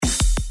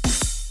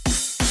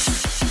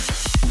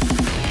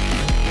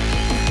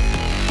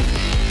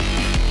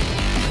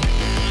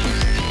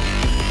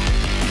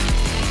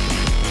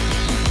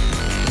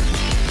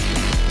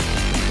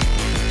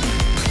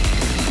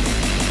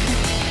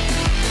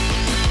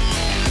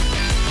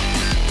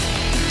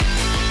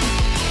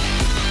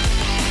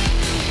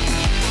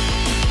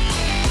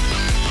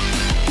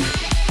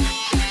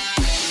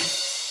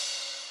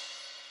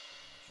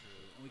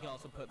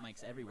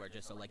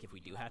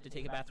have to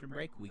take a bathroom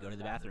break, we go to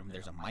the bathroom.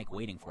 There's a mic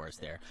waiting for us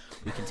there.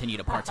 We continue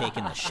to partake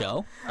in the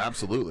show.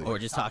 Absolutely. Or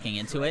just talking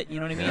into it. You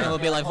know what I mean? We'll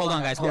be like, hold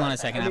on, guys, hold on a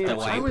second. I have to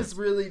wipe. I was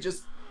really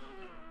just.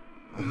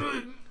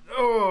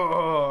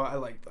 Oh, I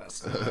like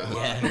this.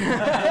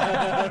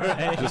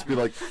 Yeah. Just be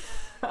like,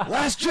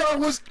 Last Jedi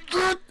was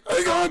good.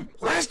 Hang on.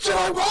 Last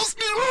Jedi was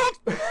good.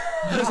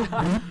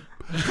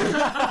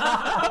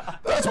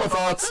 That's my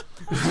thoughts.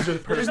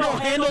 There's no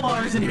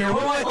handlebars in here.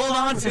 What do I hold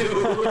on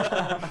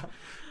to?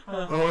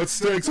 Oh, it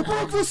stinks. It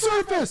broke the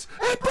surface.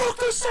 It broke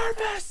the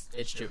surface.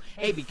 It's true.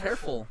 Hey, be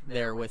careful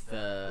there with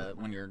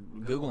when you're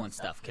Googling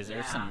stuff, because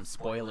there's some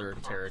spoiler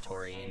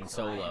territory in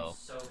Solo.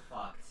 So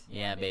fucked.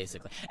 Yeah,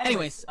 basically.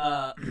 Anyways,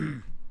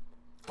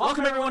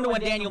 welcome everyone to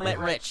When Daniel Met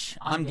Rich.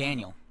 I'm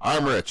Daniel.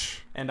 I'm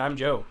Rich. And I'm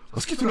Joe.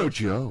 Let's get to know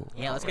Joe.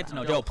 Yeah, let's get to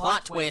know Joe.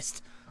 Plot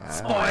twist.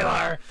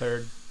 Spoiler.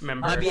 Third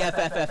member. My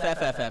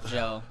BFFFFFF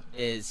Joe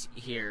is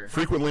here.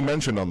 Frequently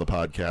mentioned on the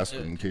podcast,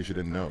 in case you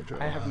didn't know, Joe.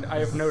 I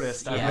have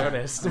noticed. I've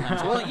noticed.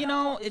 Well, you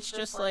know, it's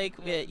just like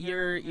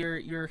you're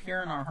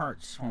here in our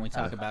hearts when we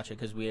talk about you,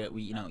 because we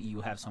you know,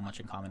 you have so much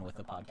in common with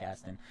the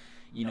podcast, and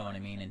you know what I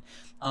mean.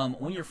 And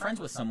when you're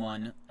friends with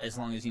someone, as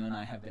long as you and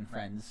I have been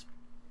friends,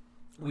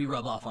 we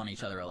rub off on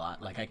each other a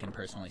lot. Like, I can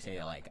personally say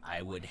that, like,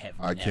 I would have.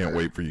 I can't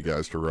wait for you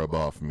guys to rub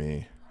off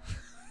me.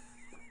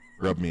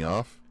 Rub me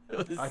off?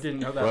 I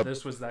didn't know that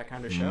this was that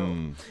kind of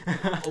show.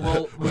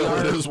 Well,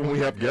 It is when we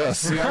have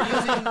guests. we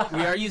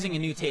are using a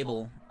new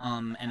table,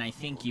 and I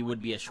think you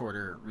would be a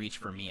shorter reach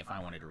for me if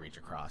I wanted to reach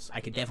across. I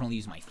could definitely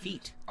use my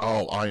feet.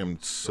 Oh, I am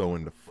so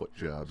into foot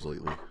jobs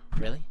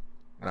Really?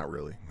 Not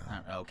really.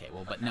 No. Okay,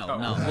 well, but no.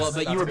 Well,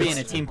 but you were being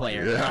a team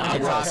player. Yeah,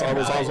 I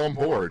was on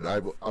board.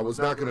 I was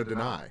not going to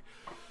deny.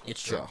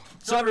 It's true.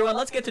 So everyone,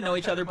 let's get to know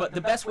each other, but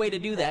the best way to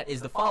do that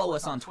is to follow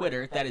us on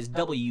Twitter. That is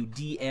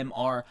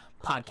WDMR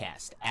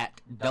Podcast,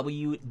 at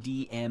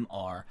WDMR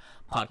Podcast.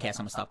 I'm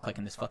going to stop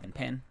clicking this fucking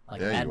pen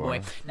like a bad boy.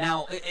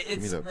 Now,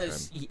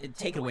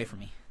 take it away from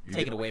me.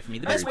 Take it away from me.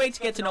 The best way to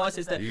get to know us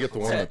is that you get the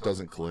one that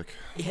doesn't click.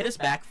 Hit us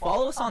back.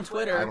 Follow us on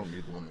Twitter. I don't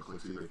need the one that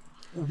clicks either.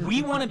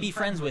 We want to be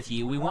friends with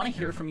you. We want to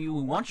hear from you.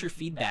 We want your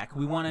feedback.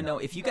 We want to know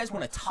if you guys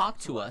want to talk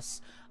to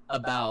us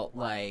about,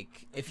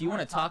 like, if you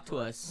want to talk to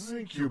us.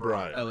 Thank you,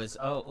 Brian.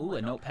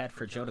 A notepad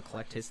for Joe to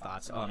collect his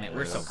thoughts. Oh man,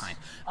 we're so kind.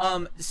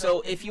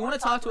 So if you want to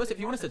talk to us, if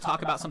you want us to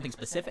talk about something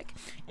specific,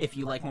 if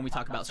you like when we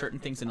talk about certain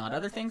things and not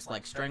other things,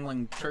 like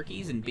strangling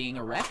turkeys and being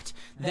erect,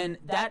 then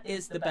that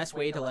is the best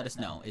way to let us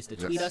know, is to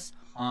tweet us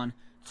on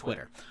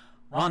Twitter.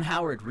 Ron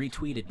Howard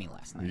retweeted me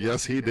last night.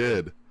 Yes, he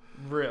did.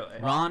 Really?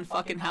 Ron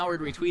fucking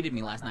Howard retweeted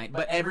me last night,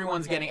 but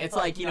everyone's getting. It's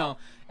like, you know,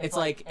 it's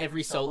like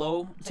every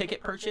Solo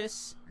ticket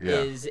purchase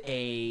is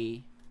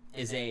a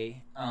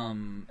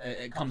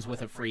it comes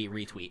with a free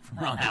retweet from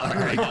Ron Howard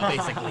right now,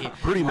 basically.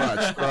 Pretty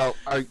much. Well,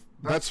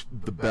 that's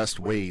the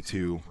best way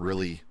to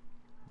really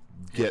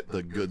get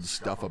the good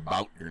stuff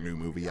about your new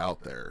movie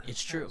out there.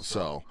 It's true.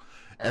 So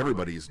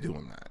everybody's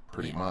doing that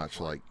pretty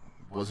much. Like,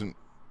 wasn't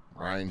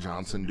Rian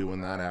Johnson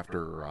doing that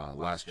after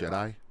Last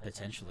Jedi?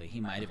 Potentially,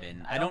 he might have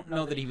been. I don't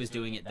know that he was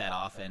doing it that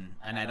often,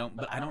 and I don't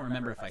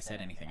remember if I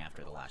said anything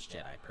after The Last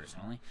Jedi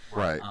personally.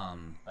 Right.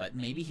 But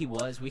maybe he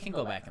was. We can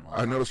go back and look.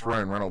 I noticed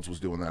Ryan Reynolds was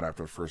doing that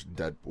after the first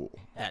Deadpool.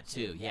 That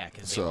too, yeah,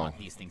 because they want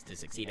these things to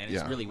succeed, and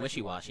it's really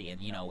wishy-washy.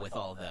 And you know, with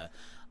all the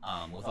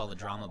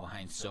drama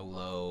behind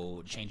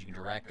Solo, changing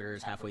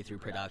directors halfway through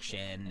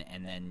production,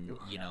 and then,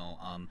 you know,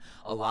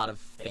 a lot of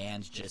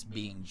fans just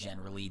being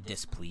generally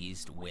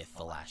displeased with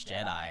The Last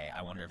Jedi.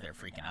 I wonder if they're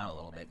freaking out a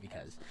little bit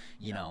because,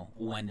 you know,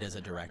 when does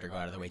a director go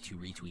out of their way to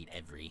retweet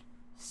every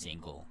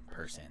single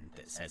person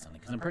that says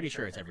something? Because I'm pretty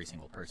sure it's every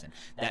single person.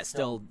 That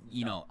still,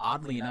 you know,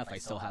 oddly enough, I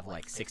still have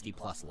like 60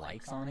 plus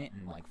likes on it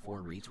and like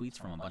 4 retweets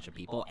from a bunch of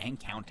people, and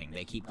counting.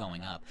 They keep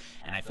going up,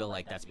 and I feel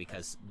like that's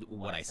because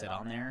what I said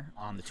on there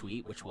on the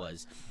tweet, which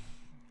was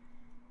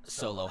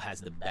Solo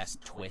has the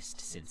best twist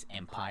since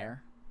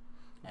Empire,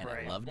 and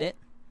I loved it.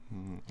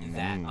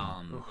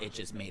 That it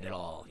just made it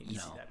all, you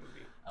know.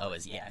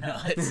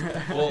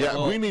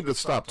 We need to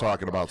stop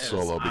talking about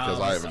Solo because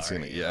I haven't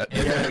seen it yet.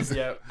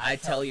 I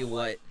tell you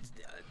what,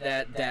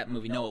 that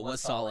movie, no, it was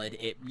solid.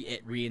 It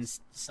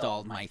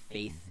reinstalled my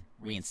faith,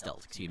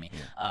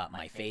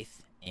 my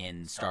faith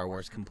in Star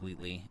Wars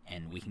completely,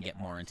 and we can get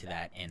more into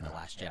that in the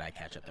Last Jedi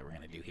catch-up that we're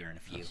going to do here in a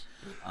few.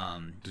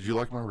 Did you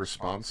like my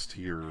response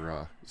to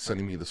your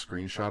sending me the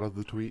screenshot of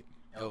the tweet?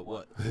 Oh,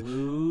 what?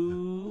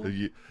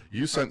 Ooh.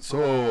 You sent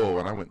so,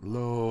 and I went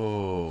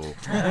low.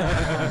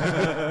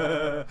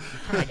 I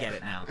get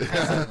it now. I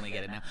definitely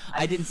get it now.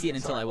 I didn't see it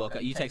until I woke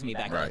up. You texted me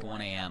back at like 1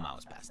 a.m. I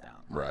was passed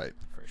out. Right.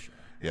 For sure.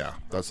 Yeah,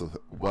 that's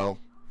well,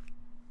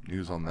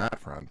 news on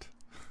that front.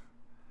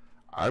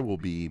 I will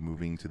be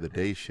moving to the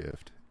day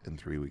shift in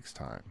 3 weeks'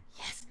 time.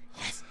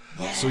 Yes.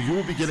 So you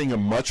will be getting a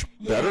much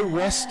better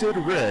rested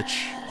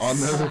Rich on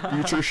the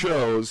future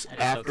shows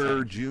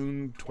after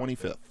June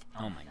 25th.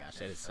 Oh my gosh,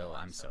 that is so!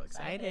 I'm so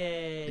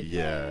excited.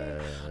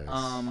 Yes.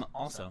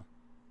 Also,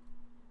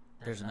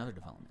 there's another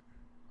development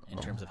in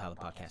terms of how the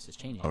podcast is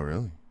changing. Oh,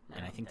 really?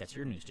 And I think that's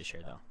your news to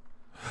share, though.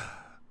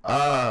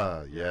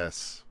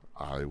 Yes.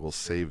 I will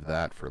save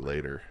that for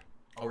later.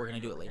 Oh, we're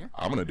going to do it later?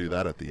 I'm going to do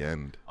that at the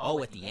end.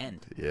 Oh, at the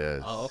end?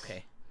 Yes. Oh,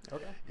 okay.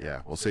 Okay.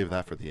 Yeah, we'll save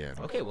that for the end.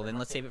 Okay, well then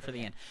let's save it for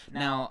the end.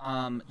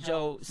 Now,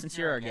 Joe, since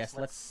you're our guest,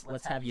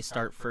 let's have you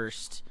start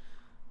first.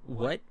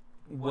 What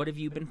have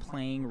you been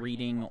playing,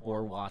 reading,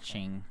 or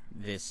watching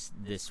this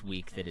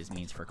week that is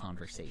means for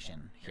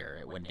conversation here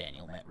at When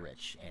Daniel Met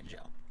Rich and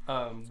Joe?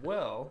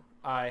 Well,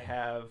 I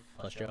have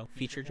plus Joe,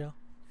 feature Joe,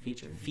 feet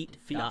Joe.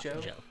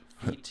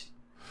 Feet.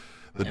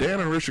 The Dan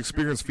and Rich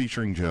Experience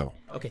featuring Joe.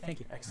 Okay, thank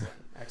you.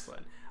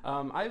 Excellent.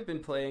 I've been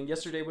playing.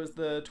 Yesterday was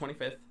the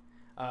 25th.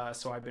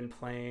 So I've been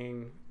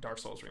playing Dark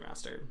Souls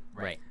Remastered.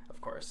 Right. Of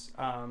course.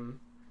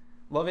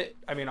 Love it.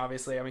 I mean,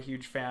 obviously, I'm a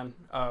huge fan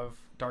of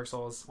Dark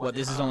Souls. What,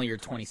 this is only your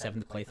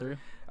 27th playthrough?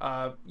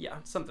 Yeah,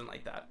 something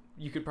like that.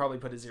 You could probably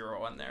put a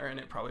 0 on there, and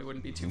it probably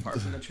wouldn't be too far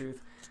from the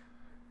truth.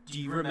 Do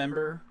you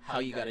remember how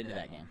you got into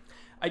that game?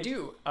 I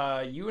do.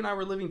 You and I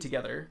were living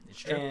together,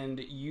 and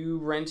you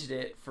rented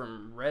it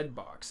from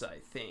Redbox, I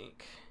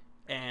think.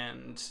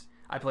 And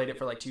I played it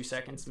for like 2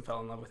 seconds and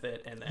fell in love with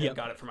it, and then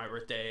got it for my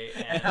birthday.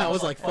 And I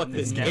was like, "Fuck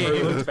this game!"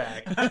 Never looked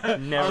back. I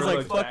was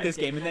like, "Fuck this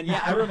game!" And then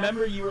I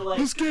remember you were like,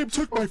 "This game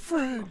took my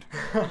friend.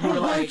 You were I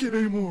don't like it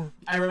anymore."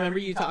 I remember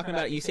you talking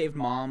about it. You saved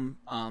mom,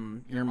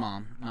 your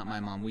mom, not my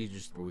mom. We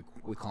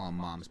call them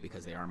moms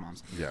because they are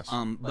moms. Yes.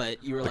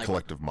 But you were the like,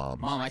 collective moms.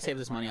 "Mom, I saved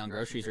this money on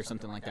groceries or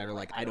something like that, or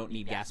like I don't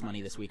need gas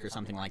money this week or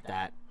something like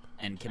that,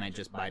 and can I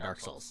just buy Dark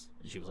Souls?"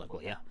 And she was like,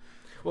 "Well, yeah."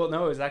 Well,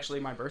 no, it was actually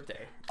my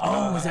birthday.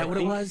 Oh, is that what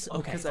it was?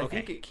 Okay. Because I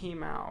think it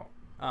came out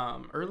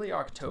early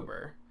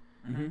October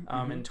in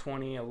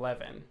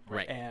 2011.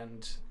 Right.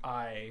 And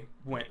I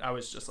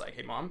was just like,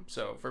 "Hey, Mom,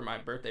 so for my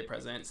birthday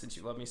present, since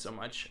you love me so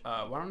much,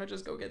 why don't I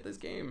just go get this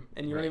game?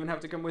 And you don't even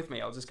have to come with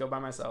me. I'll just go by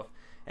myself."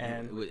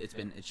 And it's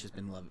just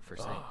been love at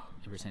first sight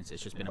ever since.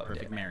 It's just been a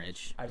perfect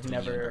marriage. I've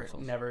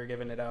never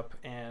given it up.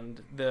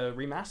 And the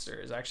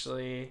remaster is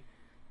actually,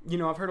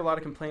 I've heard a lot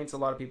of complaints. A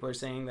lot of people are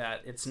saying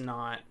that it's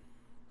not.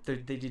 They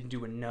didn't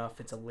do enough.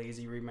 It's a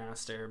lazy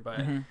remaster,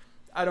 but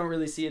I don't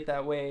really see it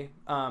that way.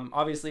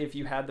 Obviously, if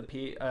you had the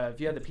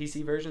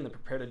PC version, the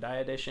Prepare to Die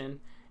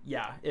edition,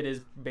 yeah, it is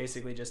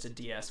basically just a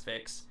DS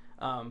fix.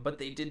 But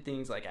they did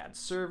things like add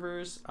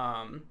servers.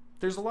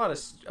 There's a lot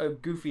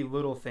of goofy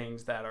little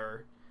things that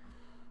are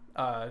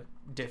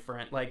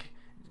different. Like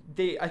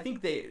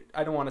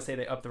I don't want to say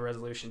they up the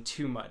resolution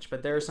too much,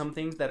 but there are some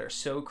things that are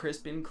so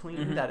crisp and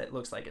clean that it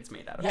looks like it's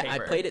made out of paper. I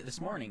played it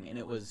this morning and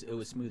it was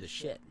smooth as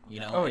shit.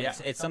 Oh yeah,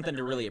 it's something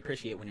to really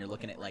appreciate when you're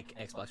looking at like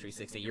Xbox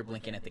 360. You're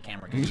blinking at the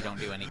camera because you don't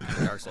do anything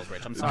with Dark Souls,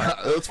 Rich. I'm sorry.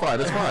 It's fine.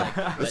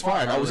 It's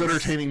fine. I was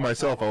entertaining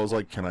myself. I was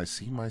like, "Can I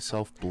see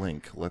myself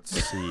blink? Let's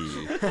see."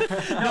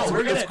 No,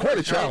 it's quite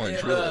a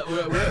challenge. Really.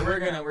 We're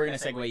gonna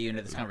segue you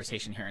into this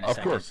conversation here in a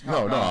second. Of course.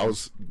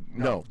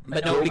 No.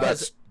 But no,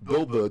 because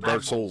build the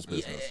Dark Souls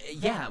business.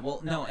 Yeah,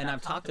 well, no, and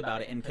I've talked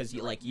about it, and because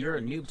you're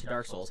a noob to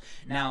Dark Souls.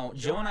 Now,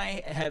 Joe and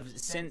I have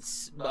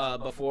since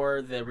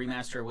before the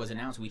remaster was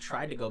announced, we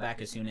tried to go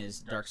back as soon as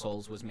Dark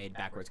Souls was made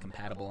backwards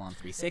compatible on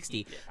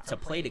 360 to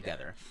play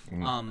together.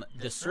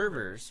 The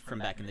servers from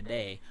back in the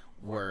day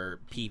were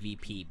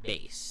PvP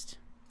based.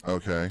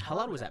 Okay. How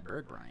loud was that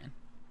bird, Brian?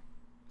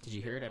 Did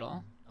you hear it at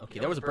all? Okay,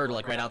 there was a bird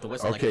like right out the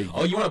whistle. Okay. Like,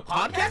 oh, you want a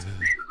podcast?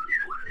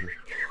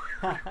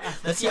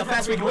 Let's see how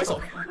fast we can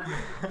whistle.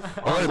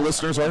 All right,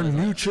 listeners, our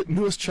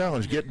newest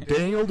challenge: get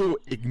Daniel to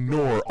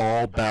ignore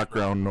all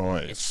background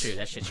noise. It's true.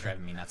 That shit's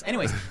driving me nuts.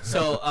 Anyways,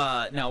 so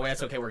no,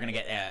 that's okay. We're gonna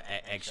get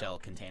eggshell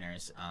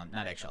containers,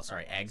 not eggshell,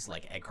 sorry, eggs,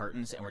 like egg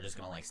cartons, and we're just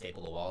gonna like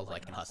staple the walls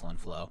like in Hustle and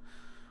Flow.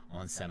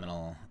 One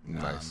seminal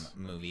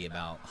movie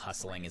about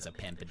hustling as a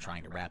pimp and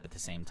trying to rap at the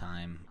same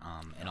time,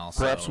 and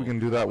also perhaps we can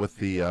do that with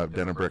the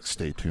Dennebrick.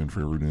 Stay tuned for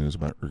news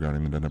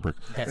regarding the Dennebrick.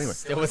 Anyway,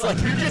 it was like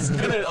you're just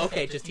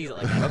gonna just tease it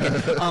like that.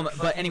 Okay,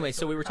 but anyway,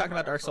 so we were talking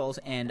about Dark Souls,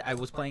 and I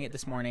was playing it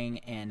this morning,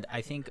 and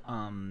I think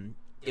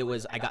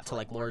I got to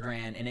like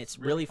Lordran, and it's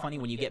really funny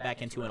when you get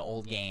back into an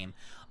old game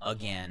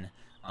again.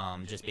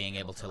 Just being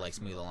able to like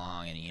smooth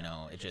along, and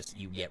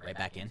you get right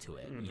back into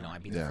it. I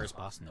beat the first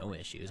boss, no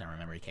issues. I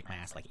remember he kicked my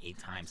ass like 8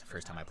 times the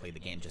first time I played the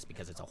game, just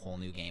because it's a whole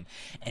new game,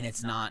 and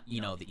it's not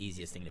the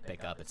easiest thing to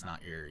pick up. It's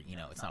not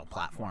it's not a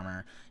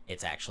platformer.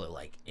 It's actually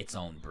like its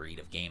own breed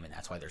of game, and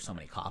that's why there's so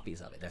many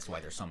copies of it. That's why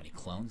there's so many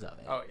clones of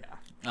it. Oh yeah.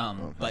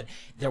 But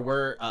there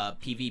were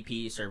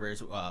PvP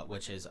servers,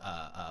 which is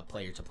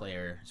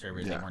player-to-player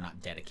servers that were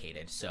not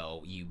dedicated.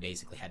 So you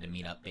basically had to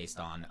meet up based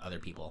on other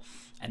people.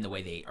 And the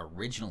way they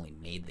originally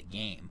made the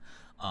game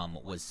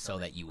was so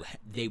that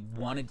they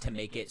wanted to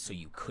make it so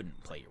you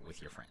couldn't play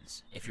with your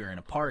friends. If you're in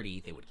a party,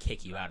 they would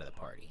kick you out of the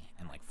party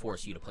and like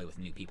force you to play with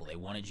new people. They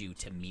wanted you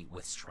to meet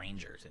with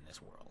strangers in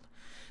this world,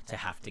 to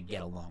have to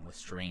get along with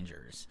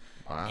strangers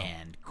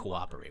and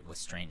cooperate with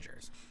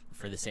strangers.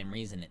 for the same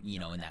reason, you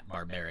know, in that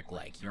barbaric,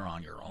 like, you're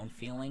on your own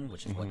feeling,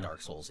 which is what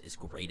Dark Souls is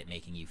great at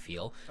making you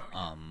feel.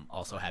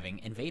 Also having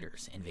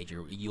invaders.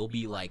 You'll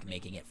be, like,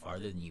 making it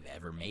farther than you've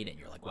ever made it.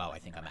 You're like, wow, I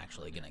think I'm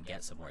actually going to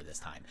get somewhere this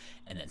time.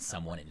 And then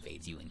someone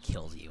invades you and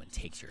kills you and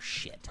takes your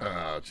shit.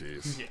 Oh,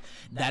 jeez.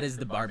 That is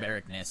the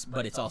barbaricness,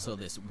 but it's also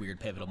this weird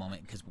pivotal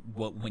moment, because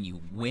when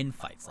you win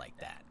fights like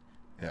that,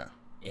 Yeah.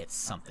 it's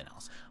something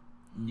else.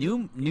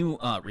 New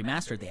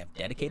remastered, they have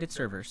dedicated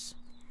servers.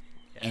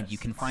 And you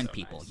can find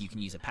people. Nice. You can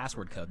use a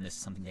password code, and this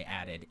is something they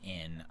added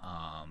in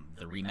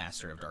the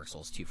remaster of Dark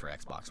Souls 2 for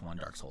Xbox One,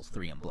 Dark Souls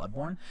 3, and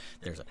Bloodborne.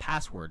 There's a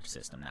password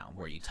system now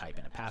where you type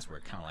in a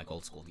password, kind of like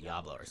old school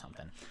Diablo or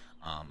something.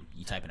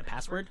 You type in a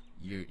password,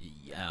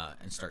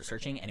 and start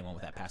searching. Anyone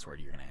with that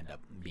password, you're going to end up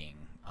being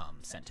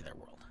sent to their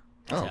world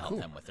to help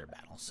them with their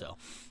battle. So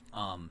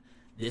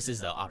this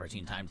is the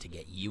opportune time to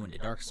get you into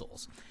Dark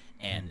Souls.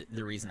 And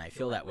the reason I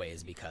feel that way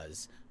is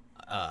because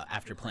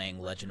after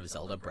playing Legend of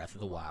Zelda Breath of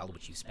the Wild,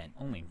 which you spent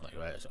only,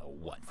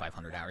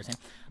 500 hours in,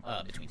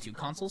 between two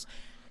consoles,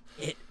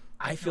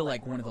 I feel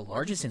like one of the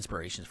largest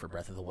inspirations for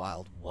Breath of the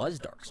Wild was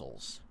Dark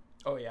Souls.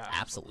 Oh, yeah.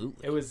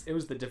 Absolutely. It was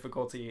the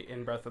difficulty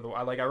in Breath of the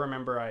Wild. Like, I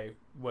remember I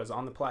was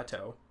on the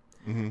plateau,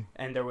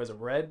 and there was a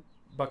red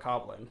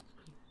bokoblin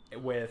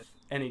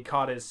and he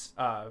caught his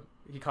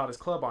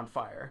club on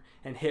fire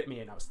and hit me,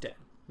 and I was dead.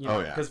 You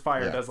know, because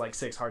fire does like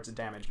 6 hearts of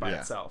damage by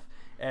itself.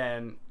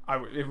 And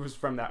it was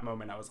from that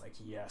moment I was like,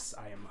 yes,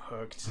 I am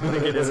hooked.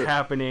 Like, it is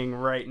happening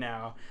right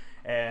now.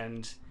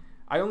 And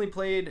I only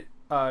played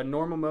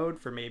normal mode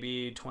for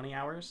maybe 20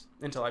 hours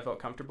until I felt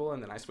comfortable,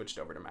 and then I switched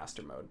over to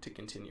master mode to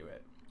continue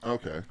it.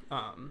 Okay.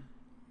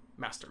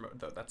 Master mode,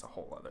 though, that's a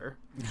whole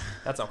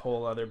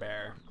other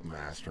bear.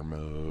 Master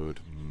mode.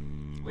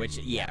 Which,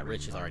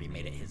 Rich has already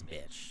made it his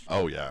bitch.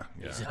 Oh, yeah.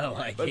 So,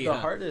 like, but the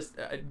hardest,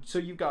 so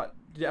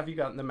have you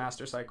gotten the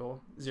Master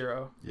Cycle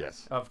 0?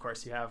 Yes. Of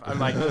course you have. I'm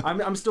like,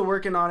 I'm still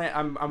working on it.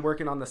 I'm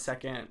working on the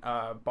second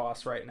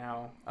boss right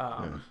now.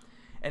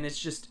 And it's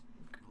just,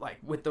 like,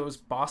 with those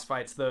boss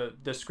fights, the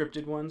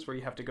scripted ones where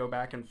you have to go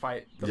back and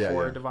fight the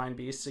 4 divine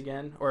beasts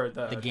again, or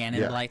the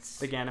Ganon Blights.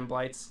 The Ganon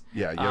Blights.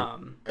 Yeah,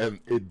 and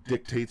it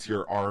dictates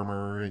your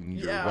armor and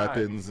your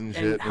weapons and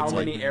shit. And how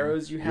many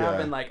arrows you have,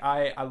 and like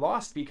I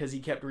lost because he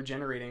kept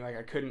regenerating. Like,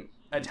 I couldn't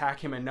attack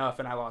him enough,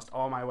 and I lost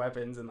all my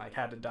weapons and like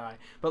had to die.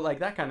 But like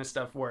that kind of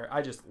stuff where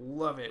I just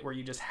love it, where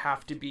you just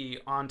have to be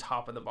on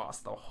top of the boss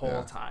the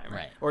whole time,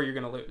 right? Or you're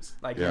gonna lose.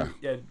 Like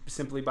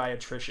simply by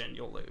attrition,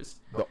 you'll lose.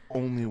 The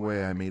only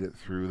way I made it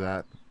through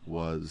that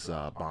was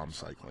bomb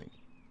cycling.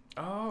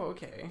 Oh,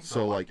 okay.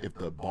 So like if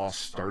the boss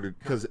started,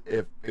 because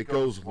if it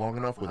goes long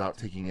enough without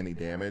taking any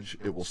damage,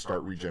 it will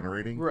start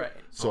regenerating. Right.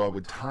 So I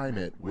would time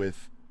it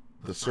with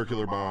the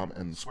circular bomb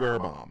and the square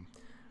bomb.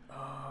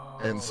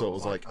 And so it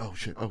was like, oh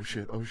shit,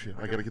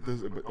 I gotta get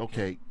this.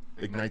 Okay,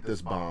 ignite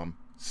this bomb,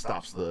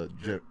 stops the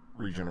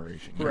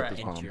regeneration. Right.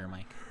 Into your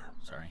mic.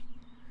 Sorry.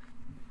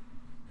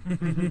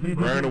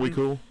 Ryan, are we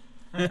cool?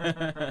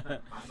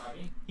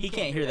 He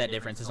can't hear that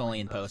difference. It's only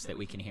in post that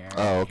we can hear.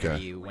 Oh, okay. Hear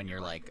you when you're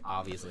like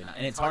obviously not,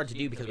 and it's hard to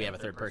do because we have a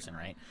third person,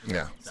 right?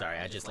 Yeah. Sorry,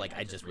 I just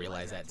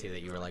realized that too,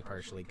 that you were like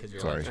partially because you're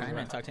Sorry. like trying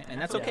to talk to him,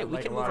 and that's okay. We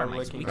like can a move lot our of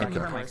mics. We licking. can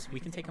move our Okay. mics.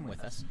 We can take him with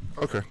us.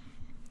 Okay.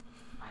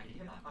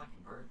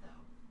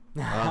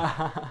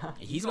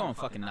 He's going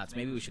fucking nuts.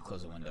 Maybe we should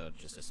close the window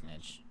just a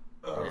smidge.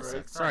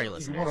 Sorry, You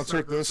listeners. want to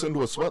turn this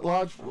into a sweat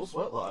lodge? We'll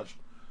sweat lodge.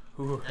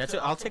 That's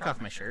it. I'll take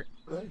off my shirt.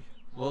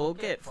 We'll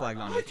get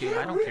flagged on YouTube.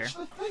 I don't care.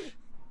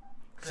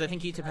 Because I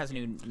think YouTube has a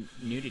new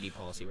nudity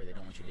policy where they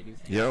don't want you to do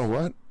things. You know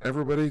what?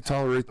 Everybody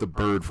tolerate the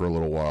bird for a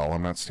little while.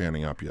 I'm not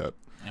standing up yet.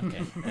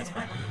 Okay, that's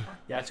fine.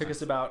 Yeah, it took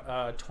us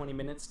about 20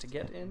 minutes to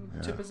get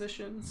into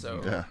position.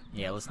 So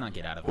Yeah. Let's not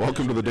get out of.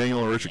 Welcome to the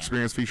Daniel and Rich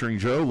Experience featuring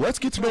Joe. Let's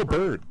get to know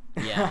Bird.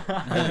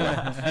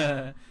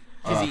 Yeah.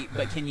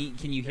 But can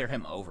you hear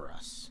him over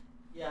us?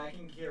 Yeah, I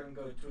can hear him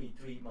go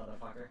tweet,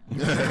 motherfucker.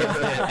 Is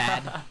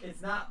that bad?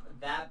 It's not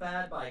that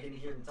bad, but I can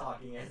hear him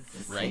talking at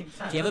the same Right?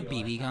 time. Do you have a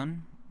BB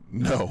gun?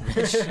 No.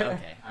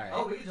 Okay, all right.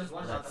 Oh, we can just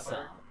one-shot the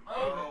fucker.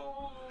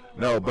 Oh.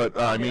 No, but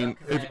I mean,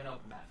 I if have an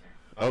open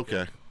bathroom.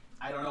 okay,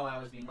 I don't know why I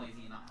was being lazy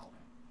and not helping.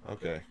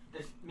 okay.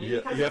 Maybe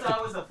because you have to-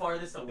 I was the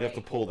farthest away. You have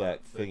to pull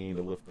that thingy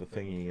to lift the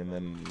thingy, and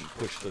then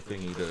push the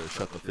thingy to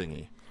shut the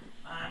thingy.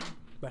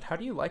 But how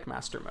do you like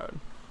master mode?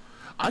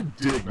 I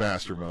dig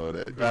master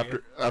mode.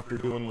 After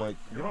doing like,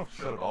 you don't have to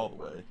shut it all the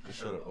way. Just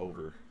shut it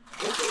over.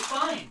 Okay,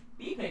 fine.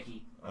 Be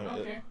picky. I mean, I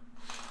don't care.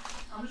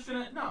 I'm just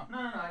gonna no.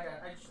 I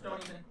just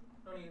don't even.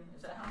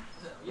 Is that how?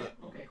 Is that,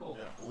 yeah. Okay, cool.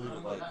 Yeah, leave I'm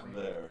it gonna go like that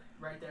way. there.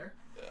 Right there.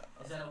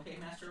 Yeah. Is that okay,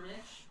 Master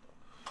Rich?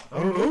 I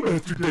don't know,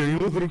 Master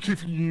Daniel. Is that okay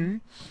for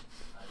you?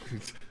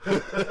 Here's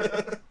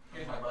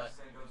my butt.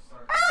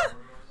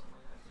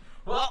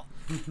 Well.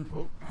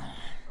 Oh.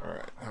 All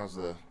right. How's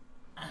the?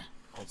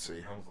 Let's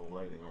see. How's the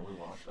lighting? Are we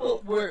washed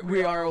Well, out?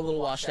 we are a little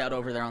washed out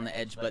over there on the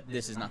edge, but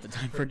this is not the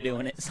time for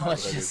doing it. So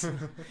let's just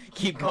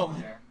keep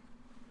going.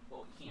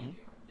 Well, we can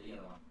do the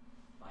other one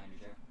behind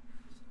your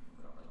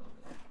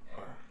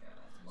chair.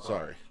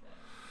 Sorry.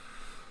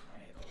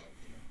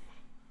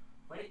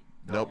 Wait.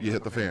 Nope. You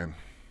hit the fan.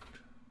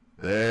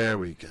 There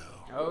we go.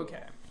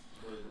 Okay.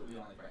 We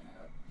only brighten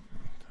that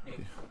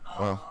up.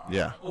 Well,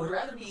 yeah. Would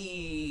rather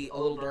be a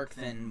little dark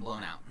than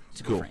blown out.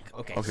 To Cool. be frank.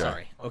 Okay.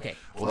 Sorry. Okay.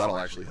 Well, that'll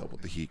actually help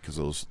with the heat because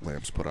those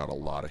lamps put out a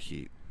lot of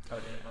heat. Oh,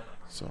 did it?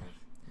 So,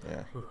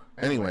 yeah.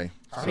 Anyway,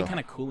 It's already kind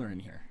of cooler in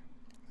here.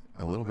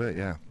 a little bit,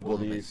 yeah. Well,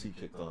 the AC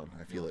kicked on.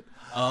 I feel it.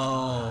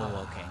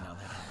 Oh, okay. No,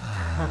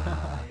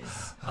 that.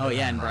 Oh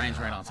yeah, and Brian's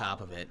right on top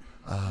of it.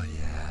 Oh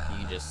yeah. You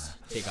can just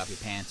take off your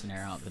pants and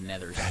air out the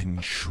nethers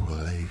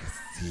Eventually.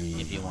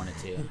 if you wanted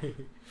to.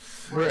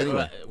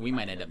 Anyway. But we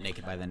might end up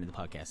naked by the end of the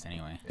podcast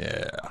anyway.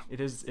 Yeah. It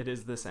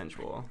is the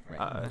sensual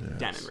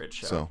Dan and Rich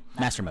show. So,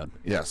 Master mode.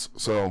 yes.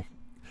 So,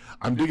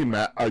 I'm digging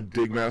I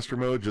dig Master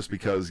Mode just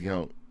because,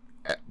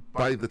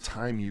 by the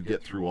time you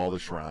get through all the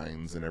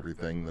shrines and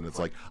everything, then it's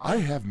like, I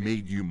have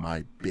made you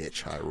my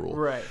bitch, Hyrule.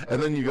 Right.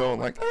 And then you go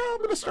and I'm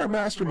going to start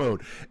Master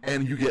Mode.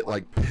 And you get,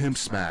 pimp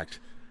smacked.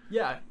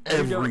 Yeah.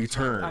 Every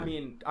turn. I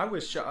mean, I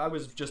was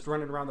just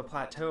running around the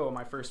plateau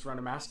my first run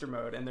of Master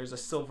Mode, and there's a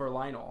silver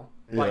Lionel,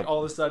 all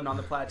of a sudden on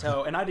the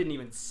plateau, and I didn't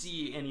even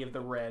see any of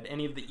the red,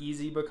 any of the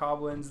easy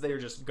bokoblins. They were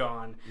just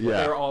gone.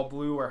 Yeah. They were all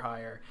blue or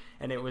higher,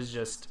 and it was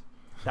just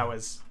that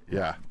was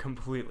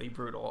completely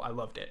brutal. I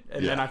loved it,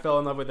 and then I fell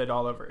in love with it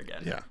all over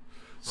again. Yeah.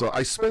 So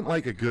I spent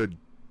I'd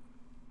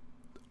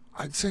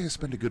say I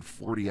spent a good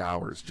 40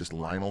 hours just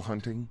Lionel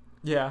hunting.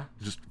 Yeah.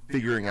 Just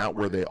figuring out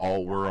where they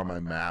all were on my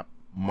map,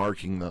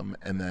 marking them,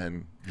 and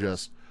then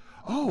just,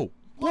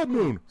 Blood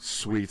Moon,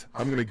 sweet.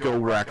 I'm gonna go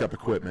rack up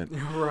equipment.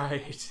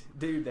 Right,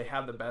 dude. They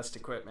have the best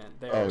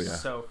equipment. They're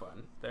so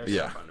fun. They're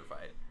so fun to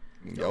fight.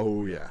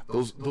 Oh yeah,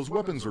 those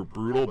weapons are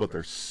brutal, but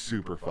they're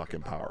super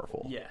fucking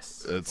powerful.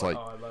 Yes. It's like,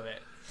 I love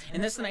it.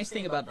 And that's the nice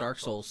thing about Dark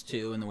Souls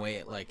too, and the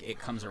way it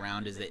comes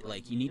around is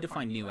that you need to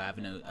find new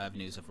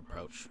avenues of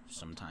approach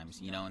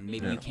sometimes, and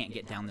maybe you can't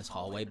get down this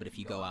hallway, but if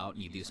you go out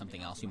and you do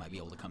something else, you might be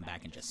able to come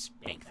back and just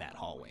spank that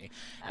hallway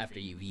after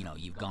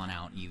you've gone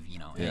out and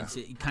and it's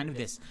kind of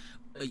this.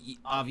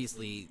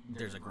 Obviously,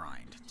 there's a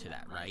grind to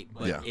that, right?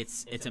 But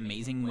it's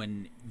amazing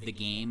when the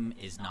game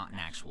is not an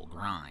actual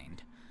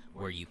grind,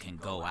 where you can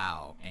go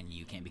out and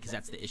you can, because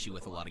that's the issue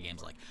with a lot of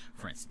games, like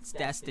for instance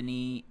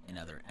Destiny and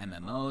other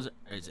MMOs.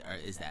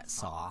 Is that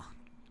Saw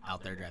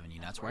out there driving you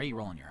nuts? Why are you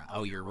rolling your eyes?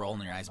 Oh, you're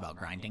rolling your eyes about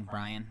grinding,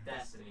 Brian?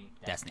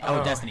 Destiny.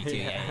 Oh, Destiny too.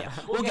 Yeah.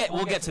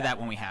 We'll get to that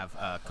when we have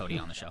Cody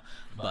on the show.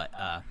 But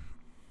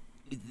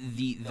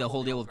the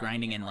whole deal with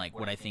grinding, and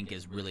what I think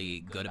is really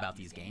good about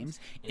these games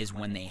is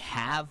when they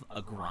have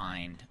a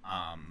grind,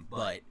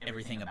 but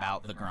everything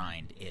about the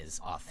grind is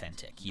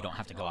authentic. You don't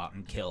have to go out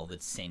and kill the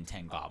same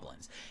 10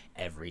 goblins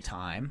every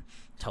time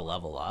to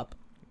level up.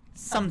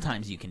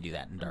 Sometimes you can do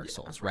that in Dark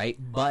Souls, right?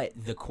 But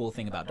the cool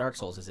thing about Dark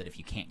Souls is that if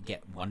you can't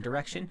get one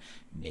direction,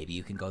 maybe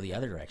you can go the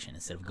other direction.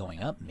 Instead of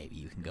going up, maybe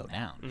you can go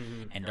down.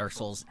 Mm-hmm. And Dark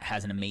Souls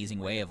has an amazing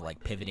way of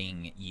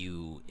pivoting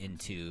you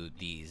into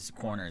these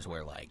corners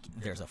where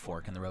there's a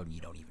fork in the road and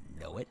you don't even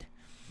know it.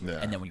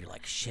 Yeah. And then when you're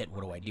like, shit,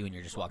 what do I do? And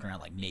you're just walking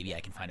around maybe I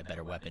can find a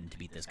better weapon to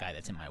beat this guy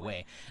that's in my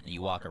way. And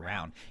you walk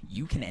around,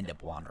 you can end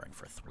up wandering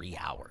for 3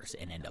 hours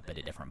and end up at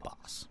a different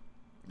boss.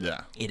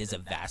 Yeah. It is a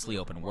vastly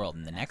open world,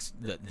 and the next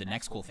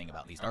cool thing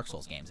about these Dark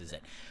Souls games is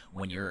that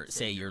when you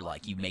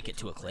make it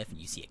to a cliff and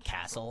you see a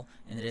castle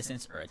in the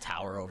distance, or a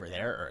tower over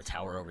there, or a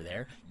tower over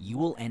there, you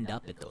will end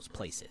up at those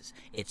places.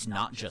 It's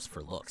not just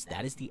for looks.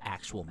 That is the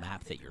actual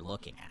map that you're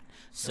looking at.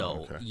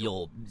 So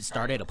you'll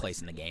start at a place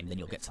in the game, then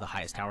you'll get to the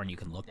highest tower, and you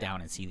can look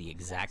down and see the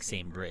exact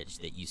same bridge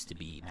that used to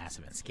be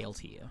massive in scale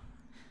to you.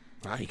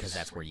 Nice. Because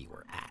that's where you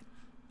were at.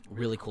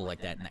 Really cool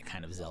like that, in that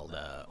kind of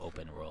Zelda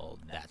open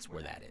world. That's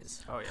where that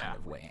is. Oh yeah. Kind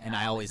of way. And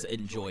I always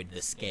enjoyed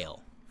the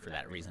scale for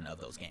that reason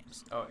of those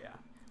games. Oh yeah.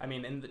 I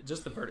mean, and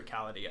just the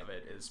verticality of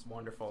it is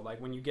wonderful.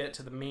 When you get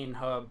to the main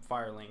hub,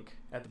 Firelink,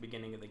 at the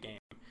beginning of the game,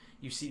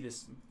 you see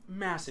this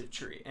massive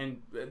tree,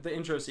 and the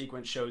intro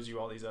sequence shows you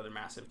all these other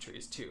massive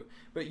trees too.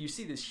 But you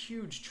see this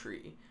huge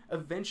tree.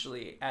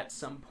 Eventually, at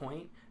some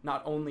point,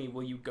 not only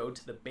will you go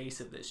to the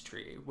base of this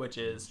tree, which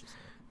is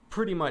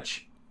pretty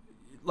much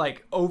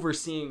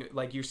overseeing,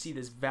 you see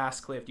this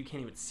vast cliff, you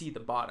can't even see the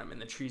bottom, and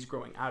the trees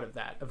growing out of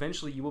that.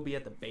 Eventually you will be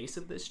at the base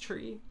of this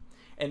tree,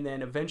 and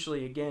then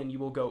eventually again you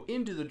will go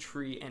into the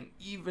tree and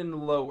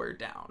even lower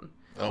down.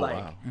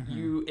 Wow.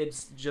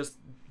 It's just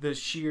the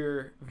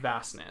sheer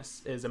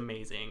vastness is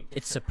amazing.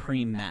 It's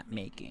supreme map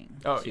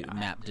making.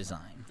 Map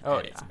design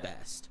at its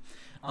best.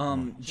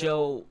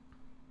 Joe,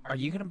 are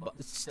you going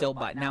to still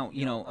buy... Now,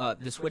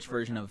 the Switch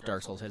version of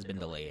Dark Souls has been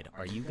delayed.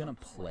 Are you going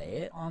to play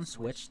it on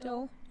Switch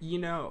still?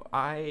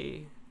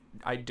 I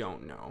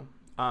don't know.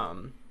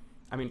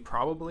 I mean,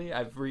 probably.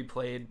 I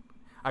replayed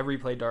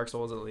Dark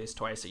Souls at least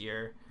twice a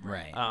year.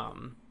 Right.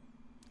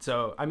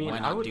 So, I mean, why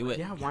not do it?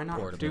 Yeah, why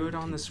not do it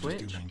on the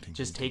Switch?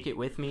 Just take it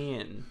with me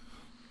and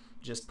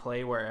just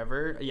play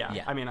wherever.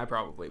 Yeah. I mean, I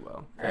probably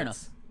will. Fair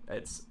enough.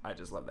 I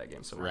just love that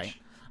game so much. Right.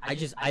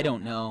 I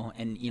don't know.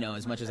 And, you know,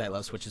 as much as I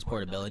love Switch's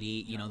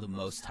portability, you know, the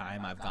most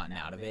time I've gotten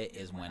out of it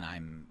is when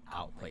I'm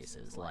out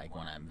places. Like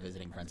when I'm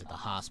visiting friends at the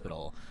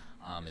hospital,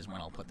 is when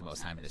I'll put the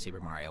most time into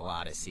Super Mario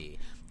Odyssey.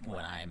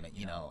 When I'm,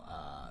 you know,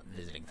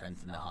 visiting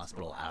friends in the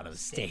hospital out of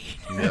state,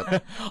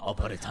 Yep. I'll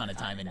put a ton of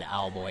time into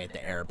Owlboy at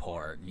the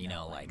airport, you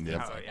know, like things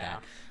Yep. like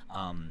that.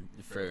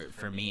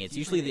 For me, it's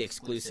usually the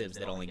exclusives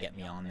that only get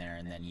me on there.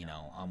 And then, you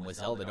know, with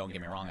Zelda, don't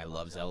get me wrong, I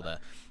love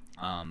Zelda.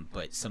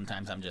 But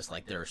sometimes I'm just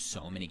like, there are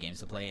so many games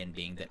to play, and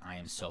being that I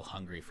am so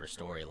hungry for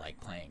story, like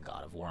playing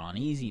God of War on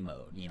easy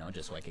mode, you know,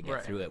 just so I could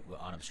get through it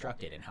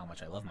unobstructed, and how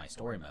much I love my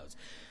story modes.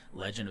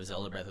 Legend of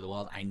Zelda Breath of the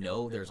Wild, I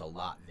know there's a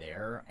lot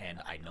there,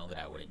 and I know that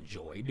I would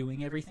enjoy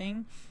doing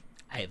everything.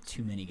 I have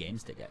too many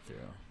games to get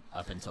through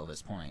up until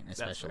this point,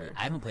 especially.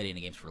 I haven't played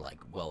any games for like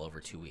well over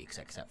 2 weeks,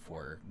 except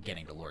for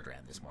getting to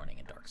Lordran this morning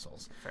in Dark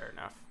Souls. Fair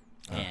enough.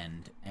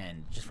 And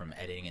just from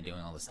editing and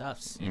doing all the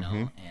stuffs, you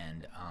know,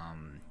 and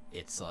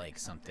it's like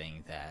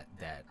something that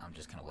I'm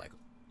just kind of like,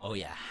 oh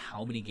yeah,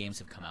 how many games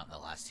have come out in the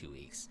last 2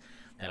 weeks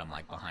that I'm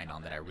like behind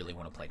on that I really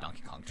want to play?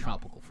 Donkey Kong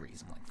Tropical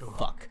Freeze. I'm like,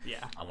 fuck,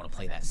 yeah, I want to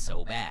play that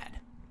so bad.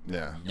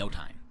 Yeah. No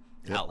time.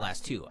 Yep.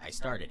 Outlast 2, I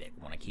started it.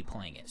 Want to keep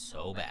playing it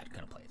so bad.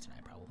 Gonna play it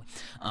tonight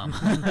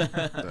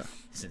probably.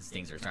 Since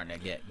things are starting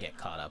to get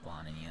caught up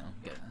on, and you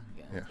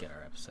know, get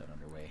our episode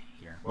underway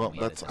here. Well,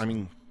 that's, I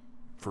mean,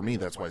 for me,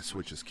 that's why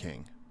Switch is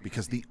king.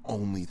 Because the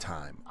only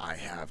time I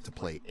have to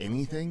play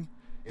anything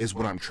is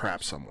when I'm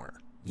trapped somewhere.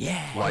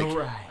 Yeah. Like,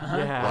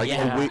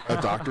 Yeah. like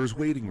a doctor's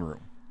waiting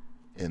room,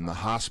 in the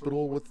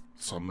hospital with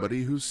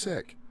somebody who's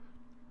sick,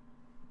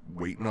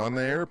 waiting on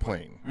the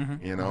airplane,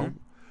 you know?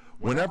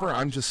 Whenever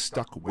I'm just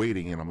stuck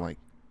waiting and I'm like,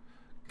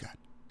 God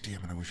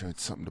damn it, I wish I had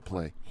something to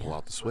play. Pull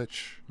out the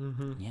Switch.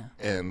 Yeah.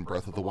 And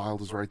Breath of the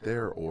Wild is right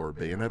there, or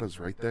Bayonetta's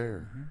right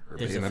there. Or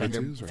There's a Bayonetta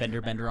 2 is right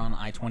fender bender on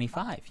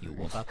I-25. You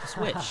whip out the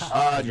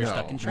Switch. You're no,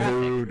 stuck in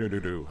traffic.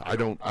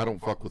 no. I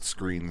don't fuck with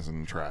screens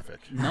and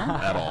traffic. No,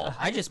 at all.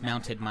 I just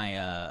mounted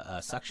my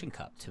suction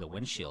cup to the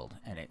windshield,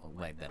 and it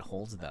like that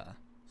holds the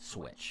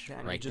Switch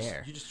right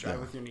there. You just drive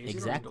with your knees.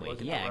 Exactly. You don't need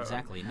to look at Yeah, the road.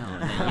 exactly. No,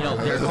 and then, you know,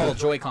 they're called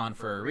Joy-Con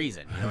for a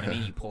reason. You know what I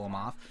mean? You pull them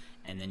off,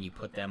 and then you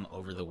put them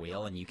over the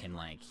wheel, and you can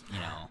like, you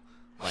know,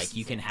 like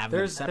you can have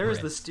them separate. There's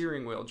the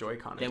steering wheel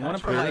Joy-Con. They want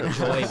to provide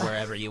joy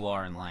wherever you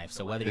are in life.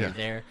 So whether you're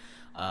there,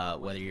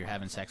 whether you're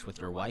having sex with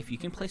your wife, you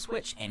can play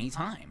Switch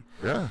anytime.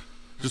 Yeah.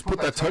 Just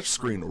put that touch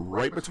screen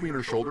right between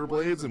her shoulder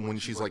blades, and when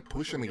she's like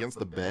pushing against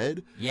the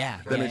bed,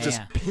 then it just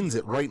pins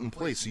it right in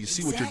place, so you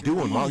see what you're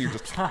doing while you're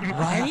just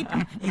right.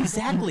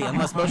 Exactly.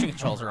 Unless motion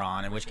controls are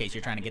on, in which case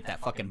you're trying to get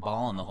that fucking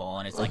ball in the hole,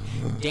 and it's like,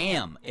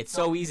 damn, it's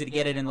so easy to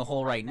get it in the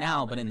hole right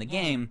now, but in the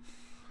game,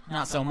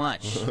 not so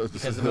much,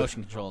 because the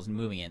motion control is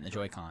moving it in the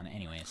Joy-Con.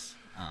 Anyways,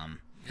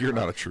 you're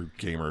not a true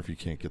gamer if you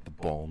can't get the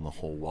ball in the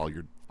hole while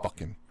you're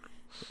fucking.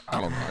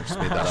 I don't know. I just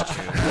made that up.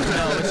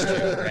 No, it's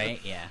true, right?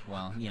 Yeah.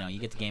 Well, you know, you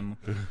get the game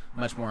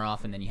much more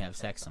often than you have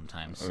sex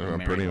sometimes.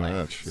 Pretty life.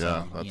 much.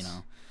 So, Yeah. you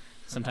know,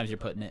 sometimes you're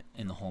putting it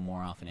in the hole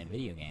more often in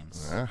video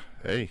games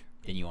Hey.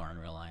 than you are in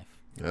real life.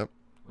 Yep.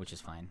 Which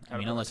is fine. I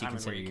mean, unless you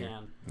consider you your...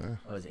 can. Yeah.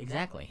 Oh,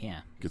 exactly.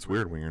 Yeah. Gets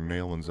weird when you're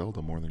nailing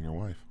Zelda more than your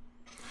wife.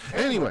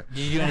 Anyway.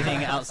 Did you do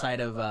anything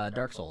outside of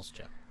Dark Souls,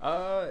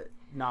 Joe?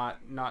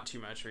 Not too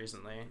much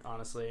recently,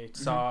 honestly.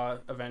 Saw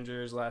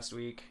Avengers last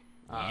week.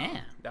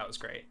 Yeah. That was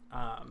great.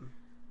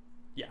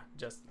 Yeah,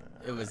 just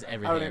it was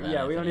everything.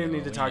 we don't even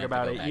need to talk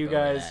about it. You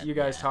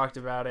guys talked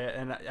about it,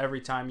 and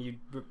every time you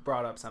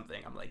brought up something,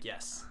 I'm like,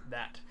 yes,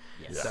 that.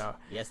 Yes. So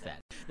yes,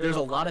 that. There's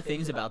a lot of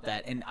things about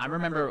that, and I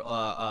remember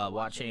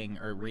watching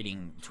or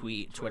reading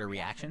Twitter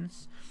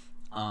reactions.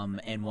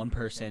 And one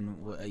person,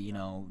 you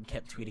know,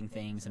 kept tweeting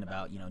things and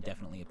about, you know,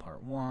 definitely a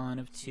part 1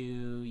 of 2,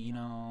 you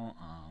know,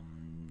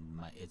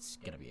 it's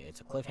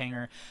a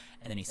cliffhanger.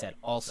 And then he said,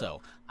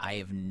 also, I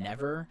have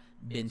never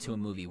been to a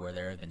movie where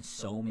there have been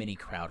so many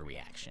crowd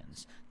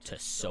reactions to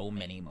so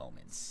many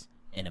moments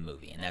in a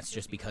movie. And that's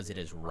just because it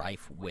is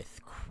rife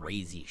with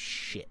crazy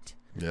shit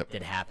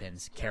that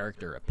happens,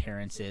 character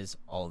appearances,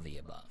 all of the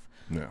above.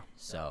 Yeah.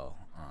 So,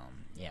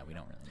 yeah, we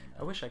don't really need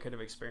that. I wish I could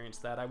have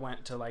experienced that. I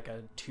went to like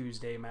a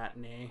Tuesday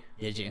matinee.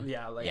 Did you?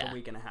 Yeah, a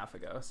week and a half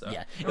ago. So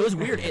yeah, it was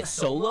weird. It's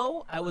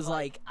Solo. I was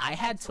like, I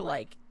had to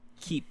like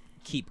keep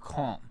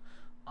calm.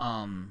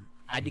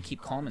 I had to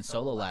keep calm in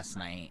Solo last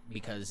night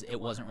because it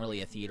wasn't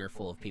really a theater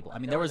full of people. I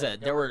mean, there was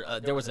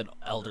an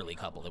elderly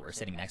couple that were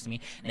sitting next to me,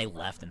 and they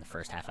left in the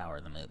first half hour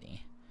of the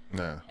movie.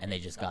 Yeah. And they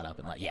just got up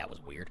and like, yeah, it was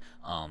weird.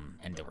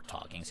 And they were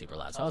talking super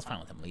loud, so I was fine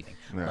with them leaving.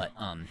 Yeah.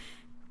 But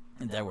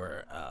there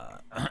were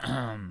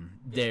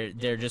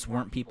there just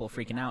weren't people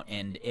freaking out,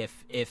 and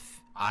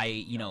if I,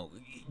 you know,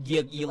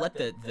 you let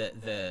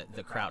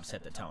the crowd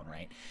set the tone,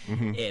 right?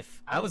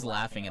 If I was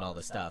laughing at all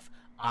the stuff,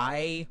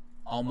 I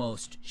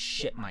almost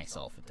shit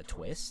myself at the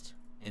twist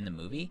in the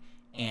movie,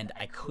 and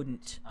I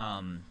couldn't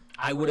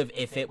I would have,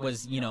 if it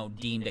was, you know,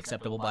 deemed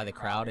acceptable by the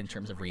crowd in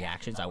terms of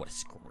reactions, I would have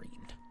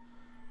screamed.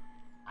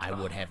 I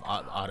would have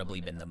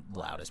audibly been the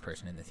loudest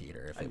person in the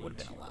theater if it would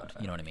have been allowed.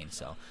 You know what I mean?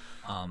 So,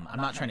 I'm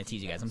not trying to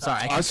tease you guys. I'm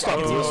sorry. I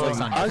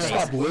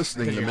stopped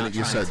listening the minute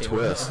you said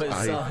twist.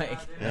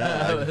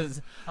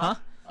 Huh?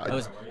 No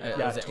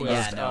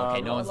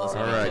one's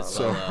listening. All right,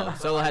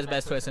 Solo has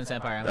best twist in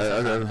Empire. I'm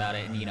going to talk about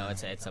it, and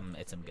it's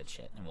some good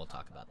shit, and we'll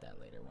talk about that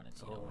later when it's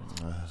so.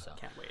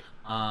 Can't wait.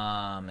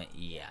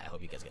 Yeah, I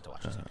hope you guys get to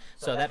watch it.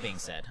 So that being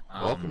said,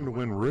 welcome to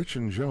when Rich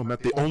and Joe met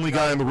the only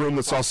guy in the room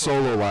that saw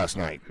Solo last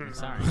night.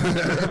 Sorry,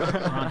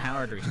 Ron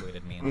Howard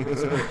retweeted me.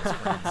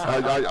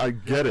 I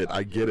get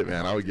it,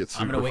 man. I would get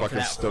super I'm gonna wait fucking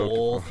for that stoked.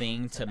 whole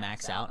thing to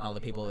max out, and all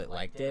the people that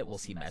liked it will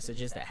see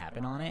messages that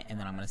happen on it, and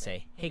then I'm gonna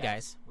say, "Hey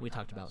guys, we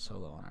talked about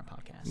Solo on our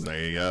podcast."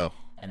 There you go.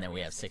 And then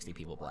we have 60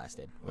 people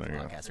blasted with the There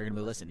you podcast. They're going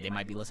to be listening. They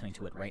might be listening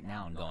to it right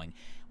now and going,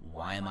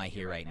 why am I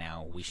here right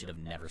now? We should have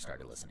never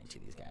started listening to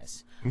these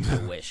guys. I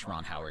wish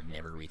Ron Howard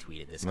never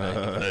retweeted this guy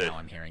because now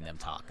I'm hearing them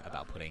talk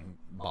about putting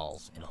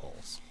balls in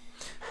holes.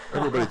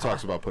 Everybody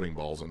talks about putting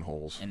balls in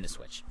holes. In the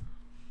Switch.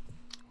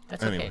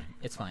 That's Anyway. okay.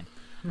 It's fine.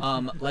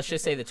 Let's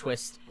just say the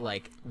twist,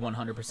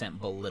 100%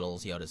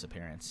 belittles Yoda's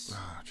appearance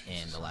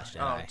in The Last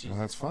Jedi. Well,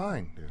 that's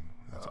fine, dude.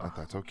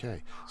 That's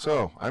okay.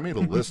 So I made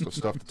a list of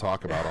stuff to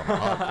talk about on the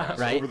podcast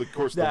Right? over the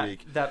course of the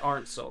week. That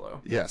aren't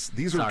Solo. Yes,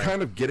 these are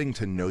kind of getting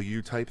to know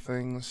you type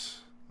things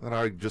that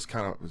I just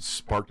kind of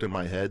sparked in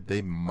my head.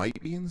 They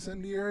might be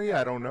incendiary.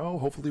 I don't know.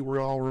 Hopefully, we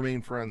all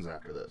remain friends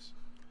after this.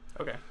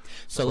 Okay.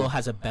 Solo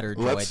has a better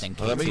droid than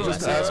Let me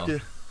just ask you.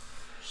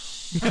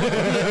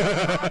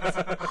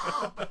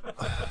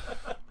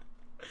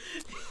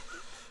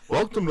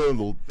 Welcome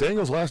to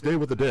Daniel's last day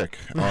with the dick.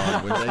 When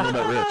Daniel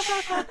met Rich.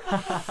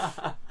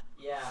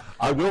 Yeah.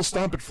 I will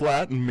stomp it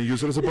flat and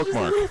use it as a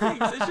bookmark.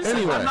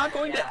 Anyway. I'm not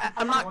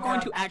going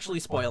to actually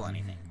spoil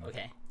anything.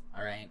 Okay.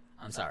 All right.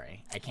 I'm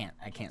sorry. I can't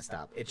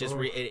stop. It just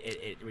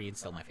it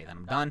reinstilled my faith.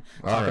 I'm done.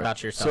 Talk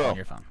about your stuff on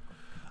your phone.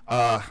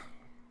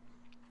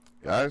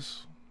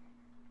 Guys,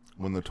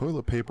 when the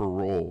toilet paper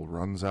roll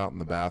runs out in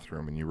the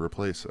bathroom and you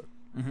replace it,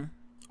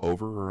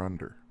 over or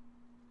under?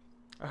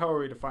 How are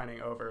we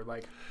defining over?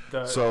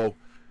 So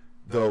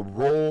the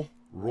roll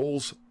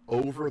rolls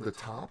over the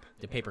top.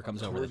 The paper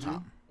comes over the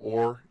top.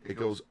 Or it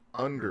goes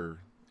under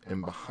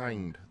and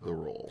behind the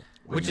roll.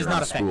 Which is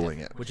not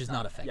effective. Which is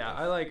not effective. Yeah,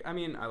 I like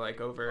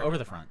over. Over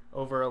the front.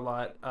 Over a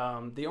lot.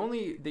 The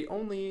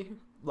only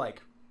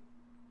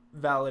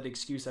valid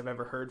excuse I've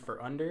ever heard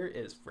for under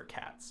is for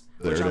cats.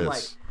 Which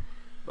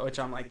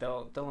I'm like,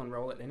 they'll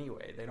enroll it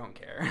anyway. They don't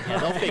care. Yeah,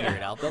 they'll figure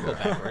it out. They'll go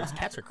backwards.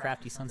 Cats are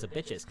crafty sons of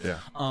bitches. Yeah.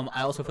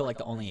 I also feel like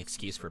the only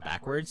excuse for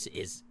backwards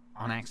is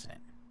on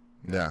accident.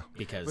 Yeah.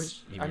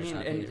 Because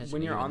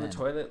when you're on the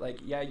toilet,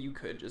 you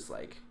could just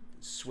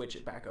switch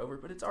it back over,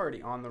 but it's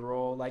already on the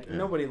roll.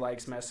 Nobody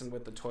likes messing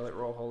with the toilet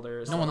roll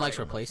holders. No one likes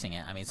replacing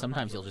it. I mean,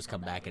 sometimes you'll just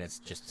come back and it's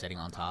just sitting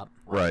on top.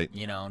 Right.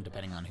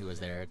 Depending on who was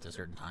there at a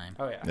certain time.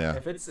 Oh yeah. Yeah.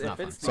 If it's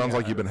sounds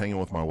like you've been hanging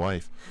with my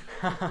wife.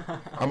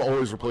 I'm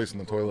always replacing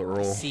the toilet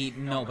roll. See,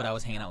 no, but I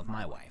was hanging out with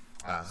my wife.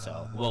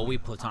 We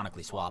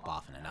platonically swap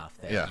often enough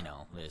that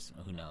there's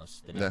who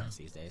knows the difference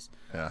these days.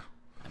 Yeah.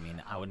 I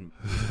mean, I wouldn't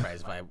be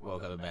surprised if I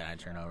woke up in bed and I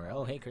turn over.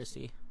 Oh, hey,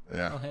 Christy.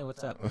 Yeah. Oh, hey,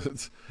 what's up?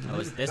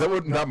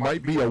 That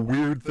might be a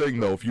weird thing,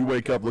 though. If you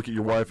wake up, look at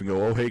your wife, and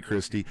go, "Oh, hey,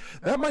 Christy,"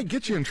 that might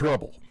get you in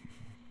trouble.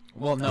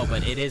 Well, no,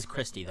 but it is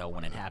Christy though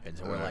when it happens,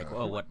 and we're like,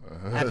 "Oh, what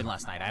happened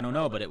last night?" I don't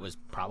know, but it was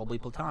probably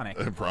platonic.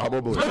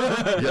 Probably.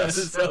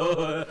 Yes.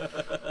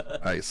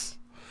 Nice.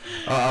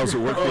 I was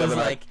at work the other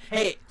night.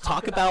 Hey,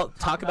 talk about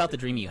the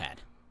dream you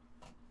had.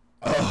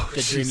 Oh,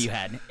 the dream you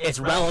had. It's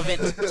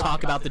relevant.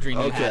 Talk about the dream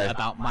you had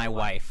about my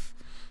wife.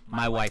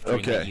 My wife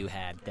dream that you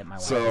had that my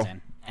wife was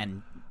in.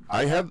 And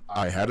I had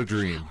a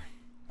dream.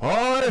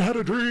 I had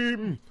a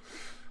dream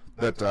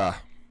that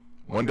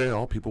one day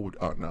all people would.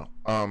 Oh no.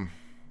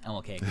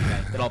 Okay.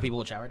 That all people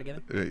would shower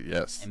together.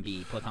 Yes. And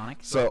be platonic.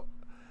 So,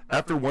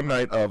 after one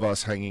night of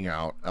us hanging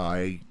out,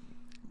 I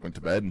went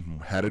to bed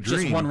and had a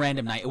dream. Just one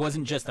random night. It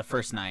wasn't just the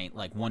first night.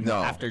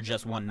 After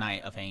just one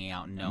night of hanging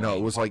out. No,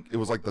 it was like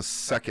the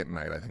second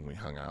night. I think we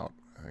hung out.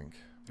 I think.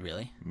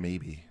 Really?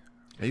 Maybe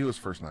it was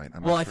first night.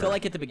 I'm well, not I sure. feel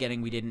like at the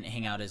beginning we didn't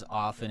hang out as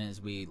often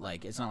as we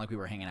like. It's not like we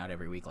were hanging out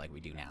every week like we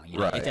do now.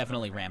 Right. It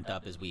definitely ramped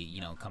up as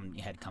we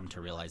had come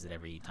to realize that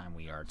every time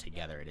we are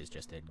together, it is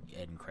just an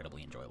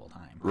incredibly enjoyable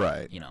time.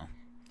 Right.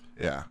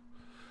 Yeah.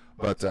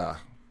 But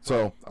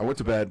so I went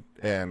to bed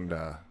and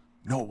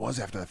no, it was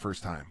after that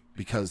first time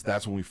because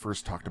that's when we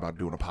first talked about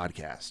doing a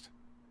podcast.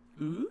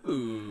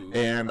 Ooh.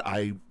 And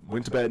I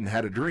went to bed and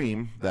had a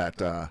dream that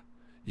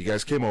you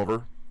guys came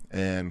over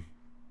and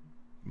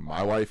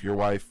my wife, your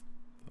wife,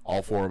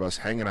 all four of us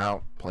hanging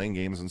out, playing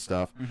games and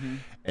stuff. Mm-hmm.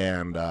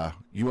 And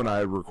you and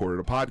I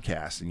recorded a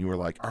podcast and you were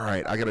like, all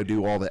right, I got to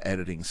do all the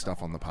editing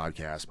stuff on the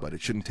podcast, but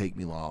it shouldn't take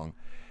me long.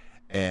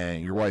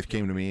 And your wife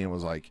came to me and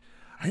was like,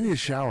 I need a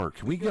shower.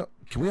 Can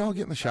we all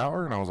get in the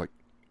shower? And I was like,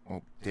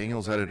 well,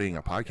 Daniel's editing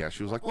a podcast.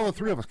 She was like, well, the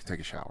three of us can take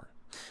a shower.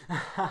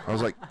 I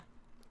was like,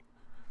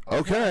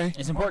 Okay.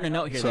 It's important to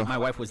note here that my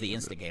wife was the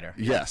instigator.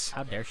 Yes.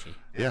 How dare she?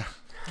 Yeah.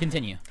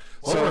 Continue.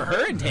 What were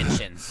her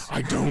intentions?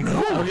 I don't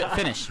know.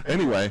 Finish.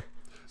 Anyway,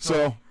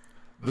 so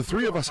the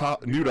three of us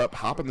nude up,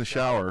 hop in the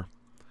shower,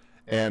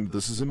 and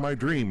this is in my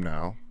dream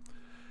now.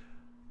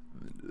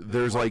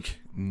 There's like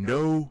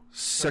no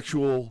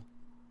sexual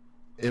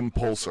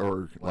impulse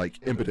or like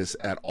impetus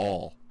at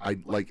all. I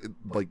like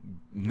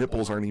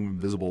nipples aren't even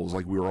visible. It was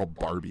like we were all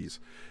Barbies.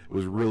 It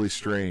was really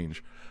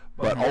strange.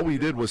 But all we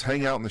did was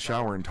hang out in the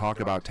shower and talk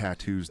about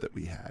tattoos that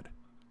we had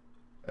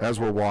as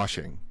we're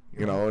washing,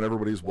 you know, and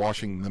everybody's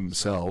washing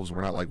themselves.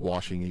 We're not like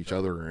washing each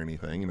other or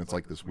anything. And it's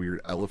like this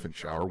weird elephant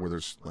shower where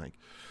there's like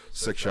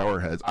 6 shower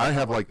heads. I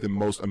have like the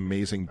most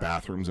amazing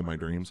bathrooms in my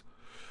dreams.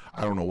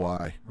 I don't know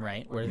why.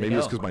 Right. Where Maybe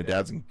it's because my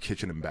dad's in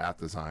kitchen and bath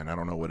design. I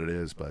don't know what it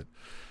is, but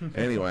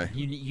anyway.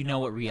 You know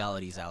what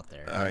reality's out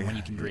there when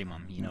you can dream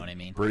them. You know what I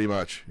mean? Pretty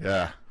much,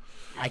 yeah.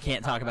 I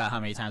can't talk about how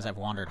many times I've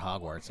wandered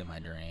Hogwarts in my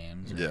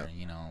dreams. Or, Yeah.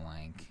 You know,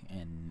 like,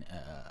 and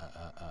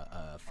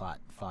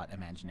fought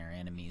imaginary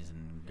enemies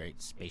and great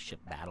spaceship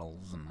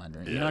battles in my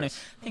dreams. You know what I mean?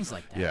 Things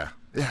like that. Yeah.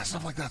 Yeah,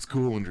 stuff like that's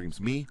cool in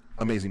dreams. Me,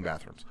 amazing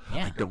bathrooms.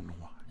 Yeah. I don't know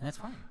why. And that's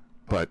fine.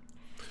 But,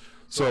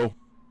 so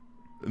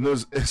in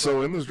this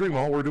dream,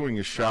 all we're doing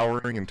is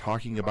showering and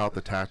talking about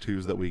the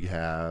tattoos that we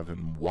have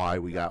and why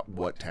we got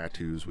what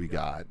tattoos we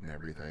got and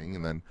everything.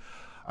 And then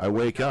I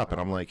wake up and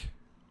I'm like,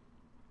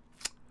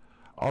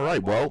 all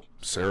right, well,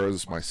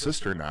 Sarah's my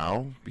sister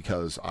now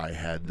because I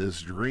had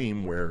this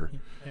dream where,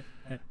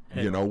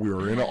 you know, we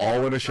were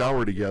all in a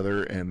shower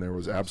together and there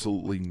was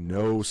absolutely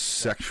no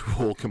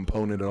sexual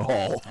component at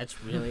all.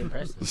 That's really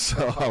impressive.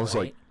 So I was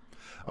like,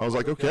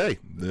 okay,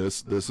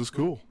 this is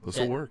cool. This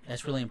will work.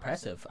 That's really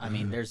impressive. I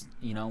mean, there's,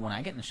 you know, when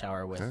I get in the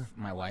shower with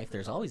my wife,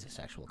 there's always a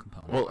sexual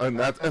component. Well, and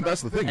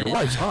that's the thing. Your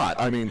wife's hot.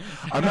 I mean,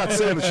 I'm not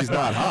saying that she's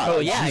not hot. Oh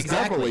yeah, she's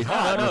exactly. definitely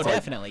hot. No, And it's like-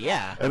 definitely,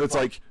 yeah. And it's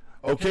like,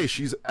 okay,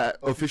 she's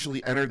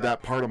officially entered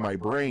that part of my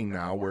brain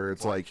now where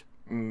it's like,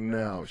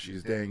 no,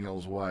 she's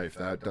Daniel's wife.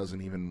 That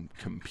doesn't even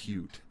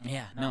compute.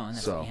 Yeah, no, and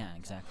that's, So. yeah,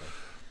 exactly.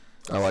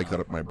 I like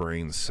that my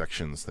brain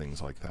sections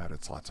things like that.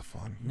 It's lots of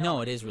fun.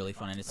 No, it is really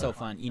fun, and it's so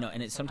fun, you know.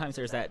 And sometimes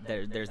there's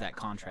that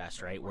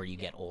contrast, right, where you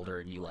get older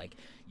and you like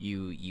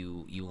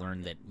you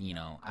learn that, you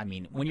know. I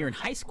mean, when you're in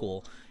high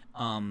school,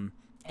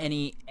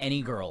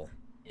 any girl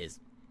is,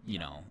 you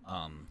know,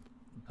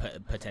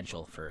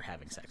 potential for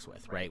having sex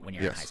with, right? When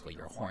you're in high school,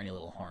 you're a horny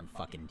little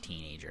fucking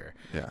teenager,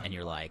 and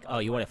you're like, oh,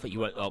 you want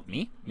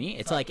me?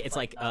 It's like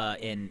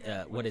in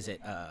what is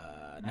it?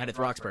 Night at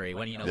the Roxbury,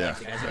 when, you know, the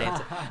guys are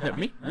dancing.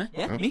 Me? Huh?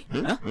 Yeah, me?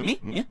 Huh? Me?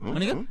 Yeah.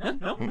 Wanna go? Huh?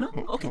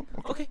 No.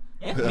 Okay.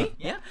 Yeah, me?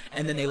 Yeah.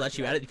 And then they let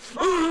you out of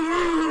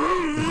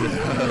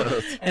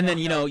and then,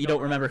 you know, you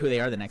don't remember who they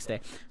are the next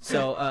day.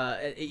 So,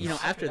 you know,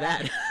 after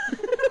that.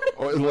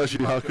 Or unless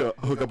you hook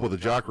up with a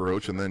jock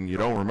roach and then you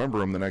don't remember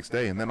them the next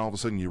day, and then all of a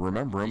sudden you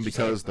remember them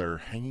because they're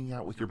hanging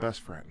out with your best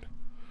friend.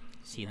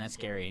 See, and that's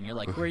scary. And you're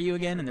like, who are you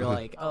again? And they're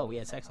like, oh, we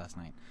had sex last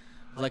night.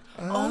 I was like,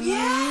 oh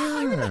yeah,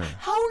 I remember.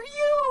 How are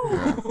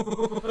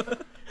you?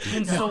 It's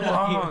been so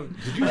long.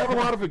 Did you have a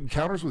lot of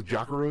encounters with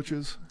jock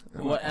roaches?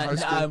 What, I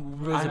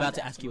was about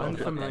to ask you. I'm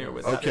what familiar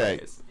with Okay.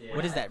 that phrase.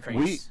 What is that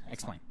phrase?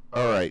 Explain.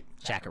 All right.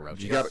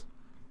 Jackroaches. You got it.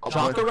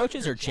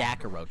 Jockaroaches or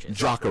jackaroaches?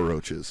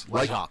 Jockaroaches.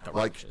 Like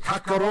Jockaroaches.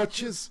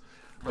 cockroaches,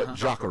 but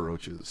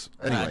jockaroaches.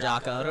 Anyway.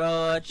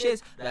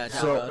 Jockaroaches.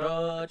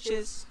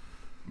 Jockaroaches.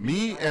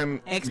 Me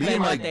and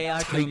Explain my what they are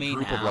to tight me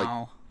group of like,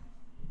 now.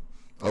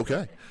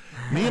 okay,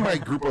 me and my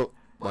group of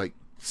like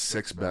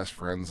 6 best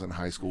friends in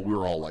high school, we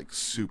were all like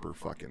super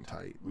fucking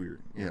tight. We were,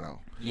 you know,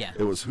 Yeah.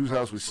 it was whose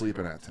house we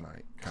sleeping at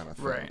tonight kind of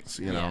things, Right.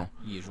 you know.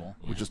 Yeah, usual.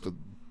 We're just a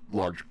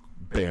large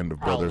band of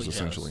Probably brothers Joe's,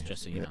 essentially.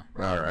 just so you know. All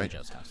Probably right,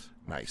 Joe's house.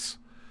 nice.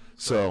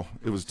 So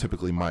it was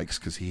typically Mike's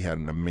because he had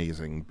an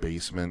amazing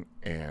basement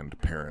and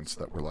parents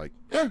that were like,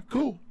 yeah,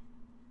 cool,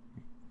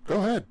 go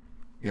ahead.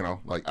 You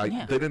know, like they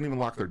didn't even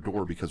lock their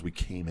door because we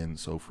came in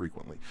so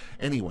frequently.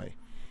 Anyway,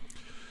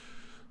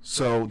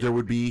 so there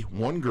would be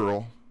one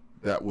girl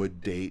that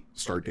would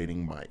start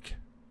dating Mike,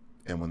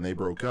 and when they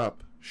broke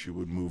up, she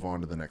would move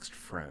on to the next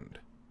friend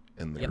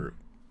in the group,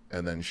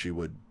 and then she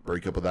would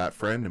break up with that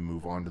friend and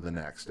move on to the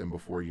next, and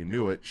before you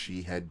knew it,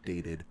 she had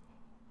dated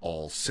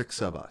all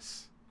 6 of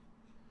us,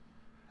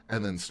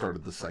 and then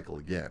started the cycle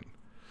again.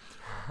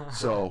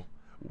 So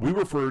we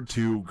referred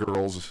to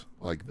girls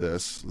like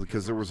this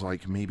because there was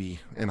like maybe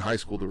in high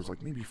school there was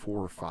like maybe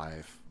 4 or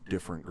 5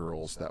 different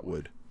girls that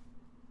would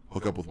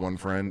hook up with one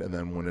friend and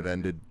then when it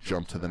ended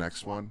jump to the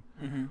next one.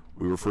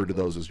 We referred to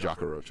those as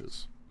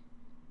jockaroaches.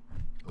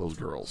 Those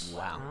girls.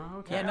 Wow.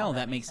 Okay. Yeah, no,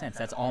 that makes sense.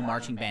 That's all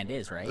marching band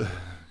is, right? Yeah.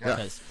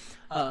 Because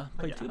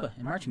play tuba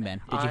in marching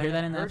band. Did you hear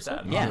that in the I heard episode?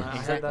 that. Yeah, I heard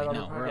exactly. that on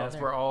No, the we're all podcast.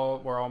 there.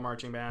 We're all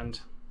marching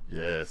band.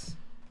 Yes.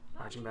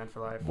 Marching band for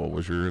life. What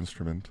was your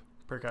instrument?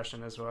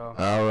 Percussion as well.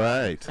 All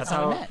right. That's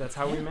how we met. That's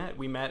how we met.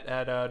 We met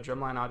at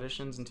Drumline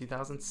auditions in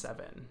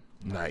 2007.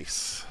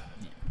 Nice.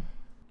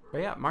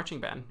 But yeah, marching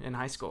band in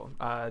high school.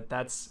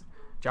 That's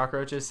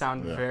Jockaroaches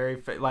sound Yeah.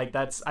 very like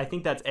that's. I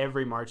think that's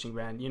every marching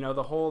band. You know,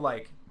 the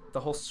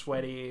whole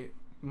sweaty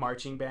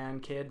marching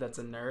band kid that's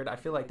a nerd. I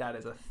feel like that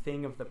is a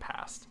thing of the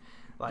past.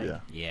 Like,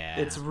 yeah,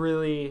 it's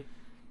really,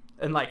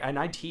 and like, and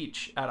I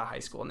teach at a high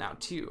school now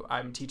too.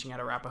 I'm teaching at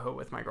Arapahoe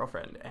with my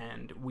girlfriend,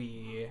 and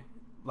we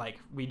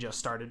just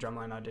started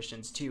drumline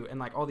auditions too. And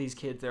like all these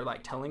kids, they're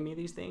like telling me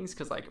these things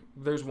because like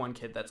there's one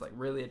kid that's like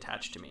really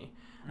attached to me,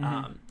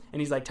 and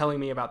he's like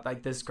telling me about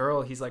like this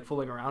girl he's like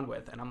fooling around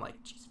with, and I'm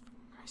like, Jesus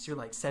Christ, you're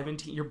like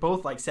 17. You're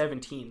both like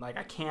 17. Like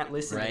I can't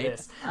listen to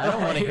this. I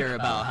don't want to hear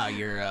about how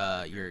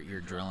you're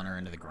drilling her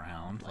into the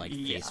ground like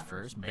face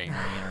first, burying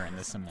her in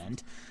the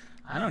cement.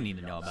 I don't need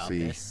to know about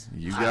this.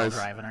 You guys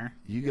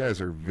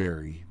are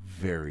very,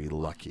 very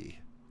lucky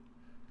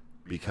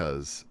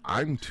because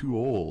I'm too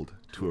old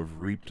to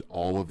have reaped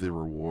all of the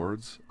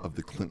rewards of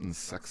the Clinton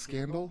sex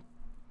scandal,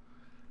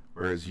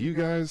 whereas you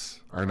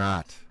guys are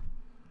not.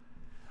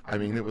 I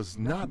mean, it was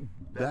not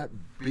that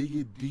big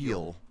a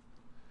deal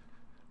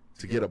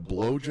to get a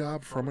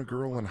blowjob from a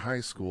girl in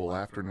high school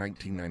after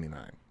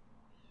 1999.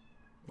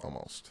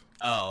 Almost.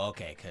 Oh,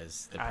 okay,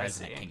 because the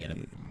president can get a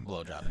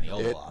blowjob in the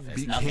Oval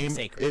Office. Nothing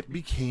sacred. It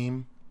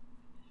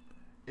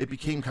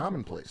became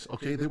commonplace.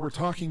 Okay, they were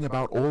talking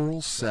about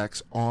oral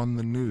sex on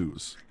the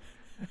news,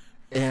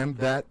 and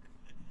that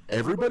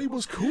everybody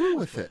was cool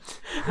with it.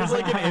 There's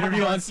like an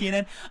interview on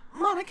CNN.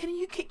 Mona, can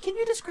you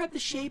describe the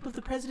shape of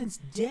the president's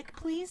dick,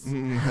 please? So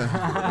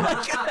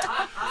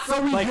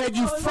we had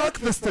you fuck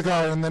the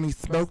cigar and then he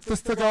smoked the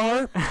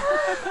cigar.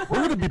 We're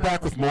going to be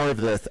back with more of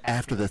this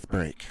after this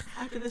break.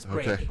 After this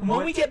break. Okay.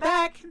 When we get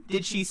back,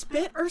 did she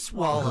spit or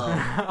swallow?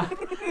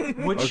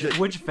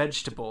 Which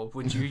vegetable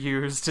would you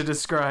use to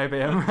describe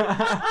him?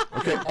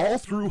 Okay, all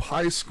through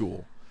high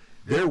school,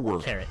 there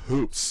were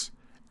hoops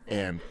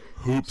and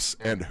hoops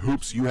and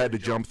hoops you had to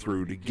jump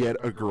through to get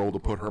a girl to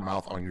put her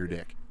mouth on your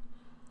dick.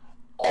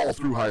 All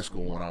through high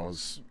school when I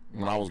was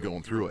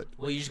going through it.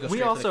 Well, you just go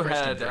we also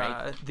had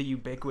the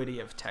ubiquity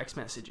of text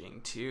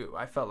messaging too.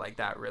 I felt like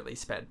that really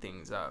sped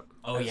things up.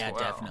 Oh yeah,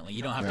 definitely.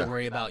 You don't have to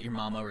worry about your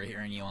mom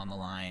overhearing you on the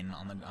line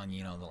on the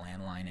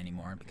landline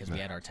anymore because we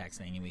had our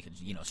texting and we could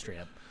straight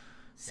up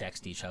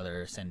sext each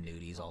other, send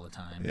nudies all the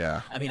time.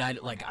 Yeah. I mean,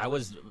 I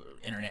was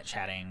internet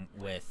chatting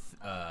with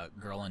a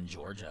girl in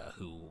Georgia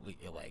who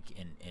like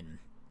in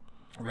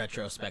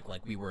retrospect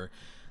we were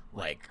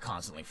like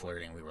constantly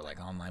flirting. We were like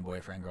online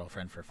boyfriend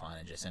girlfriend for fun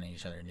and just sending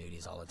each other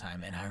nudies all the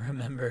time. And I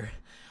remember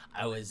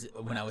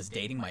when I was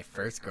dating my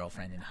first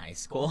girlfriend in high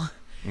school,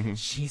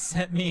 she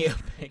sent me a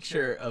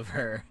picture of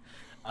her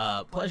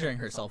pleasuring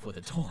herself with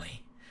a toy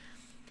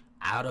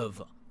out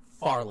of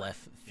far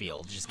left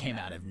field, just came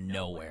out of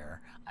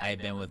nowhere. I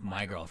had been with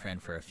my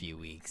girlfriend for a few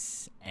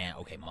weeks and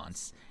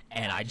months,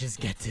 and I just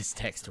get this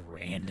text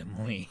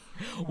randomly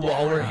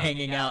while we're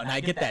hanging out, and I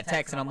get that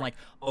text and I'm like,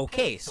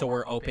 okay, so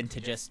we're open to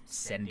just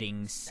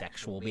sending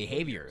sexual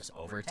behaviors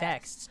over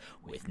texts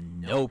with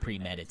no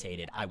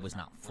premeditated. I was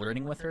not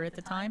flirting with her at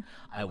the time.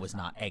 I was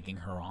not egging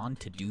her on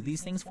to do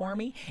these things for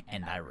me,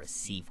 and I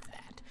received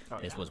that.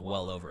 This was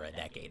well over a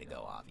decade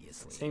ago,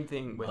 obviously. Same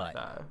thing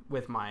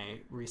with my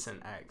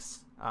recent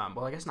ex.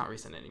 Well, I guess not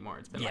recent anymore.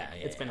 It's been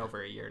been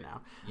over a year now.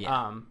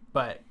 Yeah.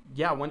 But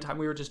yeah, one time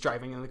we were just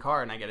driving in the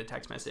car and I get a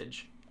text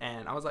message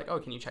and I was like, "Oh,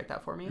 can you check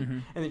that for me?"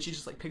 And then she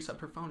just like picks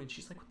up her phone and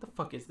she's like, "What the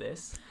fuck is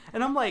this?"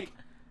 And I'm like,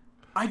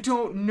 I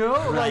don't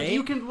know.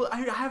 Right? Like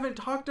I haven't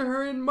talked to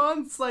her in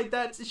months. Like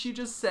she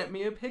just sent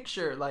me a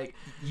picture. Like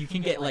you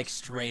can get like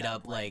straight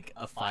up like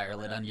a fire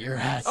lit under your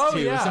ass oh,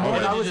 too. Yeah.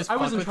 And I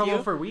was in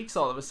trouble for weeks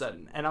all of a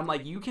sudden. And I'm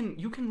like, you can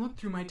look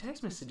through my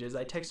text messages.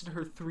 I texted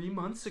her 3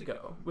 months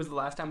ago was the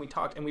last time we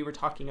talked, and we were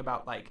talking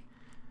about like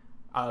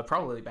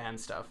probably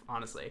band stuff,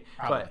 honestly.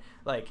 Probably. But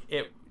like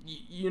it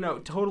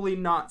totally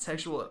not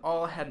sexual at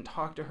all. I hadn't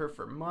talked to her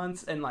for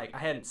months, and like I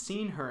hadn't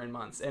seen her in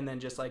months, and then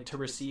just like to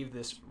receive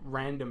this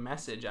random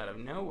message out of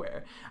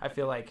nowhere. I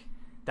feel like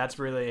that's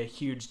really a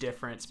huge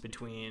difference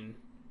between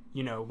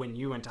when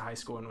you went to high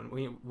school and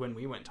when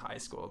we went to high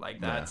school. Like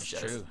that's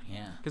just true.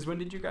 Yeah. Because when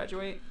did you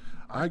graduate?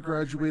 I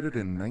graduated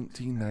in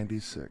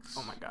 1996.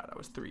 Oh my God, I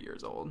was 3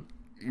 years old.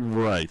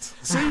 Right.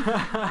 See?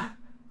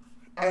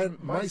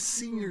 And my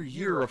senior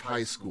year of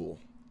high school,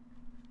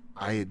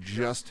 I had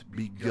just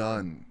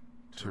begun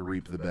to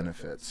reap the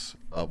benefits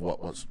of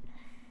what was...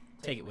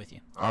 Take it with you.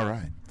 All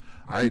right.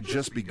 I had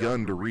just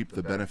begun to reap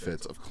the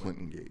benefits of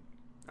Clintongate.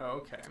 Oh,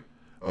 okay.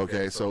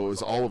 Okay, so it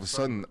was all of a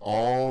sudden,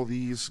 all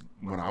these,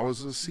 when I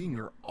was a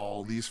senior,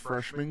 all these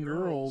freshman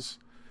girls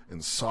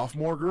and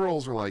sophomore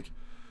girls were like,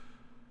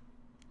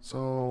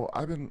 so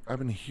I've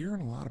been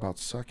hearing a lot about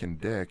sucking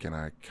dick, and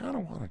I kind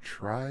of want to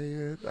try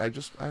it. And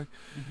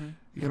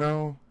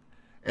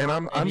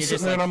I'm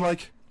sitting there and I'm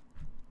like,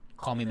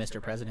 call me Mr.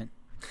 President.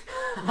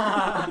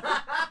 I'm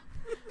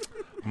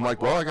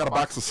like, well, I got a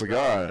box of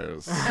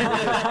cigars.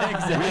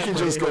 Exactly. We can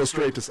just go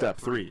straight to step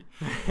 3.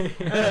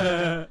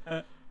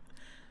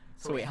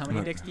 So wait, how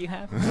many dicks do you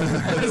have?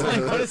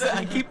 What is that?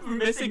 I keep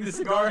missing the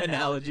cigar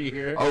analogy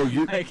here. Oh,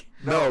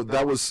 no,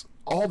 that was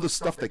all the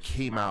stuff that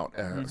came out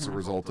as a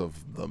result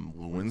of the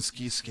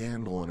Lewinsky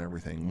scandal and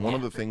everything. One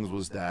of the things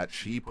was that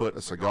she put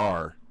a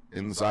cigar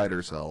inside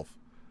herself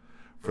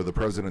for the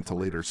president to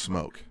later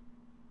smoke.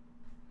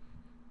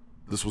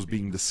 this was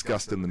being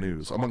discussed in the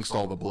news amongst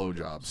all the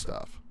blowjob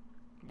stuff.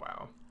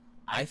 Wow.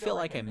 I feel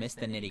like I missed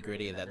the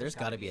nitty-gritty of that. There's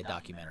got to be a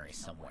documentary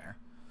somewhere.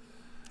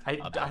 I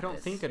don't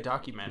think a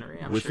documentary.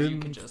 I'm sure you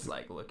could just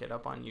like look it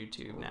up on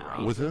YouTube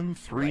now. Within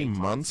 3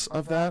 months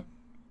of that,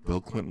 Bill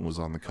Clinton was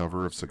on the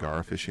cover of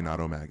Cigar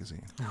Aficionado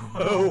magazine.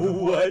 Oh,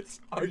 what?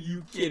 Are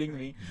you kidding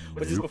me?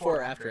 Was this before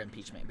or after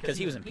impeachment? Because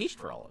he was impeached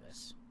for all of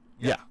this.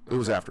 Yeah, it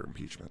was after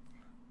impeachment.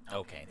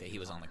 Okay, that he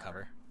was on the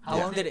cover. How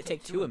long did it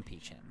take to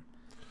impeach him?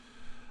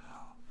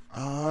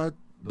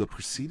 The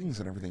proceedings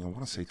and everything, I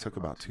want to say, took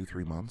about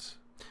 2-3 months.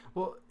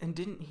 Well, and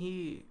didn't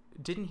he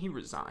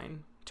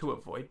resign to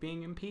avoid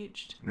being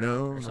impeached?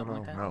 No.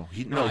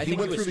 He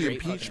went through the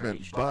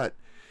impeachment, but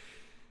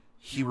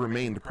he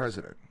remained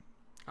president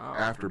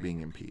after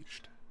being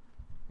impeached.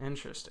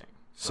 Interesting.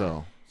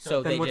 So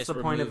then what's the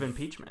point of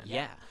impeachment?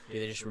 Yeah. Do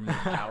they just remove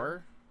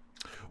power?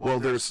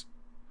 Well,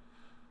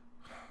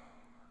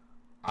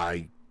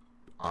 I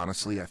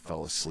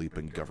fell asleep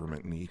in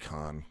government and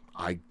econ.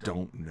 I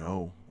don't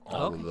know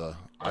all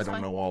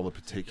the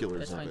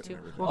particulars of it. Too.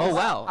 Oh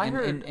wow!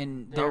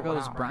 And there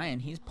goes Brian.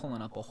 He's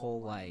pulling up a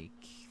whole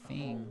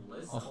thing,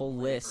 a whole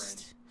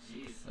list.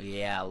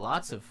 Yeah,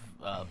 lots of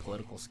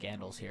political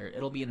scandals here.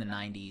 It'll be in the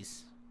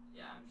 90s.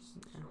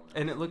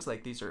 And it looks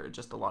like these are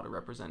just a lot of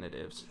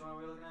representatives.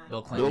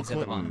 Bill Clinton's at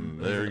the bottom.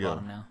 There you go.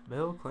 Now.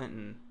 Bill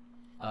Clinton.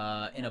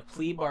 In a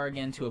plea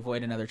bargain to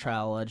avoid another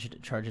trial,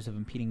 alleged charges of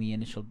impeding the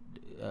initial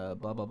blah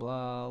blah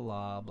blah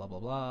blah blah blah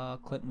blah.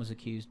 Clinton was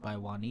accused by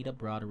Juanita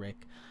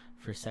Broderick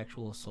for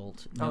sexual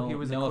assault. He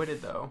was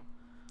acquitted though.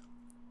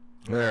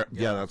 Yeah,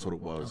 that's what it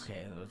was.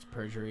 Okay, it was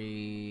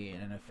perjury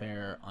and an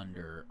affair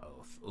under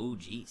oath. Oh,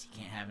 geez, you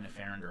can't have an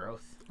affair under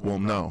oath. Well,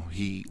 no,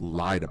 he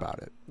lied about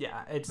it.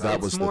 Yeah, it's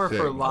the more thing.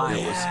 for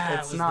lying.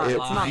 It's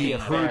not. He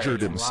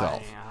perjured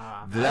himself.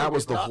 That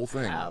was the whole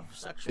thing. Have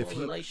sexual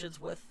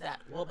relations with that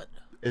woman.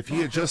 If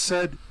he had just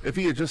said,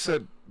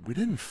 we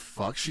didn't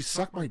fuck, she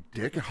sucked my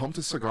dick and humped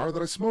a cigar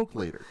that I smoked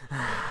later.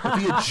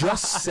 If he had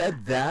just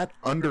said that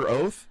under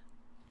oath,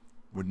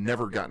 would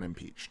never gotten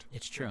impeached.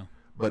 It's true.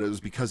 But it was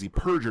because he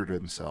perjured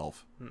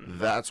himself.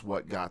 That's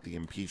what got the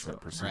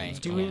impeachment proceedings.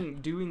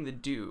 Doing the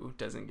do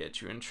doesn't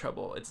get you in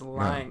trouble. It's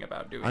lying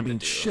about doing the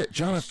do. Shit,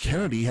 John F.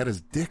 Kennedy had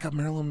his dick up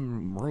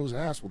Marilyn Monroe's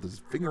ass with his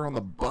finger on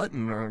the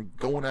button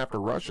going after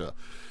Russia.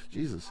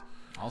 Jesus.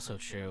 Also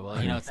true.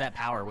 Well, it's that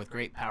power. With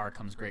great power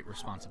comes great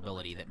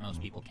responsibility that most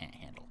people can't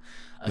handle,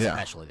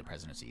 especially the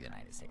presidency of the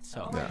United States.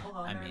 So,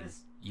 I mean,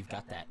 you've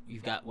got that.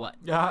 You've got what?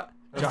 John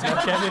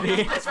F.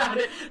 Kennedy. I found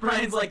it.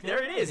 Brian's like,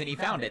 there it is, and he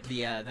found it.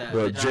 The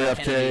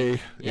JFK.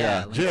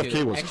 Kennedy,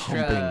 JFK was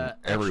humping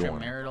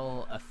everyone.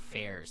 Extramarital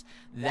affairs.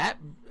 That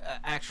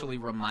actually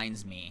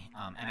reminds me,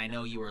 and I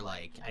know you were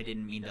like, I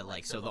didn't mean to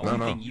like. So the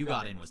only thing you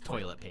got in was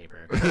toilet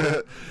paper.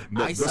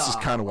 This is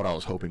kind of what I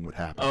was hoping would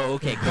happen. Oh,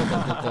 okay,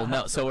 cool.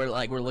 No, so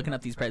we're looking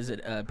up these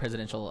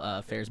presidential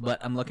affairs,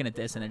 but I'm looking at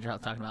this and it's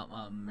talking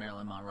about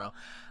Marilyn Monroe.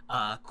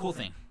 Cool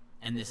thing,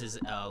 and this is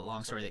a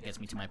long story that gets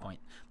me to my point.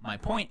 My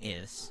point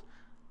is,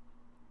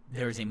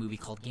 there is a movie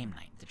called Game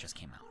Night that just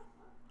came out.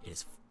 It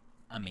is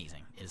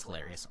amazing. It is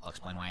hilarious. I'll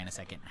explain why in a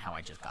second, how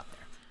I just got there.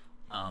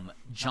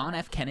 John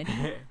F.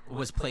 Kennedy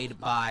was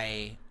played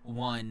by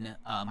one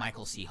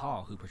Michael C.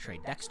 Hall, who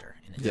portrayed Dexter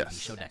in the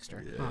TV show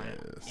Dexter,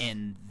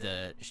 in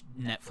the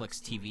Netflix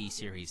TV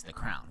series The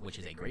Crown, which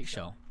is a great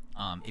show.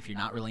 If you're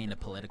not really into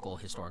political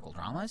historical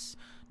dramas,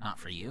 not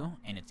for you,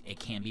 and it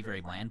can be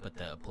very bland, but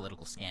the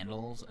political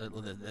scandals,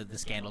 the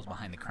scandals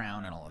behind the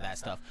crown and all of that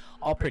stuff,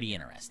 all pretty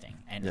interesting,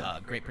 and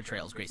great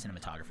portrayals, great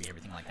cinematography,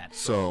 everything like that.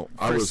 So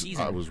I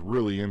was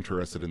really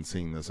interested in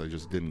seeing this. I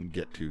just didn't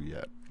get to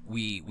yet.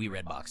 We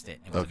redboxed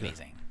it. It was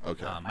amazing.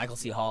 Okay. Michael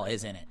C. Hall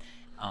is in it,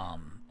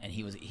 and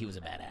he was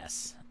a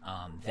badass.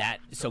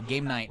 So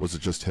Game Night. Was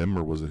it just him,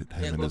 or was it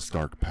him and his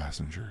dark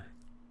passenger?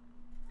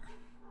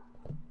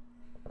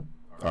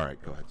 All right,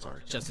 go ahead.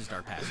 Sorry. Just his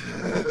dark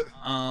passenger.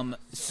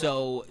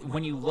 So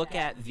when you look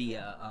at the,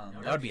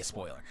 that would be a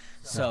spoiler.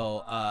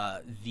 So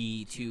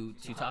to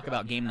talk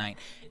about Game Night,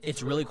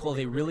 it's really cool.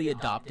 They really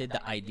adopted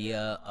the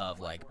idea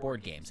of like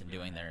board games and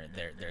doing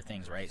their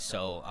things, right?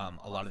 So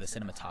a lot of the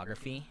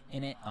cinematography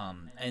in it,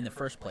 in the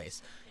first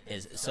place,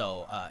 is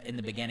in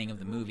the beginning of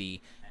the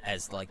movie,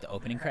 as like the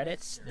opening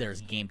credits,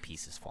 there's game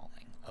pieces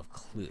falling of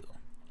Clue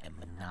and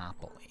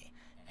Monopoly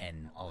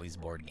and all these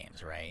board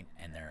games, right?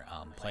 And they're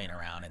playing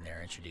around, and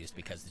they're introduced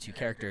because the two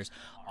characters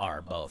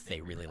are both, they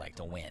really like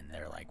to win.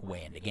 They're like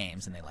way into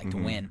games, and they like to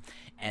win,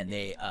 and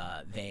they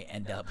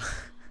end up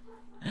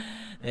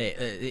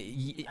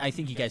I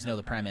think you guys know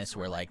the premise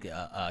where like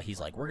he's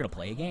like, we're gonna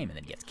play a game, and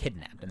then gets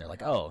kidnapped, and they're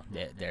like, oh,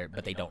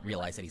 but they don't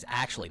realize that he's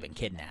actually been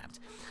kidnapped.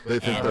 They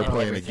think they're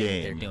playing a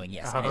game. They're doing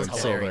and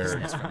it's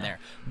hilariousness from there.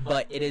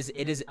 But it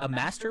is a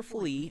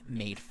masterfully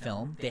made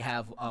film. They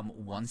have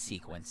one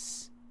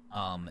sequence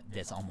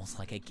that's almost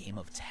like a game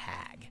of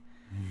tag,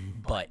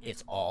 but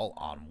it's all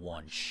on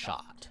one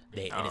shot.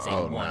 It is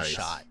a one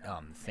shot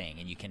thing,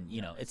 and you can,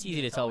 it's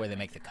easy to tell where they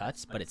make the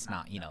cuts, but it's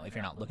not, if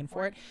you're not looking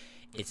for it,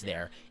 it's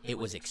there. It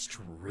was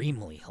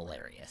extremely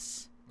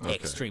hilarious.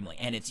 Extremely.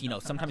 And it's,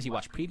 sometimes you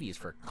watch previews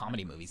for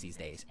comedy movies these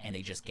days, and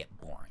they just get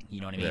boring.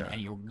 You know what I mean? Yeah.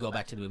 And you go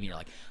back to the movie, and you're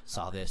like,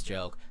 saw this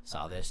joke,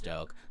 saw this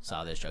joke,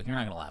 saw this joke. You're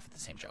not going to laugh at the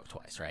same joke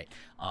twice, right?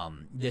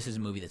 This is a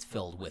movie that's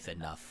filled with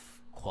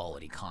enough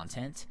quality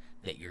content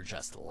that you're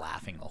just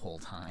laughing the whole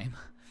time.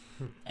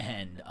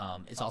 And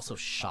it's also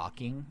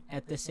shocking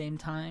at the same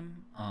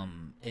time.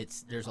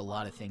 There's a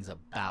lot of things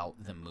about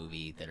the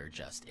movie that are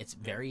it's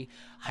very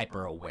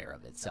hyper aware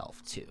of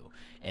itself too,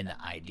 and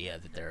the idea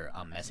that they're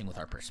messing with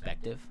our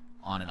perspective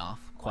on and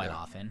off quite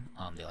often.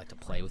 They like to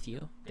play with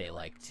you. They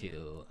like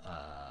to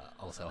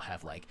also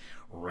have like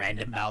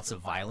random bouts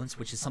of violence,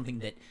 which is something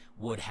that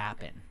would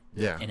happen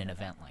in an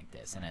event like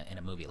this, in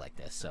a movie like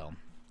this. So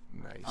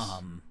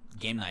nice.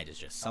 Game night is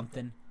just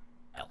something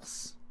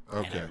else.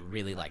 Okay. And I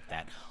really like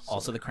that.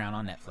 Also, The Crown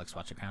on Netflix.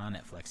 Watch The Crown on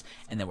Netflix.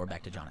 And then we're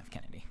back to John F.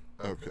 Kennedy.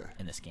 Okay.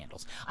 And the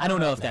scandals. I don't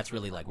know if that's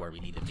really like where we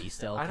need to be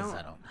still, because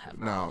I don't have.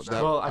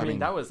 No. I mean,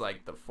 that was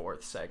like the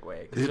fourth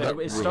segue.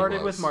 It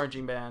started with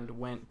marching band,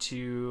 went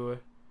to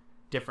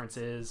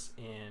differences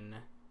in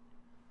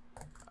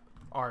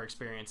our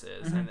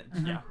experiences, and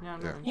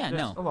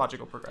a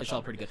logical progression. It's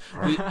all pretty good.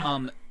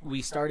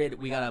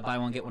 We got a buy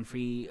one get one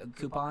free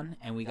coupon,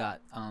 and we got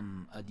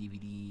a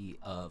DVD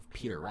of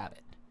Peter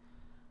Rabbit.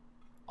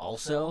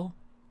 Also,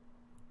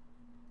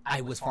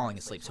 I was falling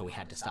asleep, so we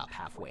had to stop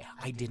halfway.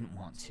 I didn't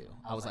want to.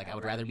 I was like, I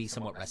would rather be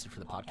somewhat rested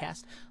for the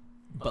podcast.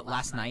 But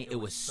last night, it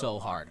was so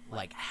hard,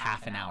 like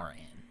half an hour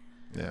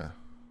in. Yeah.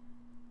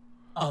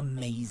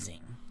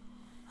 Amazing.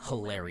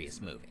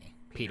 Hilarious movie.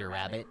 Peter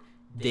Rabbit.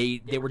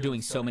 They were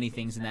doing so many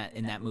things in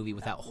that movie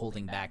without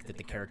holding back, that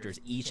the characters,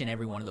 each and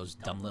every one of those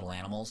dumb little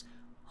animals,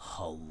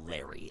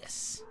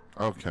 hilarious.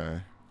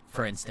 Okay.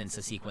 For instance,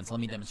 let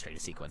me demonstrate a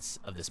sequence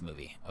of this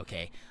movie,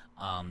 okay?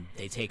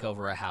 They take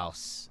over a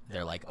house.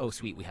 They're like, oh,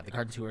 sweet, we have the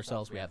garden to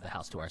ourselves, we have the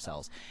house to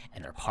ourselves.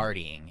 And they're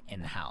partying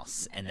in the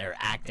house. And they're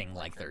acting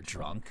like they're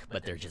drunk,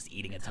 but they're just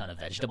eating a ton of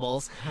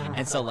vegetables.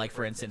 And so, like,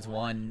 for instance,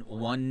 one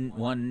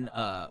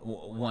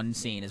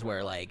scene is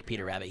where, like,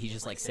 Peter Rabbit, he's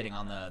just, like, sitting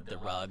on the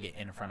rug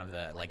in front of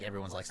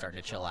everyone's, like,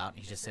 starting to chill out. And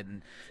he's just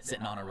sitting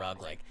on a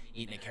rug, like,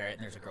 eating a carrot.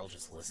 And there's a girl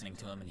just listening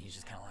to him. And he's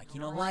just kind of like,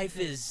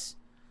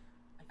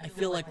 I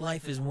feel like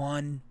life is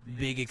one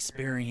big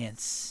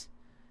experience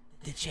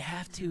that you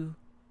have to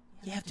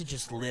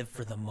just live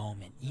for the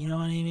moment. You know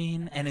what I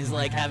mean? And it's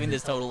like having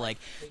this total, like,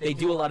 they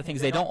do a lot of things.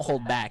 They don't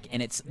hold back.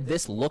 And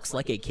this looks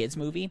like a kid's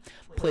movie,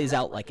 plays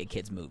out like a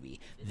kid's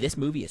movie. This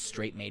movie is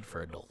straight made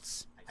for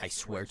adults. I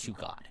swear to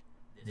God,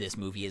 this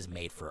movie is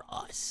made for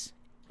us,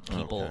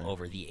 people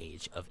over the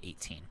age of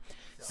 18.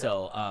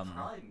 So,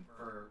 probably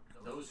for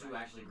those who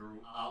actually grew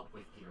up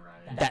with Peter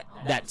Rabbit.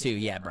 That too,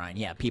 yeah, Brian.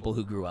 Yeah, people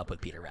who grew up with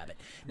Peter Rabbit.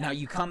 Now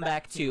you come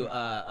back to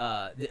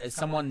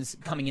someone's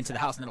coming into the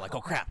house and they're like,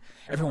 "Oh crap,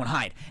 everyone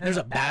hide!" And there's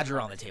a badger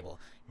on the table,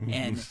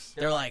 and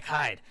they're like,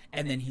 "Hide!"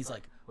 And then he's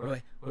like,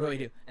 "What do I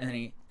do?" And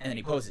then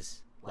he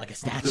poses like a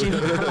statue,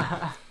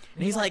 and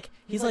he's like,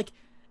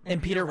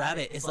 and Peter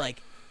Rabbit is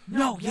like,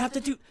 "No, you have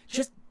to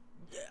just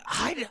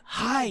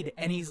hide,"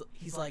 and he's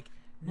like,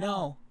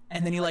 "No."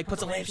 And then he, like,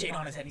 puts a lampshade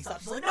on his head and he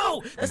stops. He's like,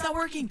 "No, that's not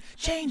working.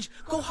 Change.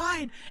 Go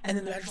hide." And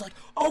then the badger's like,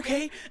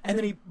 "Okay." And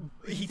then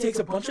he takes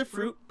a bunch of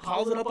fruit,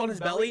 piles it up on his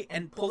belly,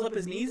 and pulls up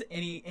his knees,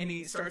 and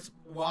he starts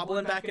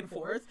wobbling back and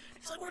forth.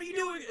 He's like, "What are you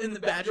doing?" And the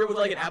badger with,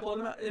 like, an apple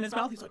in his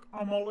mouth, he's like,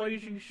 "I'm a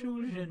lazy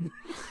Susan."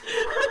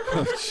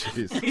 Oh,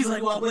 jeez. He's,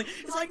 like, wobbling.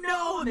 He's like,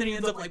 "No." And then he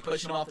ends up, like,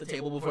 pushing him off the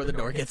table before the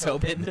door gets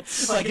opened.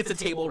 Like, it's a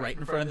table right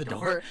in front of the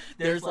door.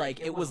 There's, like,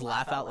 it was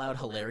laugh out loud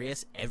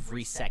hilarious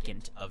every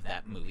second of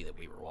that movie that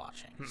we were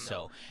watching.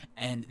 So,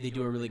 and they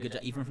do a really good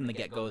job. Even from the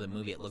get-go of the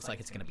movie, it looks like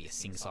it's going to be a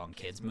sing-song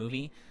kids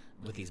movie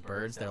with these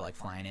birds. They're, like,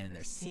 flying in and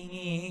they're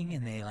singing,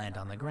 and they land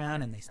on the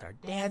ground and they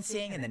start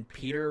dancing, and then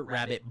Peter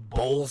Rabbit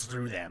bowls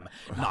through them,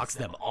 knocks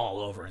them all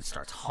over, and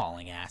starts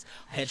hauling ass.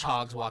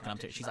 Hedgehog's walking up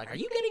to her. She's like, "Are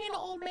you getting into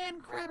Old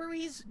Man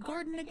Crabbery's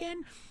garden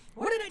again?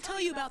 What did I tell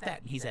you about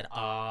that?" And he said,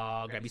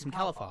 "Grab you some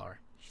cauliflower."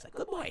 She's like,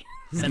 "Good boy."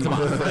 Sends him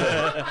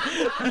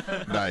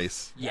off.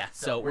 Nice. Yeah,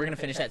 so we're going to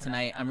finish that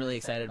tonight. I'm really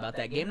excited about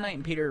that. Game night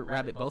and Peter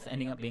Rabbit both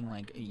ending up being,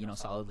 like,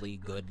 solidly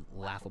good,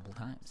 laughable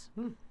times.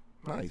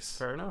 Nice.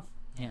 Fair enough.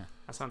 Yeah.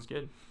 That sounds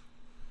good.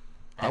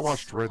 I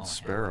watched Red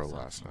Sparrow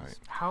last night.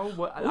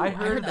 I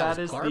heard that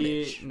is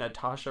garbage. the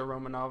Natasha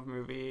Romanoff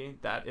movie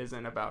that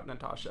isn't about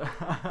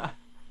Natasha.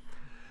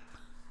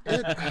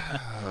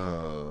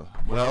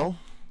 Well,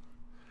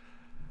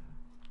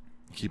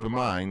 keep in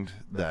mind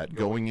that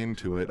going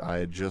into it, I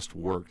had just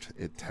worked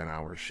a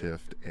 10-hour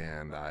shift,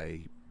 and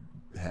I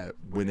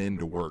went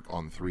into work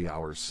on 3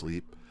 hours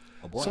sleep.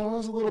 Oh boy. So I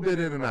was a little bit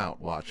in and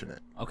out watching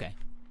it. Okay.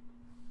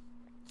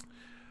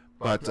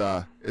 But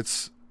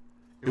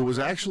it was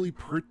actually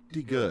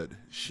pretty good.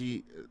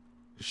 It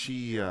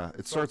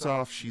starts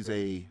off, she's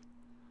a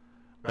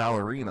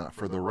ballerina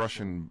for the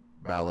Russian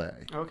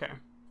ballet. Okay.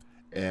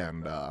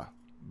 And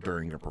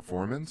during a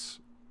performance,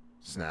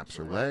 snaps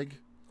her leg.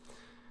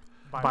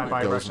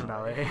 Bye Russian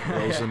ballet.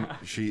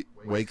 She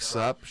wakes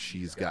up,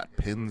 she's got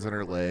pins in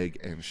her leg,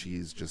 and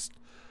she's just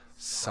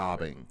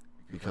sobbing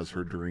because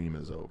her dream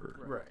is over.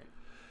 Right.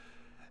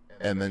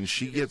 And then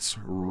she gets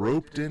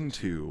roped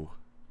into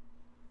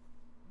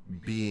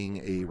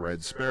being a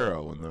Red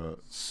Sparrow, and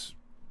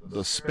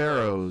the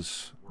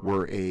Sparrows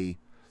were a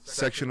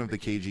section of the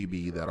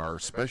KGB that are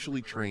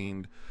specially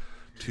trained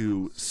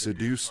to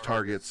seduce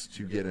targets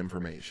to get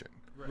information.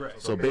 Right.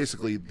 So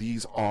basically,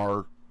 these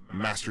are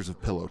masters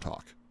of pillow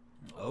talk.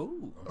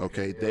 Oh.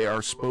 Okay, they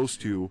are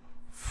supposed to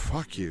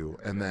fuck you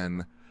and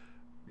then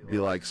be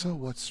like, so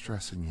what's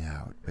stressing you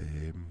out,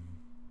 babe?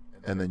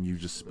 And then you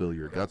just spill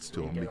your guts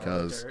to them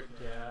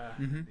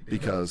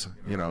because,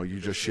 you know, you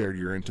just shared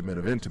your intimate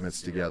of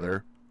intimates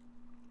together.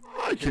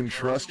 I can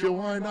trust you,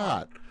 why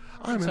not?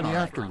 I'm in the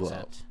afterglow.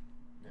 Concept.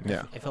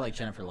 Yeah. I feel like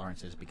Jennifer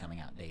Lawrence is becoming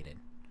outdated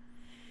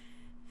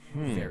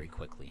very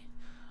quickly.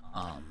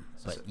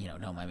 But, you know,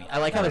 no, I mean, I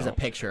like how there's a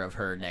picture of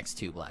her next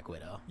to Black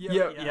Widow.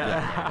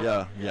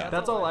 Yeah. Yeah.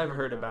 That's all I've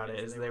heard about it,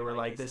 is they were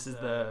like, this is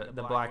the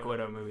Black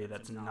Widow movie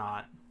that's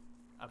not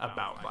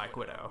about Black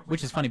Widow.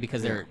 Which is funny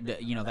because they're,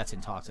 you know, that's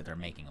in talks that they're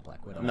making a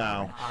Black Widow.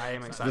 Now, I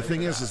am excited. the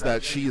thing is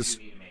that she is.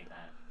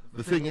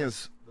 The thing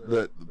is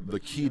that the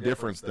key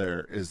difference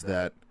there is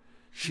that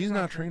she's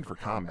not trained for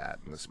combat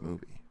in this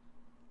movie.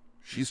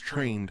 She's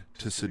trained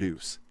to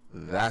seduce.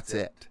 That's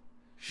it.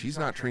 She's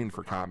not trained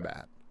for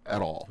combat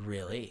at all.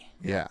 Really?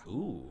 Yeah.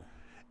 Ooh.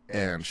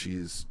 And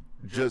she's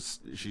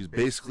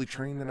basically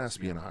trained in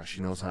espionage.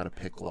 She knows how to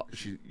pick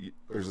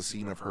there's a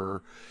scene of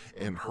her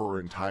and her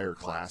entire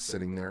class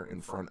sitting there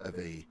in front of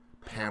a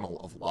panel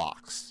of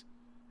locks,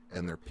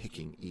 and they're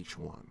picking each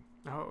one.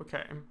 Oh,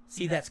 okay.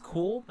 See, that's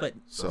cool, but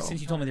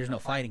since you told me there's no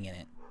fighting in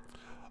it.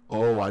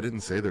 Oh, I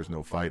didn't say there's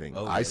no fighting.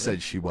 Oh, I really?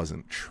 said she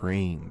wasn't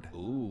trained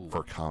Ooh.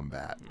 for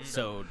combat.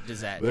 So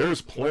does that... There's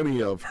plenty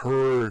of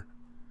her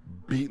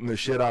beating the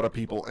shit out of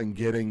people and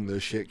getting the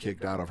shit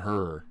kicked out of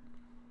her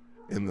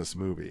in this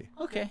movie.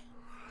 Okay.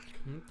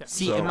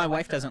 See, and my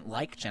wife doesn't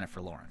like Jennifer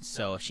Lawrence,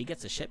 so if she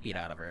gets the shit beat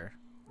out of her,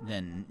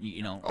 then,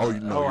 you know... Oh,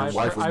 no, your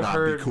wife would I've not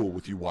heard- be cool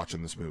with you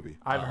watching this movie.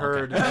 I've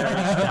heard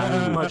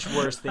that much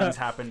worse things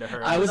happen to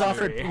her. I in was this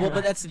offered, movie. well,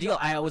 but that's the deal.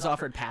 I was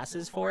offered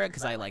passes for it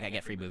because I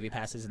get free movie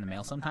passes in the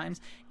mail sometimes,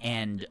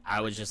 and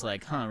I was just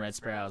like, Red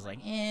Sparrow. I was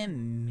like,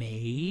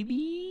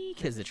 maybe,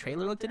 because the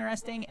trailer looked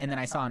interesting, and then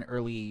I saw an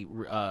early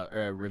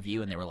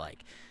review, and they were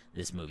like,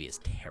 this movie is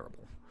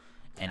terrible,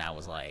 and I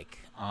was like,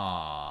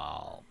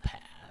 I'll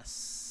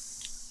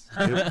pass.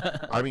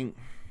 I mean,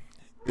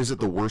 is it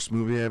the worst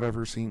movie I've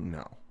ever seen?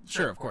 No.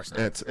 Sure, of course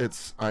not.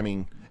 It's. I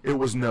mean, it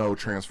was no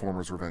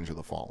Transformers: Revenge of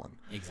the Fallen.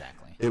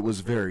 Exactly.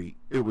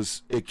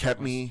 It kept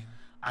me.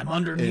 I'm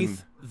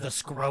underneath the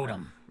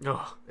scrotum.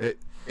 Ugh.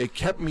 It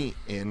kept me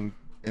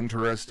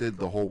interested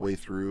the whole way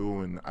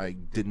through, and I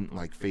didn't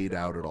fade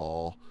out at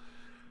all,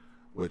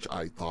 which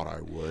I thought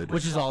I would.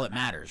 Which is all that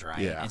matters, right?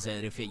 Yeah. Is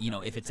that if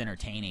it's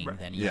entertaining,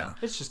 then you Yeah. know,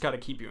 It's just got to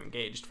keep you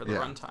engaged for the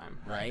runtime.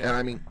 right? And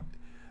I mean,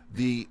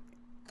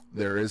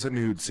 there is a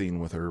nude scene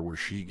with her where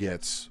she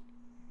gets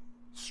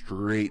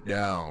straight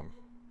down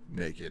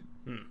naked,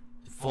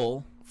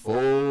 Full.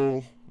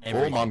 full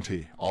Everything.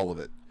 Monty, all of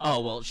it. Oh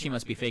well, she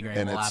must be figuring.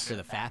 And well, it's- after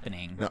the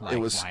fappening, No, like, it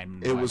was why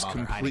bother hiding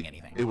complete.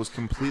 anything? It was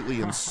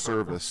completely in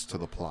service to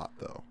the plot,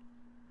 though.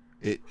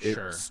 It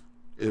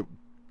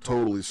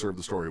totally served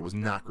the story. It was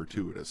not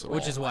gratuitous at all.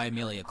 Which is why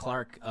Emilia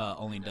Clarke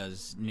only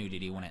does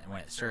nudity when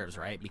it serves,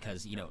 right?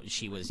 Because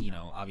she was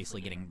obviously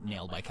getting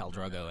nailed by Khal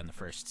Drogo in the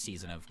first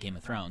season of Game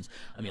of Thrones.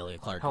 Emilia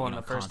Clarke, Oh, in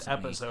the first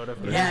constantly- episode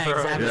of Game Yeah, of Thrones.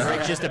 exactly. Yeah.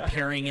 Like just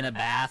appearing in a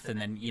bath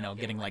and then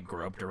getting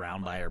groped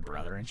around by her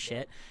brother and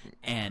shit.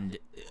 And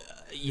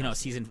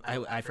season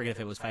I forget if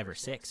it was 5 or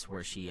 6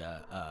 where she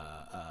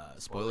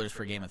spoilers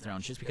for Game of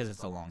Thrones just because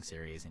it's a long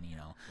series and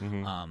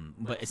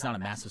but it's not a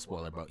massive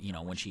spoiler. But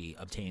when she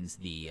obtains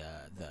the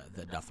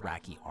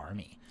Dothraki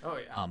army. Oh,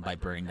 yeah. By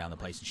burning down the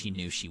place, and she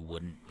knew she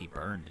wouldn't be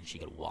burned, and she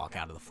could walk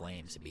out of the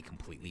flames and be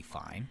completely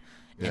fine.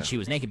 Yeah. And she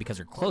was naked because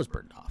her clothes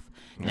burned off.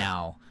 Yeah.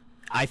 Now,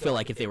 I feel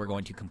like if they were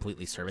going to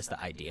completely service the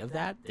idea of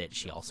that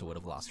she also would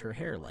have lost her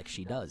hair like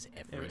she does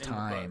every In the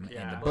time book, in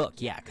yeah. the book.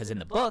 Yeah, because in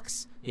the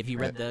books, if you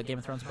read the Game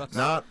of Thrones books,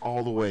 not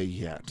all the way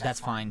yet. that's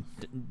fine.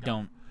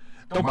 Don't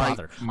my,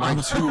 bother. My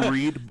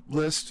to-read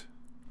list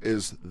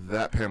is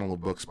that panel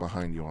of books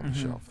behind you on the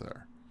shelf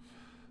there.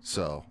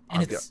 So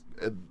And I've got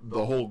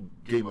the whole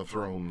Game of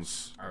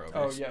Thrones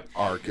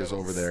arc is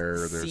over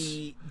there.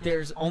 See,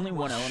 there's only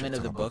one element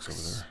of the ton of books over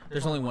books. there.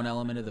 There's only one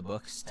element of the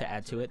books to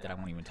add to it that I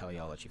won't even tell you.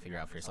 I'll let you figure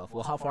out for yourself.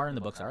 Well, how far in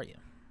the books are you?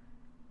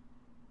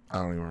 I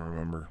don't even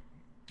remember.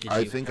 Did I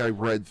you- think I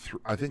read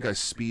through. I think I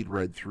speed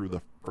read through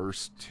the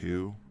first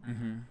 2,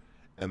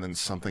 and then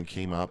something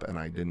came up and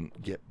I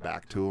didn't get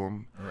back to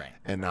them. Right.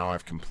 And now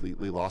I've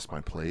completely lost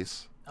my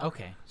place.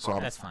 Okay. So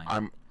that's fine.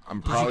 I'm Did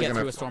you probably get gonna.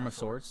 through A Storm of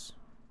Swords,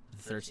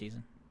 the 3rd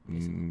season?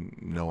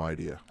 No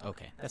idea.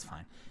 Okay, that's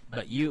fine.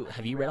 But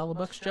have you read all the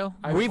books, Joe?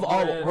 I've We're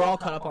all read-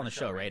 caught up on the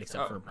show, right?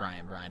 Except for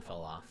Brian. Brian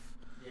fell off.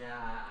 Yeah,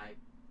 I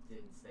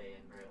didn't stay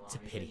in very long. It's a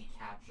It pity. didn't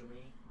capture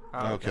me.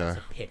 Okay.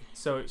 Pity.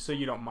 So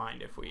you don't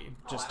mind if we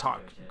just I talk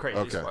don't give a shit. crazy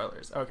Okay.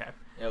 spoilers? Okay.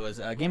 It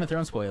was Game of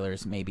Thrones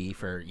spoilers, maybe,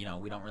 for,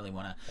 we don't really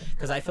want to...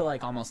 Because I feel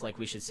like almost like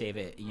we should save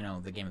it,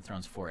 the Game of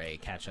Thrones for a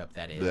catch-up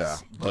that is... Yeah.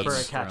 For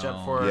a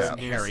catch-up for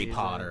Harry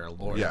Potter,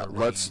 Lord of the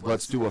Rings.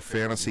 Let's do a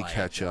fantasy like,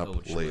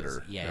 catch-up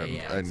later.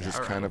 And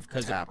just kind of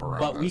tap around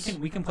But this.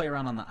 we can play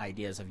around on the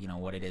ideas of,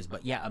 what it is.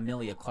 But, yeah,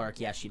 Emilia Clarke,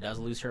 she does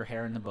lose her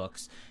hair in the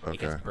books. It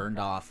gets burned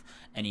off.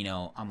 And,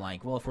 I'm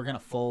like, well, if we're going to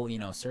full,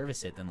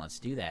 service it, then let's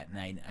do that.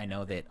 And I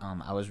know that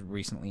I was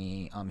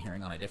recently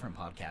hearing on a different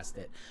podcast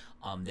that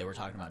they were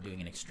talking about doing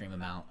an extreme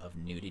amount of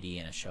nudity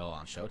in a show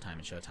on Showtime,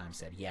 and Showtime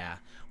said,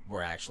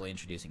 we're actually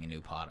introducing a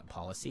new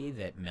policy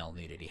that male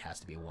nudity has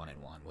to be 1-1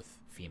 with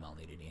female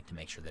nudity to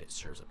make sure that it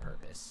serves a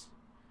purpose.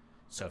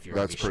 So if you're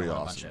going to be showing a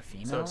bunch of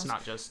females, so it's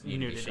not just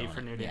nudity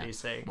for nudity's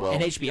sake. Well,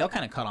 and HBO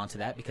kind of caught on to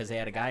that because they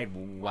had a guy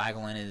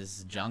waggling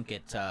his junk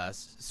at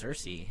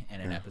Cersei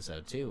in an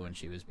episode too when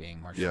she was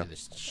being marched through the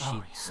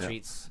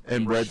streets.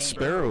 And Red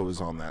Sparrow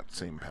is on that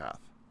same path.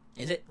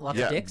 Is it lots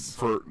of dicks?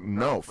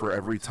 For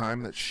every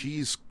time that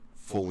she's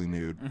fully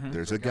nude,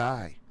 there's a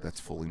guy that's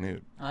fully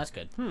nude. Oh, that's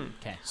good.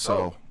 Okay.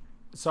 So,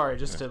 sorry,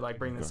 just to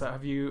bring this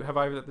up.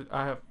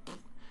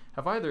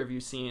 Have either of you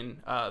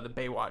seen the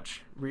Baywatch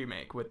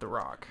remake with The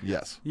Rock?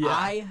 Yes. Yeah.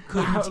 I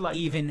couldn't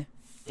even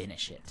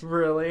finish it.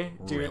 Really?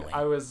 Dude, Really?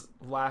 I was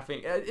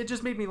laughing. It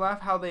just made me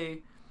laugh how they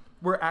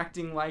were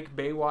acting like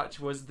Baywatch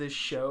was this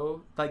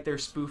show, like they're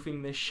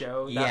spoofing this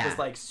show that was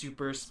like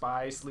super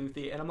spy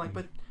sleuthy, and I'm like,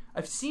 but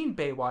I've seen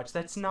Baywatch.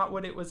 That's not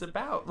what it was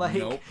about. Like,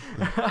 Nope.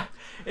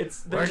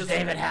 Where's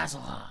David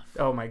Hasselhoff?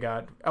 Oh my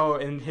god. Oh,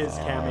 and his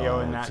cameo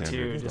in that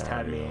too just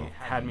had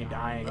me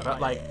dying. But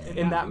like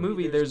in that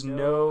movie, there's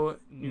no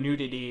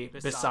nudity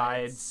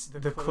besides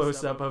the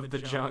close up of the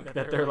junk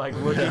that they're like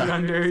looking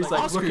under. He's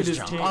like, look at his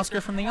chin. Oscar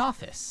from The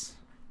Office.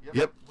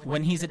 Yep.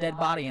 When he's a dead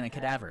body and a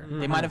cadaver,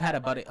 they might have had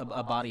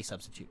a body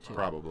substitute too.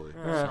 Probably.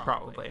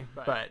 Probably.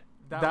 But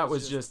that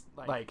was just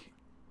like.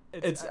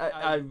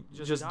 I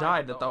just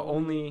died that the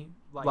only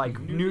like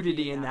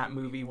nudity in that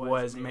movie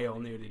was male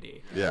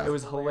nudity. Yeah. It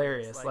was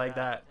hilarious like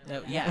that.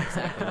 Yeah,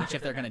 exactly. Which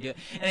if they're gonna do it,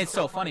 and it's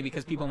so funny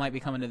because people might be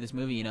coming to this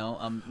movie,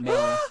 male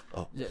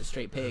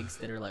straight pigs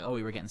that are like, oh,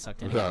 we were getting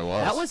sucked in. Yeah,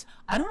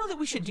 I don't know that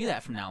we should do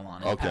that from now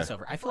on in the Okay.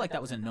 Passover. I feel like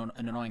that was an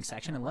annoying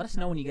section, and let us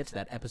know when you get to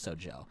that episode,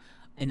 Joe.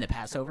 In the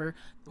Passover,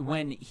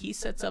 when he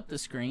sets up the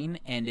screen,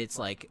 and it's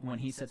like when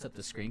he sets up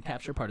the screen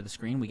capture part of the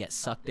screen, we get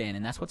sucked in,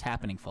 and that's what's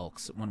happening,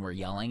 folks. When we're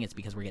yelling, it's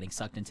because we're getting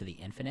sucked into the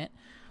infinite.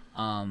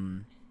 I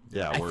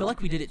feel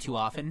like we did it too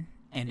often,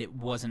 and it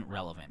wasn't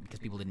relevant because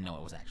people didn't know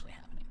it was actually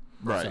happening.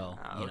 Right. So,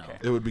 okay.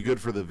 It would be good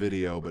for the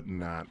video, but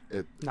not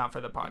for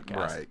the podcast.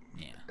 Right.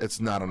 Yeah. It's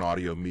not an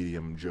audio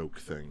medium joke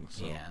thing.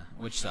 So. Yeah,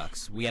 which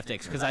sucks. We have to,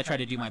 because I try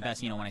to do my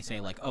best, when I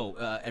say like,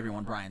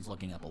 everyone, Brian's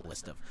looking up a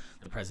list of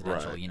the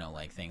presidential,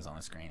 like things on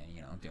the screen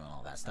and, doing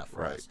all that stuff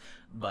for us.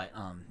 But,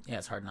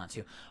 it's hard not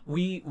to.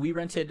 We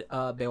rented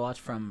Baywatch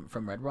from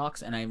Red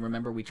Rocks, and I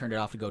remember we turned it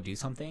off to go do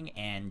something,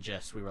 and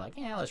we were like,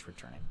 let's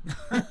return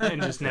it.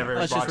 And just never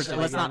watched it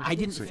again. I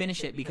didn't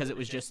finish it because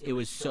it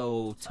was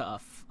so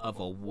tough of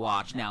a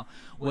watch. Now,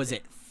 was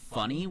it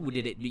funny?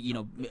 Did it,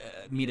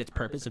 meet its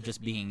purpose of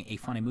just being a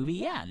funny movie?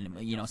 Yeah,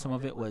 and, some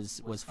of it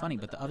was funny,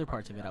 but the other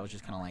parts of it, I was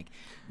just kind of like,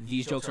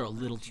 these jokes are a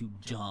little too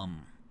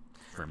dumb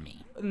for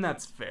me. And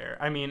that's fair.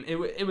 I mean,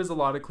 it was a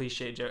lot of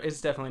cliche jokes.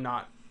 It's definitely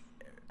not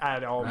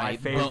at all my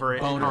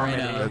favorite boner in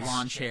a comedy.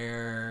 lawn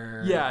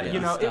chair. Yeah,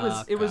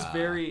 it was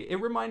very. It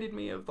reminded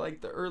me of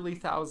like the early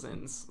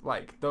thousands,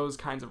 like those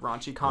kinds of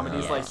raunchy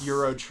comedies, like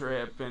Euro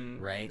Trip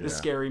and the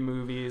scary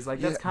movies. Like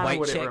that's kind of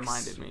what it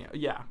reminded me of.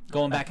 Yeah.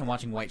 Going back and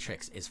watching White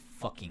Chicks is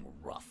fucking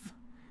rough.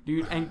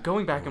 Dude, and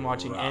going back and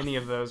watching any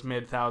of those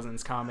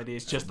mid-thousands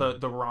comedies, just the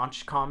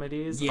raunch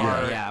comedies.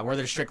 Where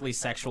they're strictly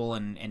sexual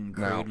and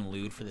crude and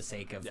lewd for the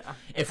sake of. Yeah.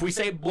 If we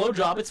say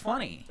blowjob, it's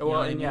funny.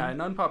 Well, and an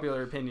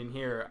unpopular opinion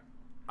here.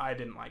 I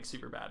didn't like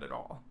Superbad at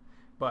all,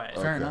 but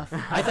fair enough.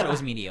 I thought it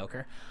was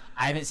mediocre.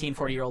 I haven't seen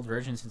 40-Year-Old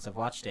Virgin since I've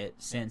watched it.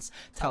 Since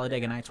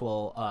Talladega Nights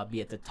will be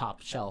at the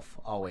top shelf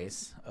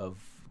always of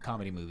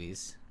comedy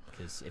movies.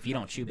 Because if you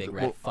don't chew Big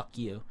Red, fuck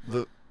you.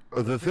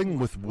 The thing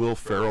with Will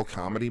Ferrell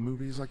comedy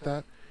movies like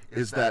that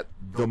is that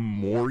the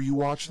more you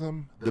watch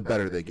them, the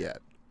better they get.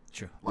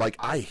 True. Like,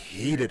 I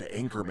hated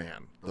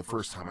Anchorman the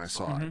first time I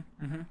saw it.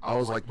 I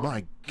was like,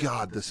 my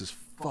God, this is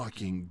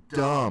fucking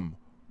dumb.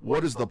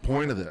 What is the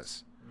point of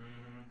this?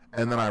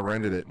 And then I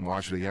rented it and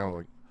watched it again. I was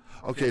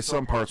like, okay,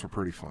 some parts were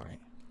pretty funny.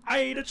 I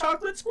ate a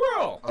chocolate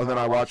squirrel. And then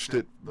I watched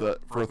it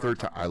for a third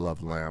time. I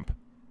love lamp.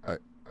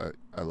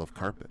 I love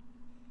carpet.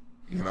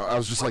 I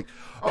was just like,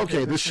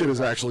 okay, this shit is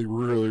actually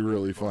really,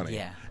 really funny.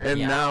 Yeah.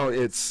 And now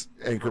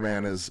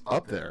Anchorman is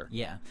up there.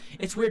 Yeah.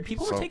 It's weird.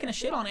 People were taking a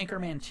shit on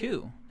Anchorman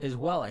 2 as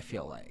well, I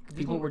feel like.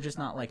 People were just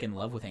not like in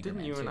love with Anchorman 2.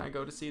 Didn't you and I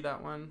go to see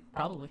that one?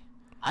 Probably.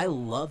 I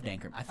loved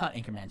Anchorman. I thought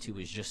Anchorman 2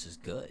 was just as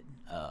good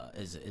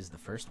as the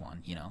first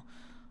one,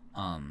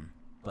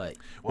 But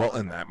well,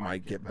 and that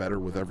might get better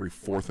with every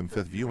fourth and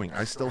fifth viewing.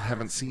 I still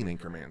haven't seen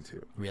Anchorman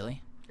 2.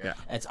 Really? Yeah.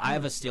 I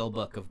have a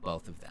steelbook of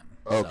both of them.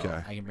 Okay.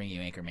 So I can bring you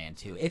Anchorman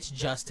 2. It's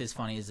just as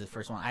funny as the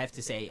first one. I have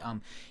to say,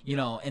 you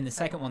know, in the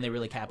second one they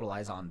really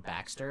capitalize on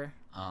Baxter,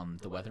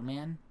 the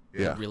weatherman.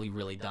 Yeah. Really,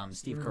 really dumb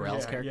Steve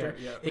Carell's character.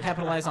 Yeah. They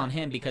capitalize on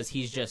him because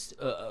he's just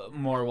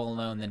more well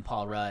known than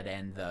Paul Rudd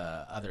and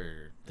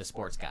the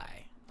sports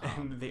guy.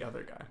 And the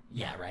other guy.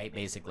 Yeah, right.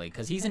 Basically,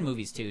 because he's in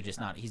movies too. He's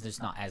not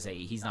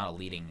a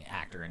leading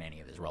actor in any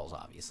of his roles,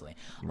 obviously.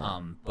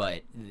 Right.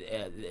 But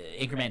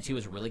Anchorman 2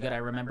 was really good. I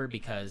remember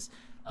because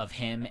of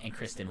him and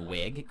Kristen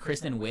Wiig.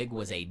 Kristen Wiig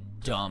was a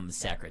dumb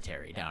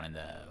secretary down in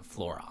the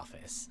floor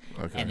office,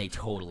 and they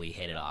totally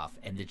hit it off.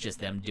 And it's just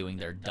them doing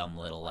their dumb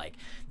little like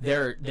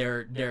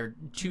they're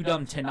too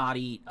dumb to not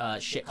eat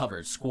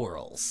shit-covered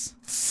squirrels,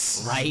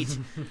 right?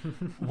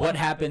 What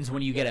happens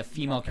when you get a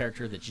female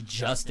character that's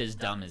just as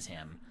dumb as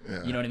him?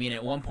 Yeah. You know what I mean?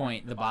 At one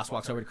point, the boss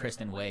walks over to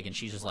Kristen Wiig, and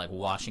she's just like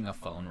watching a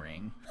phone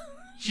ring.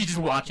 She's just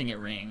watching it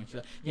ring. She's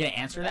like, "You gonna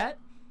answer that?"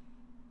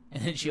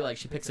 And then she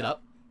picks it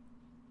up.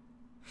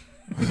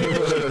 She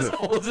just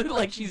holds it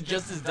like she's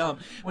just as dumb.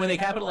 When they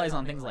capitalize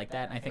on things like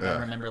that, and I think I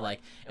remember like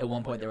at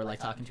one point they were like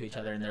talking to each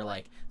other and they're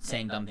like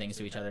saying dumb things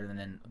to each other, and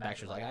then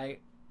Baxter's like,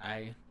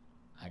 I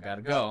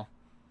gotta go.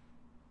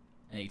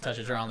 And he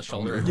touches her on the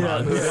shoulder and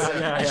runs.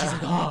 And she's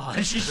like, oh,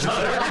 and she shut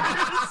her.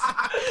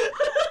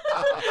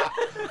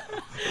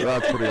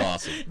 That's pretty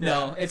awesome.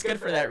 No, it's good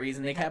for that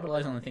reason. They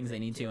capitalize on the things they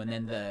need to, and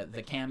then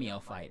the cameo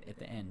fight at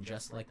the end,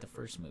 just like the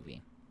first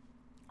movie.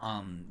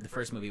 The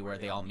first movie where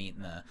they all meet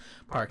in the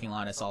parking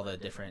lot. It's all the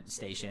different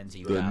stations.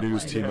 You've The got,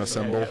 news like, team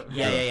assemble.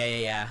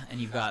 Yeah. And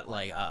you've got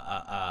like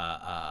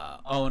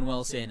Owen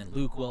Wilson and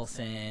Luke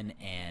Wilson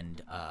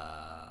and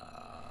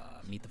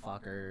Meet the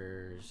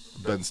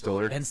Fockers. Ben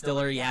Stiller. Ben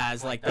Stiller, yeah,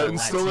 is like the Ben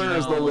Stiller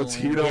is the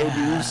Latino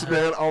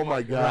newsman. Oh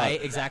my god.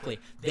 Right, exactly.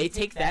 They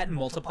take that and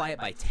multiply it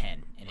by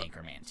 10 in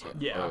Anchorman 2.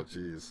 Yeah. Oh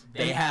jeez.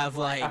 They have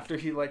like After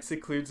he like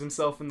secludes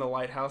himself in the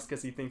lighthouse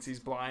because he thinks he's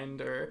blind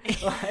or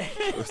like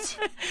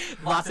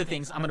lots of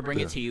things. I'm gonna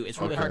bring it to you. It's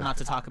really Okay. hard not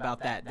to talk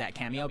about that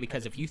cameo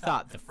because if you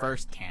thought the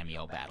first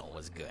cameo battle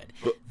was good,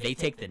 they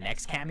take the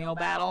next cameo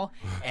battle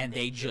and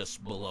they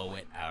just blow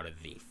it out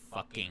of the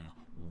fucking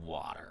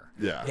water.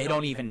 Yeah. They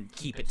don't even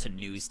keep it to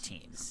news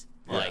teams.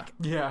 Like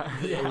yeah.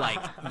 like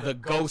the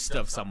ghost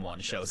of someone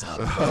shows up.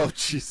 Oh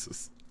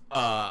Jesus.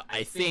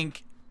 I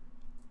think,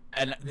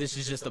 and this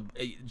is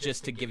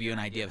just to give you an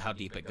idea of how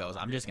deep it goes.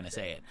 I'm just gonna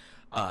say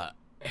it.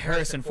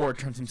 Harrison Ford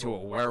turns into a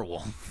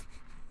werewolf.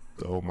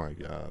 Oh my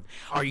god.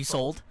 Are you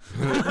sold?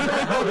 No.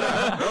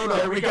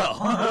 There we go.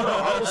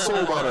 I was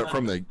sold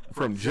on it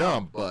from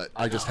jump, but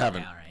I just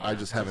haven't. all right, I yeah.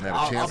 just haven't had a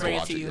I'll chance to bring it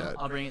watch to it you. yet.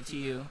 I'll bring it to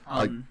you.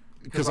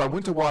 Because I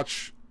went to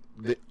watch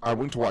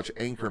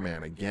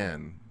Anchorman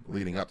again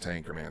leading up to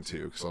Anchorman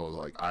 2 because I was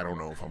like, I don't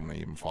know if I'm gonna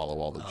even follow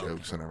all the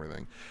jokes and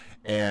everything,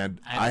 and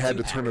I had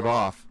to turn it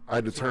off. I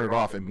had to turn it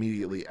off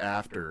immediately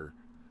after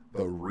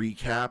the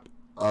recap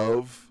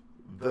of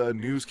the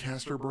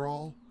newscaster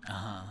brawl,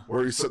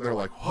 where he's sitting there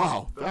like,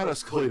 wow, that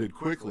escalated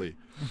quickly.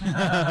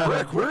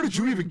 Rick, where did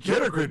you even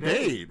get a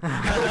grenade?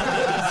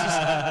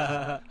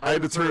 I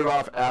had to turn it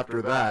off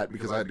after that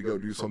because I had to go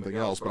do something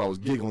else, but I was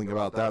giggling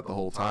about that the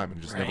whole time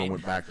and just never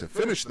went back to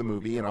finish the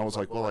movie, and I was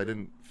like, well, I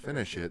didn't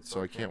finish it,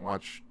 so I can't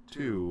watch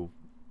 2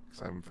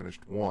 because I haven't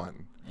finished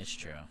 1. It's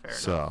true.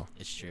 So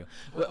It's true.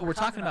 We're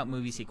talking about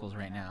movie sequels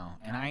right now,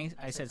 and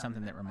I said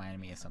something that reminded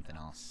me of something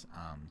else.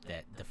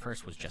 That the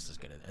first was just as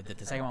good. That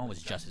the second one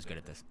was just as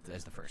good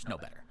as the first. No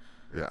better.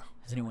 yeah,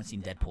 Has anyone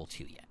seen Deadpool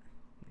 2 yet?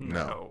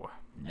 no.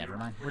 Never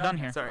mind. We're done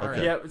here. Sorry. All right.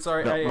 Okay. Yeah,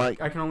 sorry. No,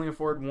 Mike. I can only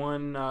afford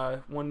one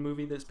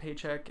movie this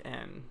paycheck,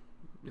 and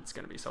it's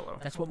gonna be Solo.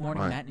 That's what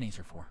morning Right. matinees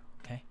are for.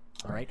 Okay.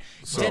 All right.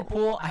 So-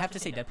 Deadpool. I have to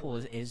say,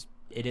 Deadpool is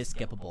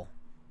skippable.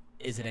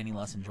 Is it any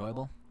less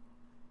enjoyable?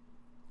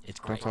 It's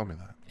Don't great. tell me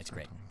that. It's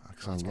great.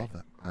 Because I love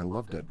that. I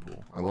love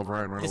Deadpool. I love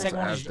Ryan The Reynolds second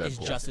one as is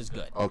Deadpool. just as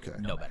good. Okay.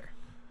 No better.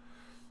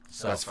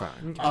 So, That's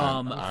fine.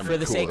 I'm for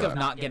the cool sake with of that.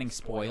 not getting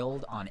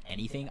spoiled on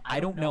anything, I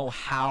don't know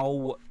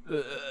how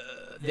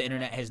the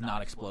internet has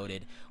not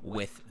exploded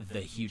with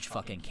the huge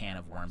fucking can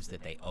of worms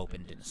that they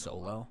opened in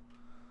Solo.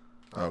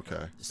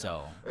 Okay.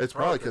 So It's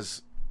probably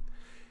because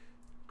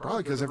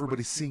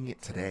everybody's seeing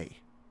it today.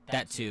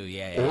 that too,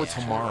 yeah. Or yeah.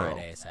 tomorrow.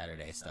 Friday,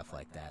 Saturday, stuff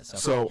like that. So,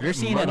 So you're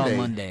seeing it on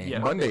Monday. Yeah.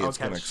 Monday I'll it's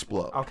going to catch-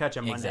 explode. I'll catch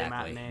a Monday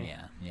Exactly. matinee.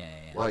 Yeah.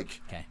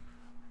 Like, Okay.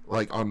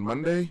 like on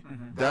Monday,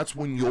 Mm-hmm. that's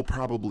when you'll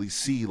probably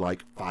see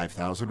like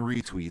 5,000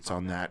 retweets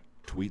on that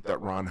tweet that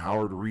Ron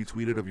Howard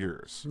retweeted of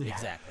yours.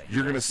 Exactly.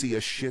 You're going to see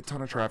a shit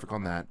ton of traffic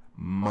on that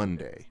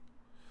Monday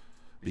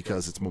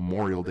because it's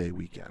Memorial Day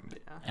weekend.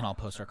 And I'll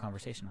post our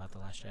conversation about The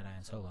Last Jedi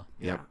and Solo.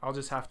 Yep. I'll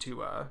just have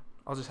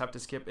to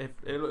skip. If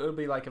it'll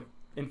be like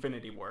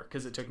Infinity War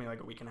because it took me like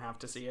a week and a half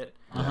to see it.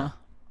 I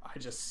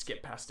just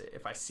skip past it.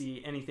 If I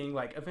see anything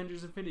like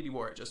Avengers Infinity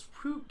War, it just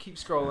keep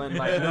scrolling.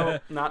 Like, no,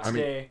 not I mean-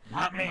 today.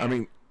 Not me. I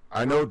mean,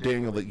 I know,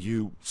 Daniel, that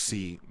you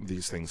see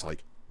these things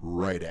like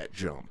right at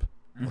jump.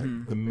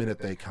 Like the minute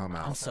they come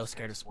out. I'm so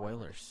scared of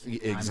spoilers.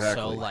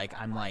 Exactly.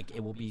 I'm like,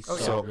 it will be so,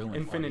 So ruined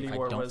Infinity for me if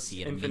War I don't was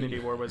see it Infinity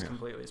immediately. War was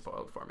completely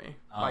spoiled for me.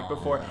 Like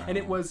before, and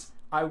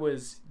I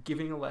was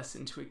giving a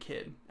lesson to a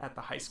kid at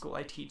the high school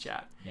I teach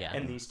at. Yeah.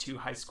 And these 2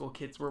 high school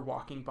kids were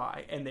walking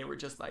by, and they were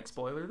just like,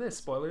 spoiler this,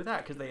 spoiler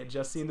that, because they had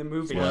just seen the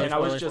movie. Spoiler, and I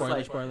was just spoiler,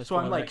 like, spoiler, so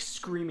I'm spoiler. like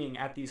screaming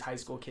at these high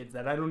school kids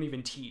that I don't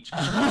even teach. Are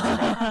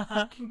you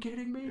fucking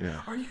kidding me?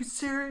 Yeah. Are you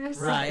serious?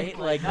 Right?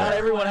 Like, not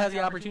everyone has the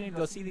opportunity to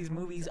go see these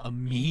movies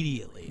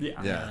immediately.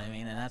 Yeah. You know what I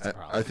mean? And that's a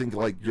problem. I think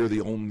like you're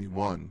the only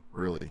one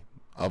really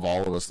of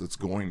all of us that's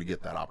going to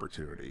get that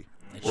opportunity.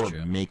 It's or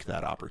true. make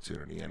that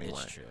opportunity anyway.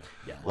 It's true.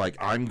 Yeah. Like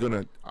I'm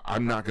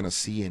not gonna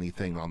see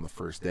anything on the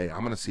first day.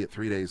 I'm gonna see it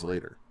 3 days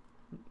later,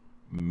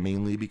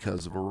 mainly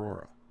because of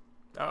Aurora.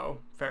 Oh,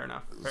 fair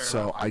enough.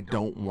 So I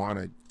don't want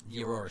to.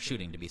 The Aurora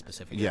shooting, to be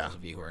specific, Yeah. for those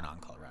of you who are not in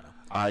Colorado.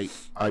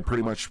 I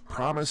pretty much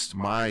promised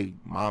my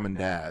mom and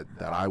dad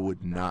that I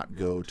would not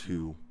go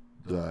to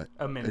the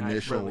A midnight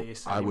initial.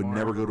 release I would anymore.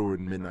 never go to a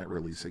midnight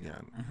release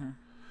again,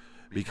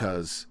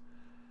 because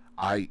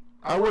I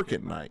work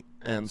at night,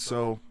 and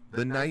so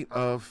the night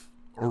of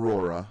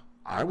Aurora,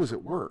 I was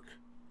at work.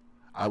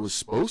 I was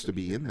supposed to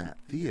be in that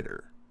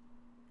theater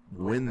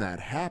when that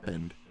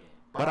happened,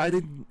 but I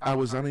didn't. I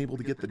was unable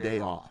to get the day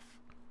off,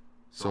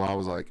 so I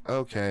was like,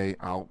 okay,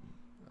 I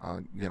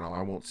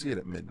won't see it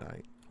at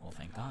midnight. Well,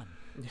 thank God.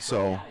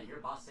 So Yeah, your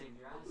boss saved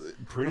your ass.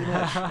 pretty much.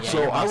 Yeah,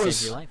 So your I boss was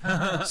saved your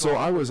life. so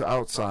I was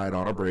outside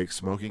on a break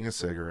smoking a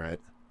cigarette,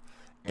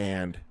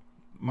 and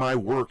my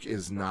work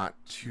is not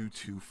too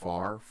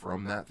far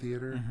from that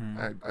theater.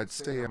 I'd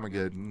say I'm a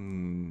good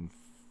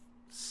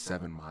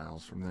 7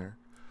 miles from there.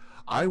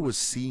 I was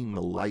seeing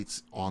the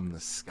lights on the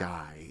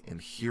sky and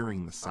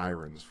hearing the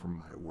sirens from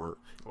my work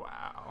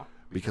Wow.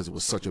 because it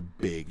was such a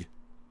big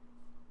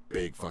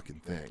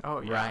fucking thing.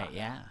 Oh, yeah. Right,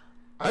 yeah.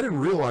 I didn't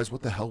realize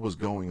what the hell was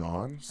going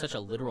on Such a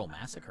literal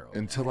massacre. over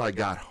until I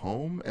got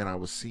home, and I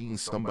was seeing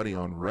somebody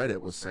on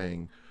Reddit was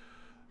saying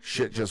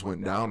shit just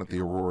went down at the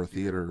Aurora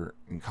Theater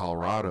in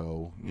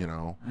Colorado,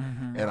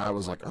 and I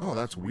was like, oh,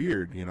 that's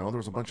weird, there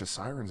was a bunch of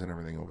sirens and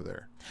everything over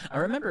there. I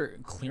remember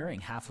clearing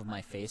half of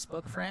my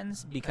Facebook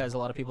friends because a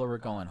lot of people were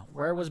going,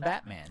 "Where was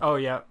Batman?" Oh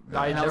yeah, And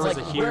I there was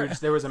was like,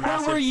 there was a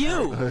massive. Where were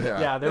you?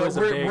 Yeah, there was a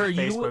Were- big were you-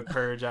 Facebook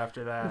purge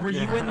after that. Were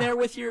you in there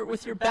with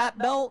your bat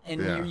belt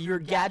and Yeah. your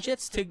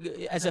gadgets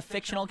as a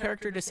fictional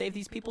character to save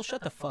these people?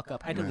 Shut the fuck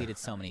up! I deleted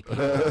so many people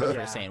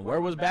for saying,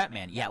 "Where was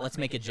Batman?" Yeah, let's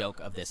make a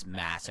joke of this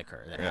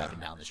massacre that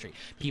happened down the street.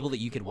 People that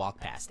you could walk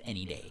past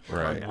any day,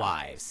 Right.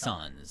 wives,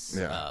 sons,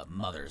 Yeah.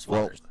 mothers,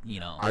 Well, fathers.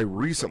 I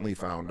recently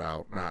found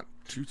out, not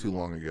too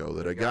long ago,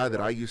 that a guy that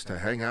I used to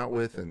hang out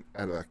with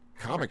at a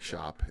comic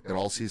shop at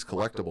All Seas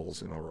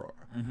Collectibles in Aurora,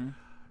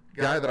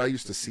 guy that I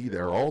used to see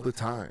there all the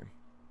time,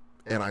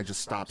 and I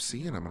just stopped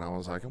seeing him, and I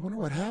was like, I wonder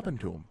what happened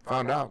to him.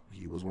 Found out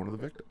he was one of the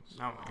victims.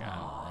 Oh my god.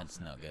 Oh, that's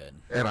no good.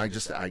 And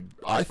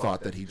I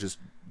thought that he just,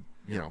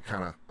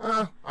 kind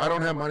of, I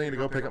don't have money to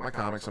go pick up my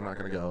comics, I'm not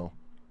going to go,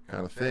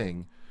 kind of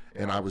thing.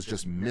 And I was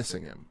just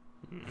missing him.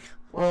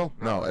 Well,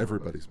 no,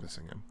 everybody's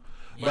missing him.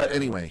 But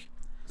anyway,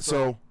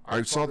 so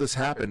I saw this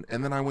happen,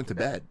 and then I went to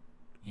bed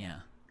Yeah.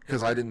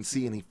 because I didn't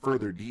see any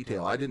further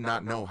detail. I did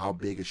not know how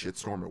big a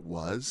shitstorm it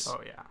was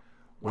Oh yeah.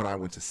 when I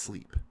went to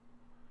sleep.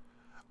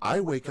 I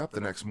wake up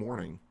the next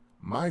morning,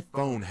 my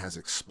phone has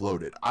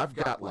exploded. I've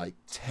got like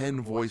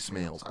 10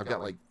 voicemails. I've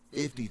got like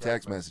 50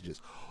 text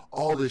messages.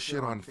 All this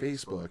shit on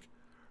Facebook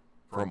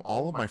from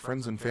all of my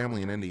friends and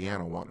family in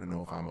Indiana wanting to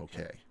know if I'm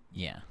okay.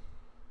 Yeah.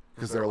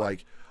 Because they're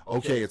like,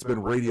 okay, it's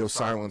been radio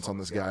silence on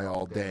this guy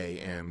all day,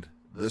 and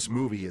this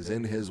movie is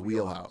in his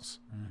wheelhouse.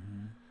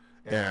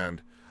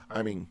 And,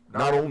 I mean,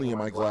 not only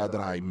am I glad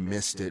that I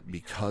missed it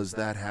because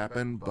that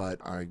happened, but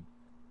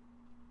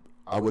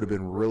I would have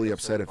been really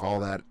upset if all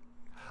that...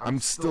 I'm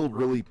still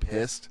really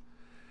pissed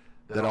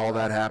that all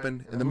that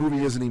happened, and the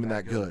movie isn't even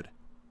that good.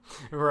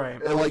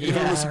 Right. And, like, if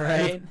it was,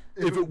 right.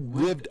 if it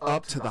lived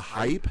up to the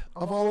hype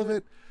of all of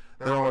it,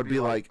 then I would be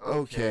like,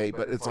 okay,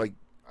 but it's like,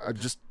 I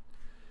just...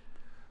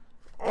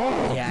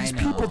 Oh, Yeah, I these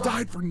know. people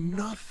died for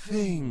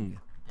nothing.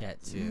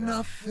 That too.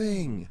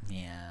 Nothing.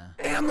 Yeah.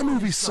 And the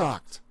movie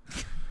sucked.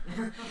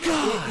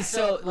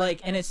 So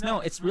like, and it's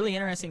really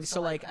interesting.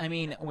 So like, I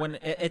mean, when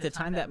at the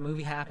time that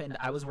movie happened,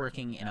 I was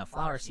working in a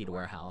flower seed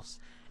warehouse,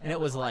 and it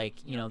was like,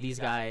 these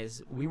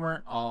guys, we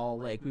weren't all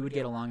like, we would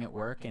get along at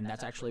work, and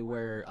that's actually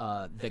where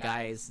the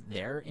guys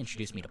there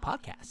introduced me to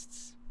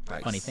podcasts.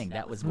 Nice. Funny thing,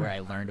 that was where I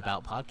learned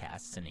about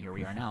podcasts, and here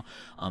we are now,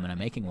 and I'm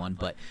making one.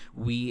 But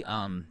we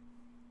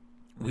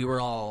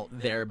were all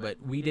there, but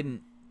we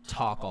didn't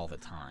talk all the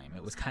time.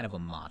 It was kind of a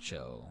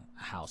macho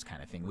house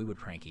kind of thing. We would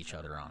prank each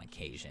other on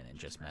occasion and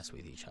just mess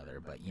with each other,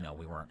 but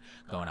we weren't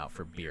going out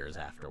for beers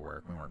after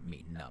work. We weren't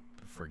meeting up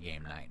for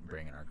game night and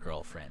bringing our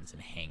girlfriends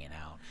and hanging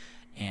out.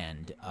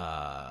 And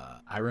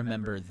I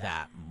remember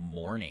that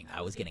morning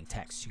I was getting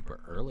texts super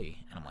early,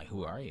 and I'm like,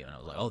 "Who are you?" And I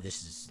was like, "Oh,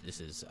 this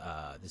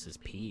is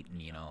Pete."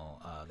 And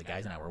the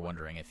guys and I were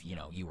wondering if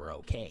you were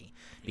okay,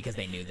 because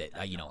they knew that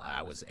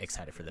I was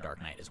excited for The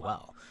Dark Knight as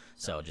well.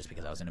 So just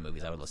because I was into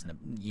movies, I would listen to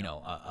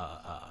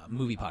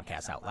movie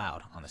podcasts out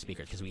loud on the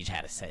speakers, because we each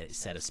had a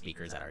set of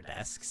speakers at our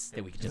desks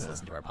that we could just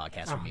listen to our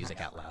podcast or music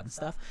out loud and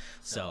stuff.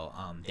 So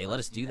they let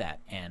us do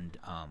that, and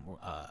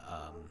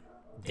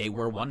they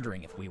were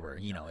wondering if we were,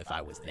 if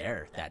I was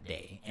there that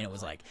day. And it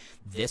was like,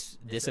 this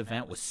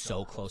event was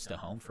so close to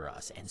home for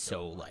us, and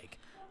so like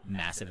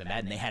massive and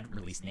bad, and they hadn't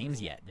released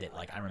names yet. That,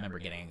 like, I remember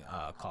getting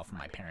a call from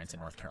my parents in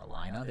North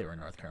Carolina. They were in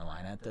North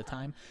Carolina at the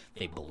time.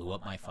 They blew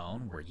up my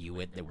phone. Were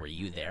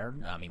you there?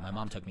 I mean, my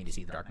mom took me to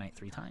see The Dark Knight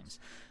 3 times.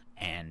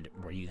 And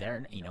were you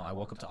there? I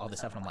woke up to all this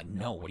stuff, and I'm like,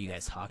 no, what are you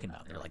guys talking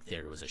about? They're like,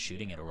 there was a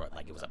shooting, or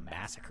like it was a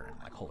massacre. And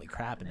I'm like, holy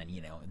crap. And then,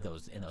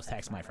 those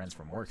texts my friends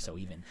from work. So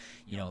even,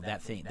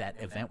 that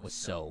event was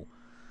so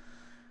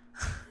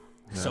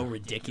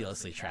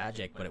ridiculously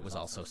tragic, but it was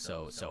also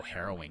so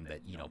harrowing that,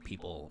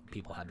 people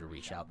had to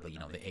reach out. But,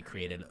 it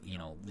created,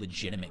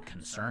 legitimate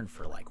concern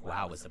for, like,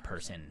 wow, is a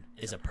person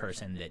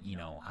that,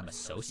 I'm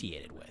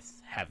associated with,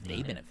 have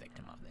they been a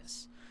victim of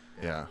this?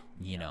 Yeah.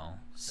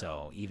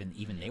 So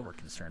even they were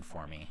concerned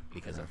for me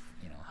because of,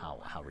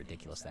 how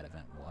ridiculous that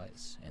event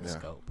was in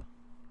scope.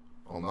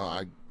 Well,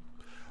 no,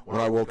 when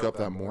I woke up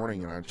that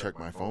morning and I checked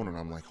my phone and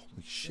I'm like,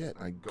 holy shit,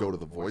 I go to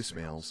the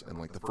voicemails and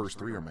like the first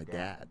 3 are my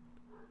dad.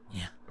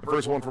 Yeah. The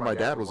first one from my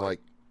dad was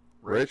like,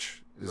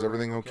 Rich, is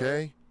everything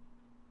okay?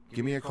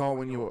 Give me a call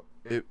when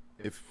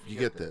if you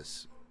get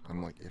this.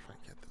 I'm like, if I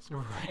get this.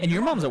 And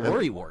your mom's a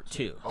worrywart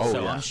too. Oh,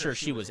 so yeah. I'm sure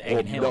she was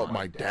egging him no, on.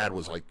 my dad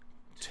was like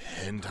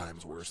 10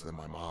 times worse than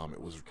my mom.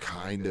 It was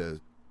kind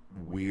of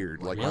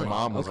weird. Like, really? my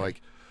mom was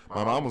like,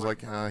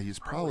 he's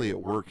probably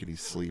at work and he's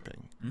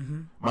sleeping.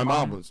 Mm-hmm. My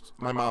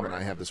mom and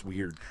I have this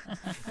weird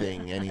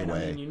thing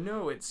anyway. And I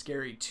mean, it's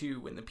scary too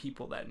when the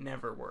people that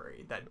never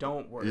worry, that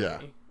don't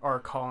worry, are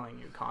calling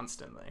you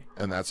constantly.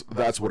 And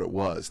that's what it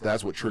was.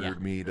 That's what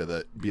triggered me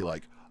to be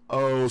like,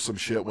 oh, some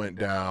shit went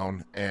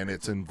down and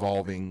it's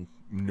involving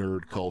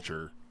nerd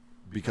culture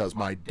because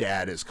my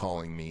dad is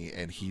calling me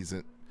and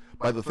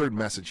by the 3rd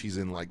message, he's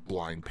in like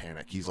blind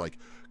panic. He's like,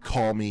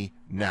 call me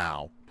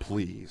now,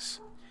 please.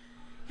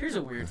 Here's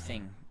a weird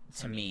thing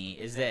to me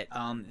is that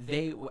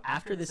they,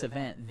 after this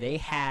event, they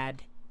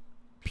had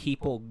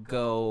people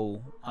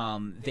go,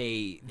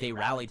 they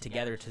rallied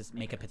together to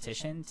make a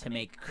petition to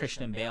make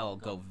Christian Bale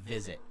go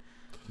visit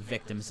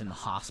victims in the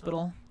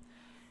hospital.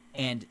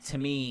 And to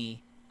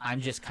me,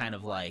 I'm just kind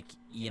of like,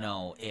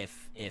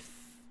 if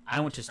I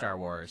went to Star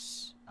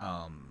Wars,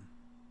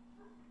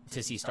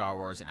 to see Star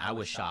Wars and I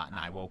was shot and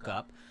I woke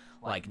up,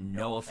 like,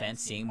 no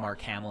offense, seeing Mark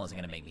Hamill isn't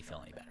going to make me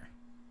feel any better.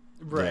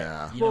 Right.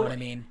 Yeah. You know what I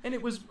mean? And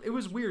it was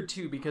weird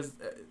too because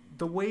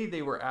the way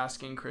they were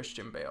asking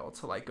Christian Bale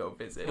to like go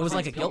visit, it was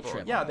like a guilt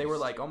trip. Yeah, they were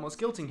like almost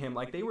guilting him,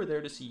 like they were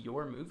there to see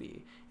your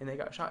movie and they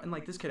got shot, and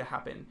like this could have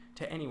happened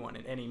to anyone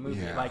in any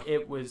movie. Yeah. Like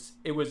it was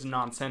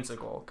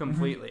nonsensical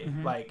completely.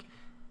 Mm-hmm. Like,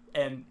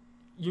 and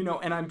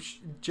and I'm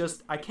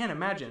I can't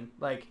imagine,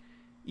 like,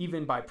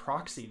 even by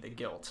proxy, the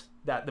guilt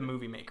that the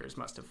movie makers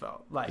must have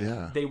felt. Like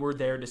they were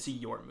there to see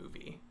your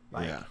movie.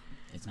 Like,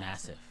 it's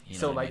massive.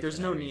 So like there's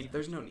no need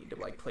to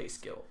like place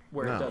guilt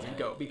where it doesn't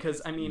go,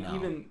 because I mean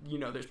even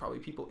there's probably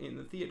people in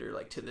the theater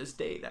like to this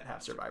day that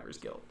have survivor's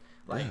guilt.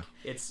 Like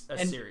it's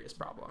a serious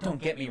problem.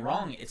 Don't get me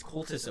wrong, it's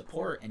cool to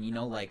support, and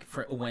like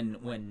for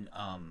when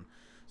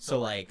so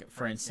like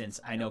for instance,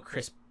 I know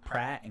Chris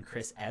Pratt and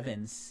Chris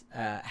Evans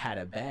had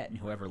a bet, and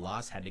whoever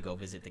lost had to go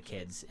visit the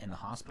kids in the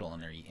hospital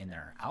in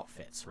their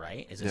outfits,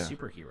 right, as a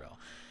superhero.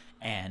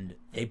 And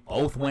they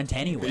both went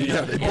anyway.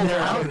 Yeah, they both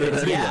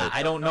outfits. Yeah,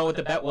 I don't know what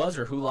the bet was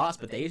or who lost,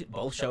 but they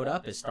both showed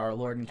up as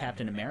Star-Lord and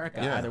Captain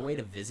America, either way,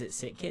 to visit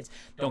sick kids.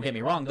 Don't get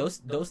me wrong; those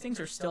things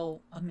are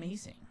still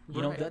amazing.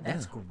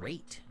 That's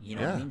great.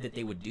 What I mean, that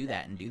they would do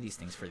that and do these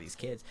things for these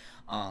kids.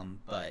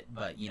 But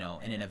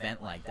in an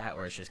event like that,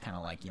 where it's just kind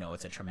of like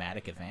it's a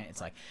traumatic event. It's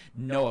like,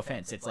 no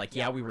offense. It's like,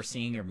 we were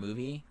seeing your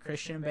movie,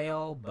 Christian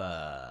Bale,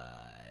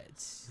 but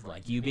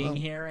like you being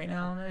here right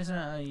now, there's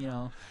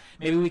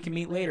maybe we can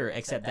meet later,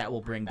 except that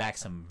will bring back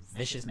some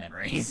vicious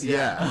memories.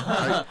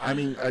 Yeah. I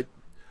mean,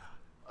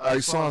 I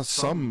saw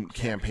some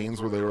campaigns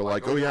where they were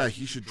like, oh yeah,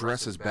 he should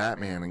dress as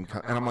Batman, and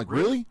I'm like,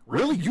 really?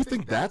 You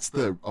think that's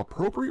the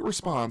appropriate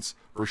response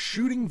for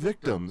shooting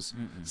victims,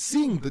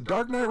 seeing The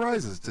Dark Knight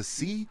Rises, to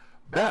see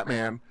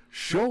Batman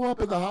show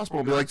up at the hospital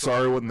and be like,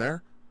 sorry, I wasn't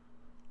there?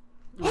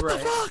 What the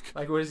fuck?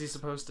 Like, what is he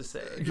supposed to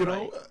say?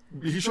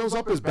 He shows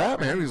up as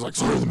Batman and he's like,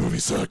 sorry, the movie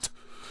sucked.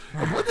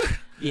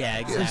 Yeah,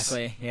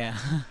 exactly. Yeah.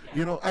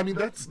 I mean,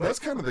 that's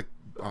kind of the...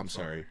 I'm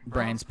sorry.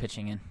 Brian's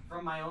pitching in.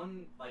 From my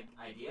own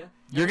idea.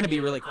 You're gonna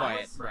be really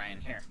quiet,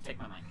 Brian. Here, take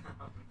my mic.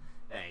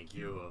 Thank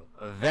you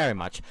very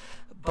much.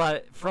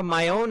 But from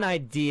my own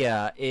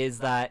idea is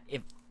that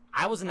if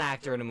I was an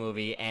actor in a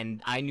movie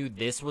and I knew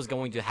this was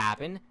going to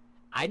happen,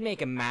 I'd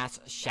make a mass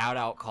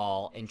shout-out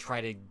call and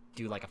try to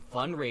do like a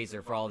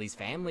fundraiser for all these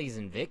families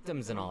and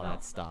victims and all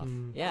that stuff.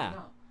 Yeah.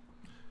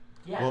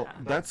 Well,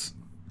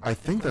 I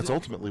think that's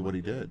ultimately what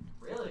he did.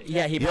 Really?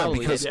 Yeah, he probably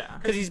because- did.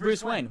 Because he's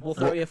Bruce Wayne. We'll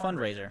throw you a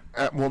fundraiser.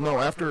 No,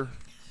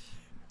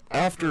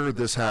 after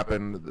this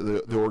happened,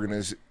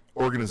 the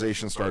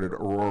organization started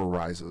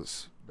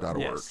AuroraRises.org.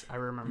 Yes, I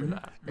remember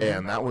that.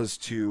 And that was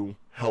to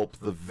help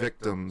the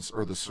victims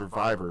or the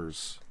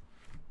survivors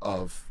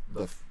of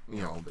the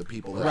the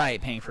people that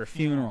right, paying for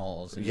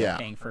funerals, and Yeah.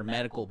 paying for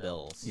medical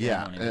bills. You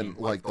yeah, know what I and mean?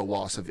 like the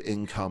loss of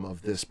income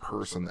of this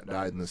person that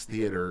died in this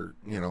theater.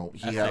 He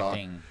had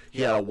Affecting-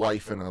 a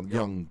wife and a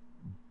young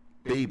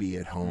baby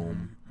at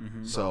home,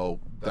 so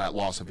that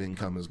loss of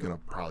income is going to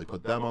probably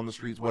put them on the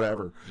streets.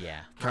 Whatever.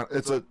 Yeah.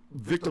 It's a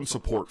victim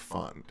support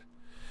fund,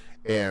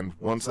 and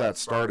once that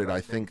started,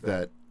 I think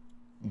that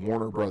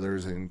Warner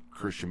Brothers and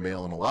Christian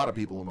Bale and a lot of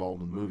people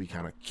involved in the movie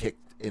kind of kicked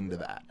into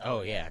that.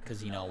 Oh yeah,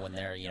 because when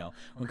they're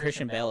when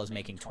Christian Bale is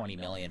making $20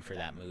 million for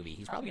that movie,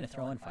 he's probably gonna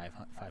throw in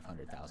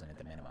 500,000 at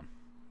the minimum.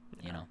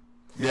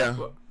 Yeah.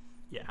 Well,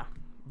 yeah,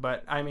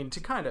 but I mean, to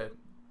kind of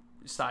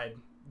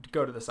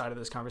go to the side of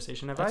this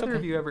conversation, have That's either okay.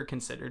 of you ever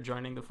considered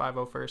joining the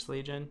 501st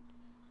Legion?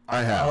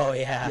 I have. Oh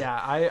yeah.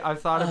 Yeah,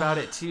 I've thought about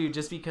it too,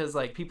 just because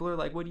like people are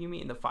like, what do you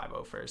mean the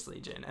 501st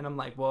Legion? And I'm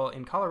like, well,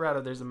 in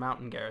Colorado there's a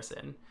mountain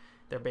garrison.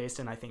 They're based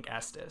in, I think,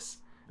 Estes.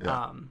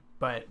 Yeah.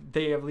 But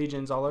they have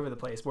legions all over the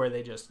place where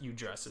you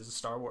dress as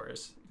Star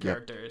Wars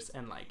characters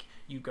and like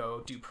you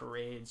go do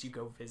parades, you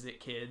go visit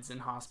kids in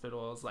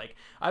hospitals. Like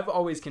I've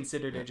always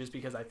considered it just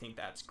because I think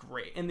that's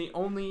great. And the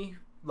only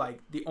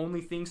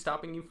thing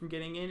stopping you from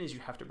getting in is you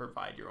have to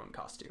provide your own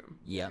costume.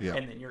 Yeah. Yeah.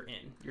 And then you're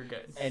in. You're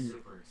good. And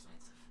Super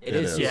expensive. it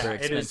is super Yeah,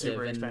 expensive. it is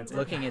super and expensive.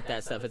 looking at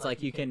that stuff, it's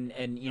like you can,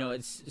 and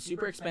it's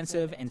super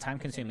expensive and time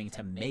consuming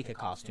to make a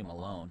costume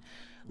alone,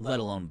 let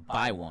alone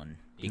buy one,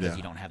 because Yeah.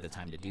 you don't have the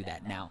time to do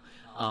that. Now,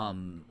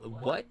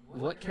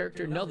 what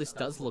character? No, this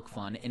does look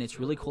fun, and it's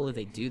really cool that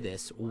they do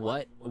this.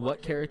 What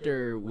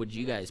character would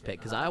you guys pick?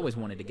 Because I always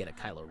wanted to get a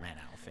Kylo Ren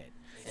outfit.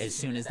 As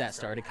soon as that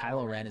started,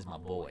 Kylo Ren is my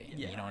boy.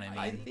 You know what I mean?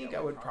 I think I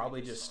would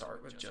probably just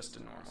start with just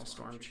a normal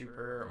stormtrooper,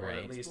 or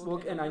Right. at least.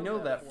 Well, and I know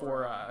that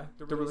for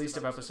the release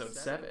of Episode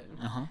 7,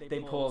 they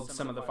pulled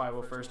some of the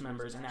 501st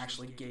members and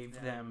actually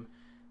gave them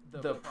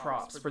the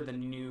props for the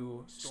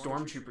new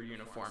stormtrooper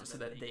uniform so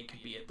that they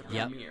could be at the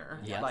Yep. premiere.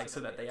 Yep. Like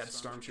so that they had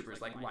stormtroopers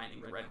like lining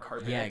the red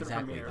carpet Yeah, at the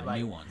exactly. premiere. The Like,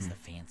 new ones, the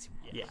fancy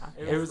ones. yeah,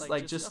 it was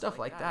like just stuff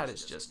like that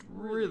is just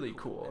really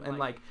cool.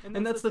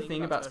 And that's the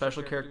thing about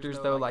special characters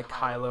though, like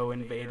Kylo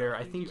and Vader.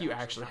 I think you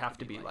actually have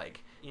to be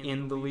like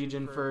in the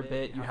Legion for a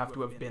bit. You have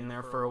to have been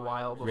there for a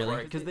while before,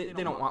 Really? because they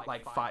don't want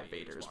like 5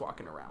 Vaders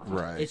walking around.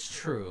 Right. It's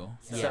true.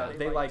 So Yeah.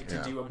 they like to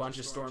Yeah. do a bunch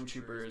of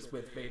stormtroopers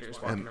with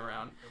Vaders walking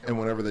around. And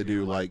whenever they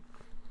do like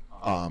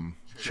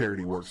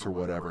charity works or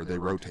whatever, they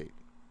rotate.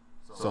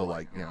 So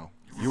like,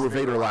 you were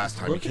Vader last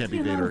time, Look you at can't the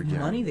be Vader amount of again.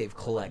 money they've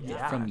collected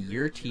Yeah. from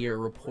year to year.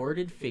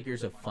 Reported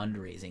figures of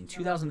fundraising: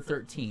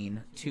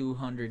 2013,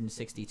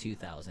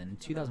 262,000.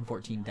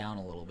 2014, down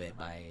a little bit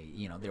by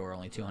there were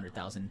only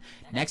 200,000.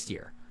 Next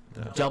year,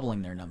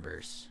 doubling their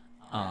numbers,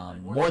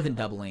 more than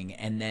doubling,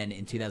 and then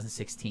in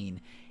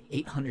 2016,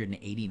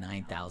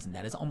 889,000.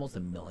 That is almost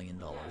 $1 million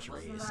Wasn't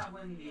raised. that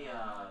when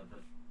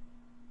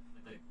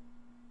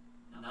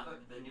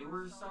the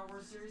newer Star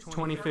Wars series?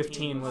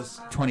 2015 was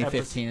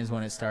 2015 is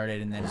when it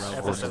started, and then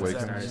Rogue Force One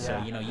Awakens. started. So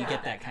Yeah. you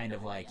get that kind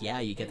of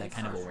you get that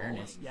kind of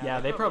awareness. Yeah,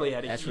 they probably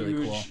had a That's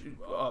really huge,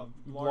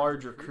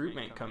 large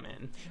recruitment come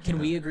in. Can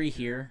we agree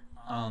here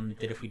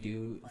that if we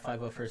do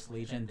 501st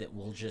Legion, that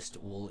we'll just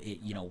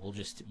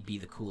be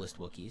the coolest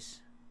Wookiees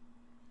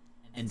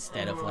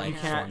instead of like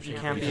You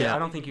can't be. Yeah. I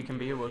don't think you can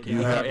be a Wookiee.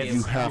 You have- It's-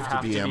 you have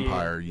to be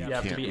Empire, you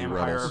have to can't be be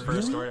Empire Rebels. or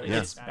First Really? Order. Yeah.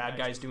 It's bad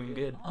guys doing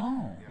good.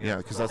 Oh, Yeah,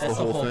 because that's that's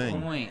the whole thing.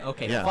 point.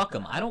 Okay, Yeah. fuck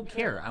them. I don't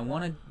care. I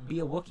want to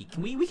be a Wookiee.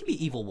 We can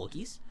be evil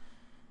Wookiees.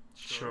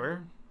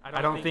 Sure. I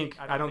don't think.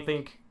 I don't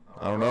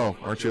know.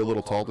 Aren't you a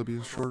little tall to be a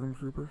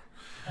stormtrooper?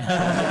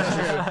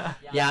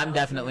 Yeah, I'm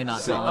definitely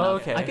not tall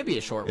enough. okay. I could be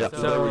a short Yeah, Wookiee.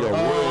 so there we go.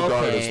 Royal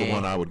Guard is the okay.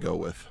 one I would go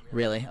with.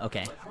 Really?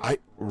 Okay.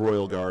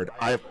 Royal Guard.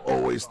 I've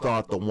always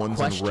thought the ones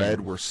Question. in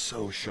red were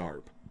so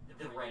sharp.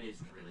 The red is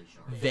really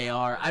sharp. They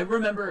are. I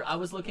remember I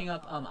was looking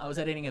up. I was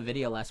editing a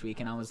video last week,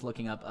 and I was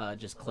looking up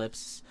just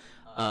clips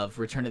of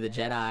Return of the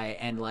Jedi,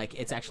 and like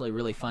it's actually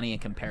really funny in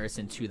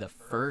comparison to the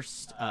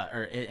first,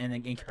 or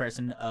in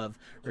comparison of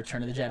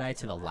Return of the Jedi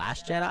to the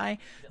Last Jedi.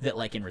 That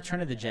like in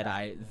Return of the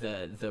Jedi,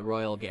 the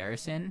Royal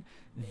Garrison,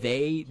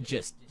 they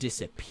just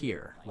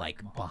disappear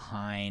like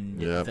behind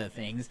Yep. the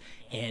things,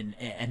 and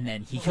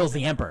then he kills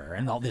the Emperor,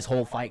 and all this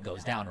whole fight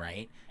goes down,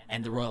 right?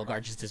 And the Royal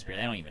Guard just disappear.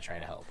 They don't even try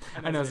to help.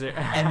 I know.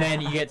 And then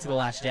you get to The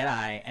Last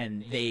Jedi,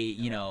 and they,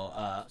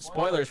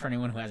 spoilers for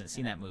anyone who hasn't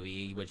seen that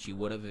movie, which you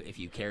would have if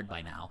you cared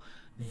by now.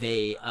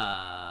 They,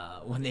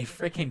 when they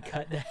freaking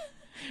cut,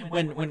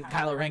 when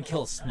Kylo Ren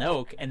kills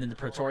Snoke, and then the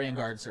Praetorian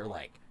Guards are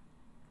like,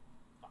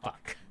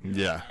 fuck.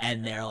 Yeah.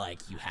 And they're like,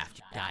 you have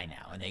to die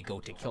now, and they go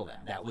to kill them.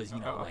 That was,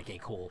 like a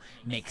cool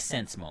makes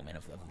sense moment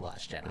of The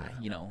Last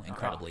Jedi,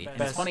 incredibly. And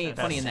it's funny in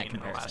that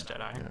comparison. Last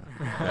Jedi.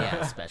 Yeah,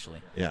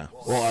 especially. Yeah.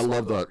 Well, I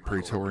love the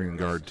Praetorian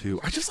Guard too.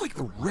 I just like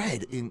the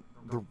red in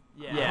the.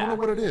 I don't know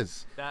what it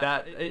is.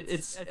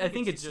 I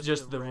think it's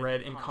just the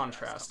red in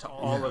contrast to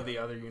all of the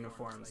other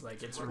uniforms.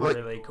 Like it's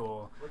really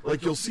cool.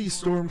 Like you'll see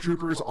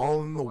stormtroopers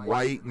all in the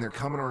white, and they're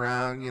coming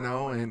around,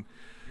 and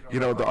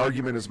the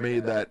argument is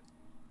made that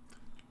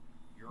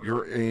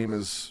your aim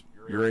is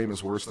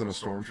worse than a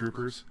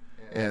stormtrooper's,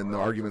 And the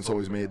argument's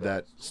always made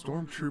that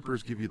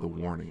stormtroopers give you the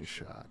warning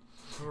shot.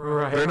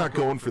 Right. They're not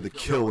going for the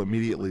kill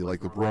immediately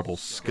like the rebel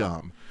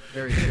scum.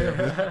 Very true.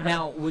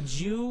 Now, would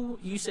you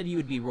said you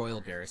would be Royal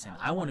Garrison.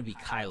 I want to be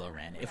Kylo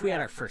Ren. If we had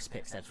our first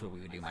picks, that's what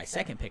we would do. My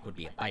second pick would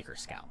be a Biker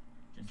Scout.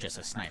 Just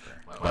a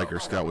sniper. Biker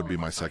Scout would be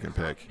my second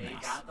pick.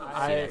 Nice.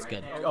 That's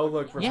good. Oh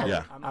look,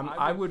 Yeah.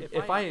 I would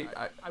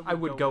I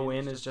would go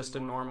in as just a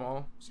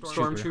normal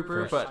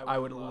stormtrooper, but I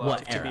would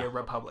love to be a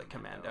Republic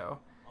commando.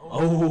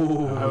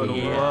 Oh, I would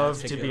love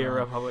that's a to good be a one.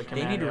 Republic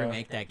They commando. need to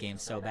remake that game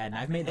so bad, and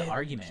I've made the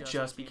argument.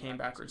 Just became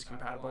backwards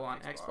compatible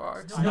on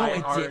Xbox. No, I it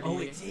did. already, Oh,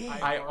 it did.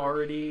 I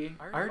already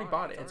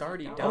bought it. It's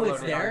already downloaded Oh,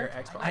 it's there. on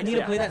your Xbox. I need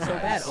to play that so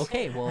Yeah. bad.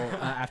 Okay, well,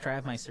 after I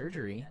have my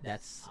surgery,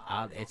 that's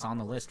it's on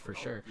the list for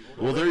sure.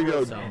 Well, there you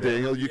go, So-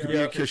 Daniel. You could be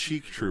a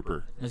Kashyyyk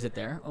trooper. Is it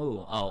there?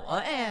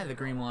 The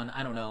green one.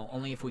 I don't know.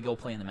 Only if we go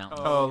play in the mountains.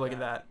 Oh, look at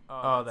that.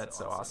 Oh, that's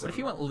so awesome. What if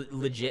you want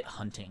legit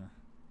hunting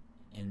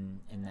in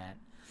that?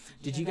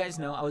 Did you guys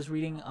know I was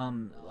reading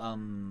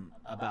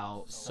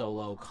about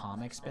Solo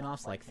comic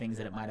spin-offs, like things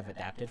that it might have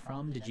adapted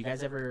from? Did you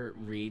guys ever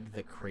read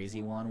the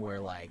crazy one where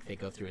like they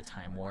go through a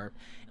time warp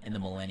and the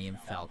Millennium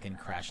Falcon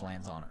crash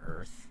lands on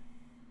Earth?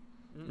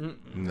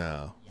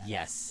 No.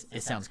 Yes,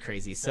 it sounds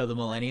crazy. So the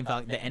Millennium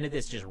Falcon, the end of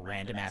this just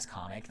random ass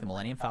comic, the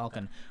Millennium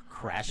Falcon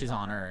crashes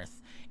on Earth.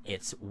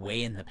 It's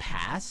way in the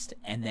past,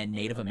 and then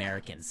Native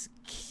Americans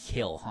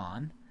kill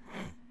Han,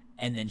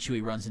 and then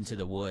Chewie runs into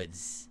the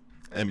woods.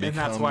 And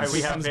that's why we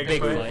have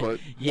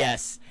Bigfoot.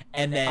 Yes,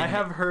 and then I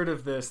have heard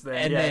of this thing.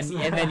 and yes.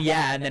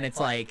 then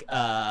it's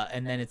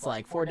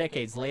like 4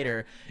 decades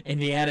later,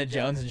 Indiana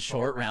Jones and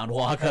Short Round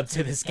walk up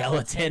to the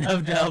skeleton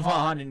of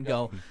Han and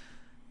go,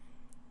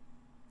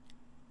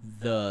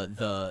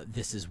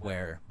 this is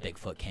where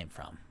Bigfoot came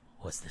from,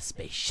 was the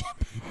spaceship.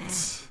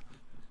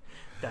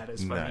 That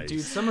is funny, Nice.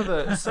 dude. Some of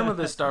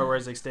the Star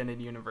Wars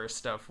extended universe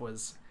stuff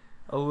was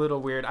a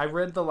little weird. I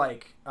read the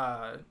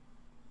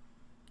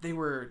they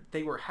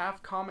were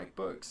half comic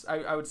books.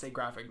 I would say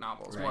graphic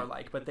novels more Right.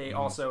 like, but they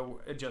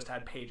also just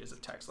had pages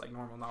of text like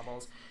normal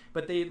novels.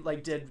 But they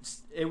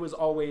it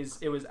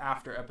was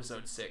after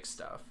episode 6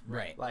 stuff.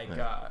 Right. Like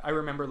I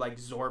remember like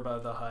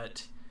Zorba the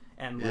Hutt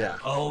and like, Yeah.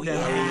 Oh them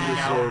yeah. hanging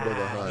out. Zorba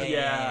the Hutt.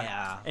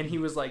 Yeah. And he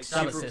was like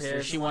Zaba's super sister.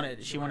 pissed. She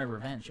wanted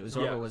revenge. It was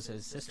Zorba Yeah. was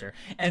his sister,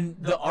 and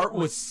the art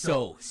was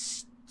so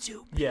stupid.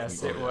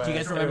 Yes, it was. Do you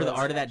guys remember It the was.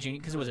 art of that junior?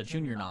 Because it was a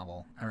junior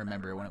novel. I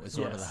remember when it was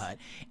Zorba the Yes. Hutt,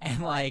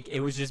 and like it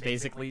was just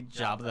basically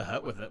Jabba the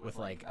Hutt with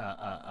like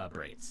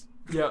braids.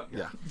 Yep.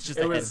 Yeah. It's just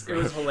It a was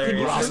head.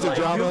 hilarious. Rasta Like,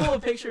 Jabba? Google a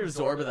picture of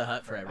Zorba the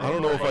Hutt for everyone. I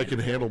don't know if I can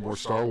handle more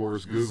Star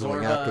Wars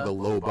Googling Zorba. after the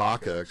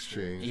Lobaka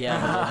exchange. Yeah,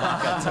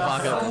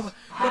 Tabaka.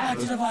 Go back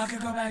to Tabaka.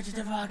 Go back to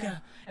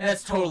Tabaka. And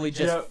that's totally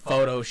just Yep.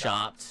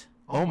 photoshopped.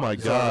 Oh my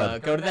Zorba.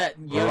 god. Go to that.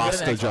 Yeah,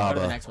 Rasta go to Jabba.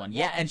 the next one.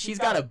 Yeah, and she's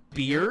got a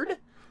beard.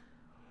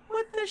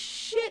 What the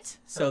shit?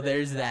 So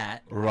there's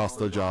that.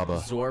 Rasta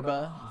Jabba.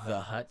 Zorba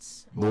the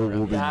Hutt's. No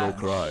will be no That-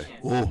 cry.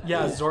 Oh,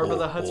 Yeah, oh, Zorba oh,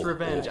 the Hutt's oh,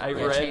 Revenge. I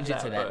Yeah, read change it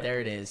that to that. book. There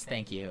it is.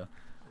 Thank you.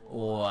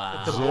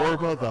 Wow.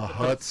 Zorba the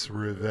Hutt's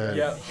Revenge.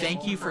 Yep.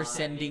 Thank you for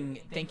sending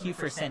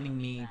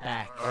me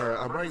back. All right,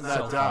 I'm writing that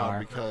So down far.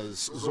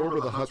 because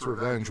Zorba the Hutt's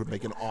Revenge would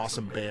make an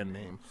awesome band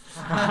name.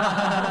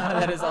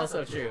 That is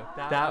also true.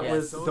 That Yes.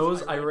 was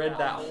those. I read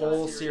that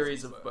whole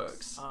series of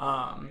books.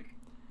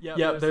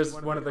 Yeah, there's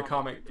one of the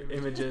comic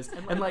images,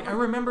 and like I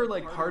remember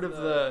like part of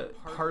the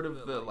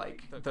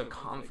like the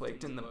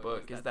conflict in the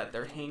book is that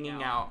they're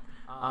hanging out.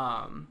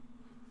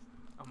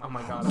 Oh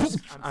my god,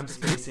 I'm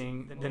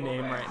spacing the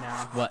name right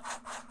now. What?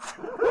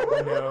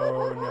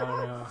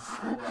 No.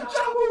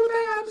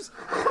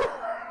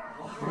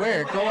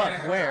 Where? Go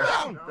up. Where?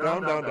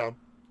 Down.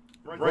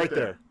 Right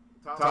there.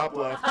 Top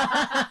left.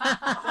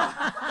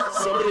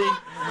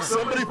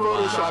 Somebody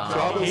photoshopped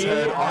Jabba's He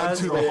head has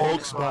onto the been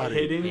Hulk's body.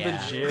 hitting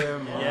Yeah. the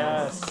gym.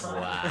 Yes.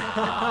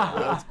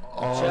 Wow.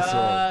 Awesome.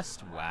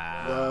 Just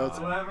wow. That's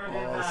Whoever did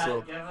awesome.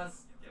 that, give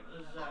us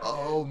a shout.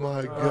 Oh my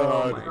Oh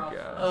god. my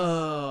god.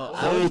 Oh,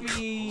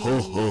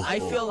 I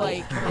feel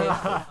like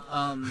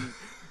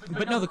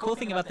but no, the cool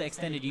thing about the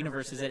extended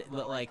universe is that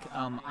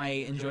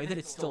I enjoy that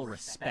it's still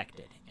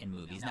respected in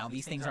movies. Now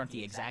these things aren't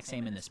the exact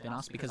same in the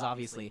spin-offs because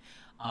obviously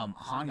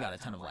Han got a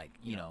ton of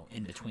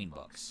in between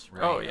books,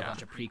 right? Oh, yeah. A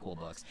bunch of prequel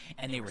books,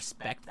 and they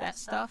respect that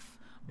stuff.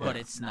 But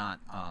it's not.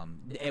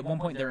 At one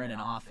point, they're in an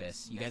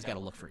office. You guys got to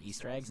look for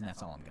Easter eggs, and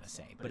that's all I'm gonna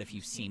say. But if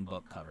you've seen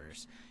book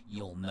covers,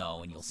 you'll know,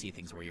 and you'll see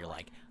things where you're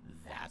like,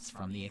 "That's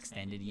from the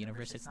extended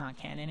universe. It's not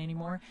canon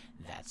anymore.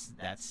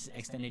 That's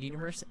extended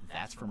universe.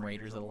 That's from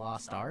Raiders of the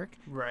Lost Ark.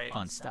 Right.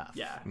 Fun stuff.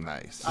 Yeah.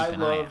 Nice. I Keep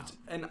an eye loved,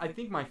 and I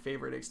think my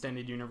favorite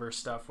extended universe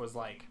stuff was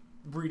like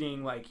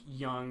reading like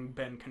young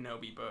Ben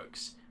Kenobi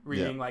books.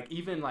 Reading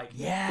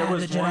Yeah, there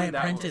was the Jedi one that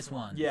Apprentice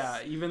ones. Yeah,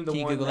 even the Can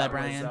you one Google that,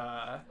 Brian?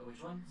 was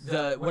Which one?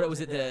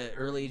 The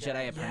early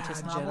Jedi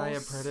Apprentice novels. Jedi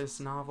Apprentice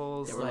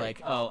novels. They were like,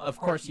 oh, of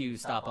course you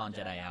stop on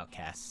Jedi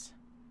Outcasts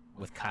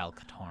with Kyle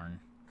Katarn.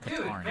 Dude,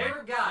 Katarn.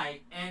 favorite guy,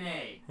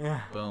 N.A.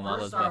 Yeah. Boom, all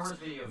those Star books. Wars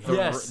video The, game.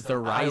 Yes, the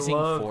Rising I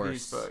love Force.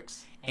 these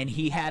books. And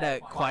he had a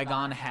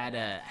Qui-Gon had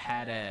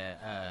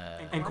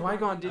a And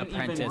Qui-Gon didn't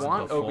even apprentice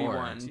want before.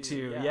 Obi-Wan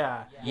to,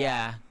 yeah.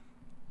 Yeah.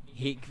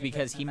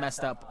 Because he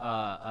messed up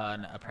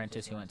an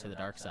apprentice who went to the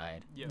dark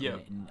side. Yeah.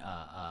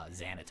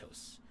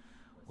 Xanatos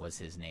was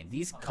his name.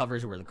 These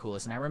covers were the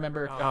coolest, and I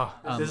remember. Oh,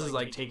 this is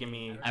like taking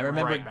me I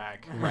remember right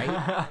back.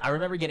 right. I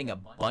remember getting a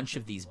bunch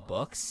of these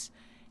books,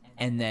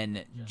 and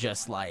then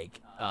just like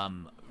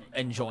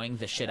enjoying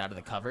the shit out of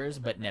the covers,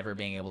 but never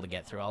being able to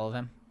get through all of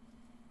them.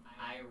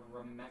 I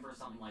remember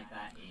something like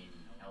that in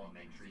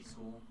elementary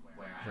school,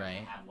 where I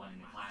Right. had one in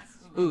the class.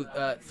 Ooh,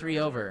 3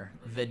 over.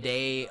 The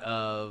Day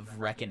of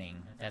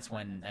Reckoning. That's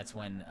when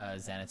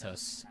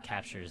Xanatos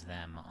captures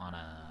them on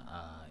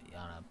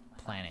a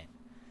planet.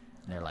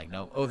 And they're like,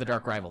 no. Oh, The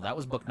Dark Rival. That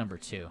was book number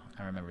 2.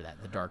 I remember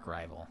that. The Dark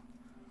Rival.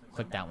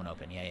 Click that one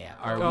open. Yeah.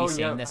 Are we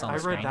seeing this on the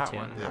screen that too?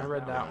 one. Yeah. I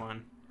read that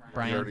one.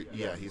 Brian?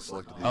 He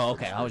selected these. Oh,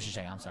 for okay. the I was screen. just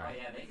checking. I'm sorry.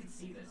 Yeah, they can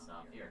see this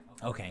stuff here.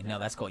 Okay, no,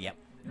 that's cool. Yep.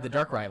 The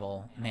Dark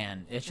Rival,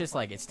 man, it's just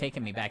like it's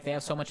taken me back. They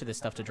have so much of this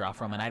stuff to draw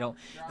from, and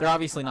they're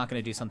obviously not going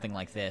to do something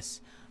like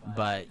this,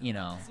 but you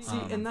know. See,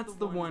 and that's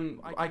the one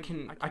I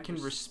can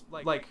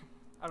like.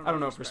 I don't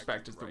know if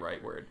respect is the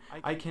right word.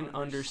 I can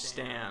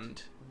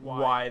understand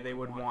why they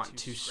would want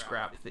to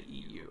scrap the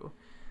EU,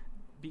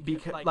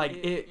 because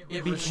like it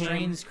became.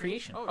 restrains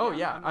creation. Oh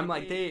yeah, I'm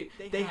like they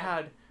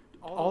had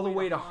all the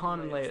way to Han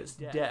and Leia's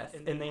death,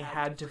 and they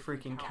had to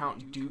freaking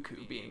count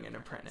Dooku being an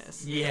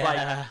apprentice. Yeah.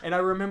 Like, and I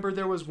remember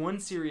there was one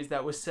series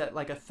that was set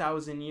like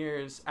 1,000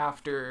 years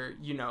after,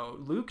 you know,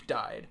 Luke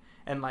died,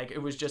 and like it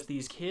was just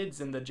these kids,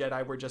 and the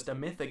Jedi were just a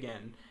myth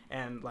again,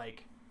 and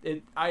like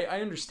it. I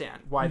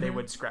understand why they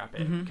would scrap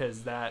it,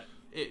 because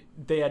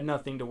they had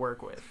nothing to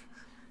work with.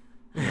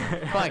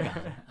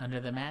 Qui-Gon, under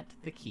the mat,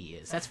 the key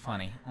is. That's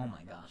funny. Oh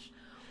my gosh.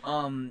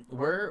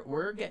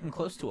 We're getting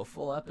close to a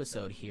full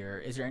episode here.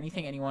 Is there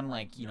anything anyone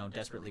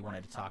desperately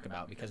wanted to talk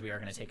about? Because we are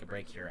going to take a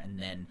break here and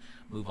then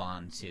move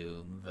on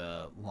to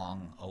the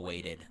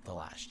long-awaited The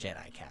Last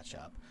Jedi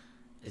catch-up.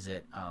 Is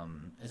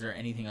there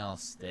anything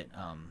else that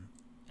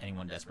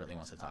anyone desperately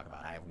wants to talk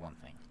about? I have one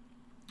thing.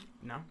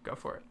 No, go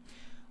for it.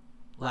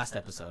 Last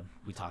episode,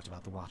 we talked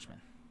about The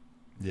Watchmen.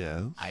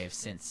 Yes. I have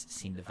since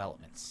seen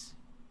developments.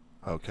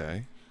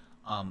 Okay.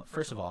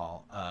 First of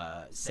all,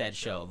 said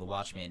show, The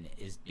Watchmen,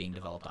 is being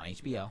developed on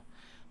HBO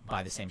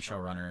by the same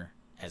showrunner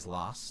as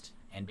Lost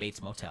and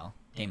Bates Motel,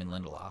 Damon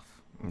Lindelof.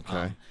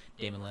 Okay.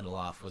 Damon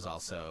Lindelof was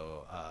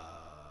also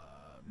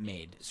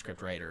made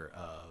scriptwriter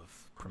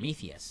of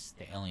Prometheus,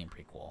 the Alien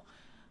prequel.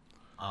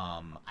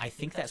 I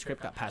think that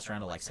script got passed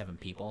around to like 7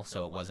 people,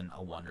 so it wasn't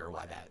a wonder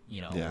why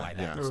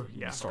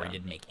that story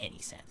didn't make any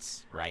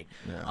sense, right?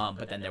 Yeah.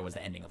 But then there was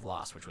the ending of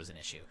Lost, which was an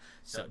issue.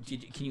 So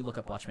can you look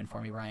up Watchmen for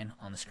me, Ryan,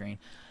 on the screen?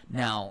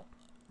 Now,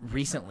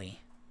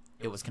 recently,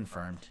 it was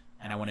confirmed,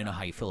 and I want to know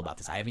how you feel about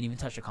this. I haven't even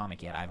touched a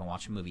comic yet. I haven't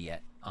watched a movie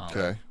yet.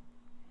 Okay.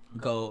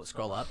 Go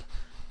scroll up.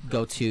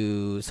 Go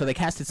to... So they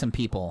casted some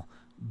people,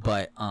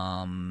 but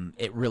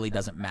it really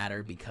doesn't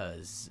matter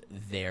because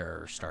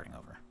they're starting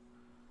over.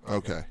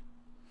 Okay.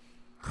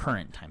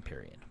 Current time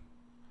period.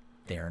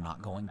 They are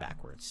not going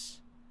backwards.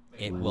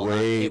 It will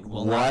Wait,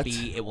 not be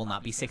 60s, They're it will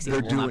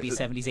not be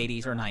doing- 70s,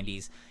 80s, or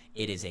 90s.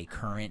 It is a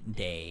current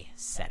day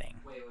setting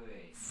Wait.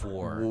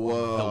 for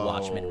Whoa. the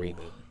Watchmen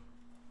reboot.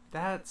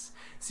 That's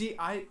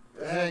Hang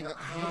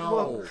on.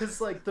 well,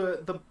 because like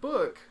the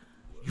book.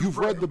 You've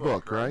read the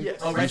book, right? Yes.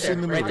 Oh, You've right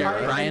seen there, the right movie, there.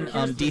 right? Ryan,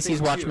 Here's the DC's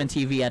thing, Watchmen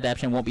too. TV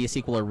adaptation won't be a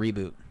sequel or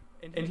reboot.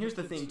 And here's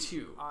the thing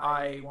too.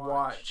 I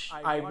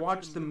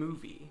watched the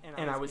movie,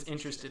 and I was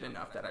interested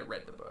enough that I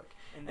read the book,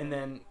 and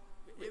then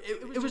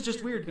it was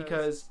just weird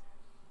because.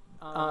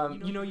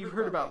 You've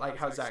heard about like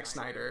how Zack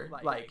Snyder,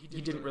 like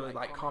he didn't really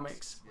like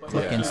comics. But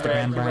Click he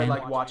Instagram, read Brian.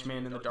 like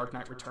Watchmen and The Dark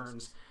Knight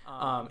Returns,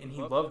 and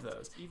he loved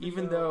those.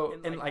 Even though,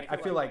 and like I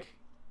feel like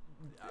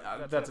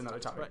that's another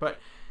topic. But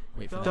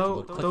Wait for that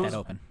Though to click those- that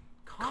open.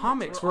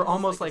 comics were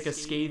almost like a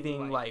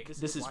scathing, like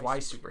this is why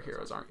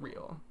superheroes aren't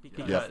real,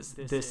 because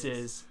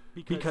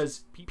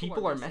because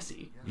people are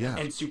messy, Yeah.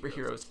 and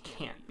superheroes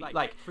can't be.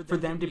 Like for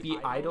them to be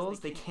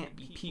idols, they can't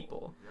be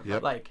people.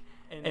 Yep. Like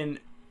and.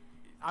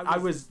 I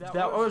was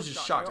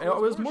just shocked. I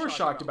was more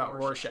shocked about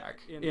Rorschach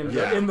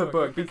in the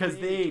book because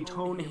they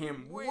tone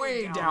him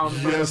way down.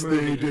 From Yes, the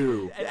movie. they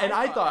do. And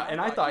I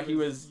thought he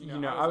was,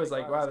 I was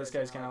like, wow, this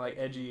guy's kind of like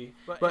edgy.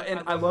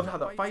 And I love how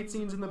the fight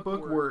scenes in the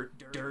book were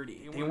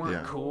dirty. They weren't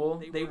Yeah.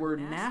 cool. They were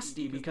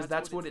nasty because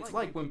that's what it's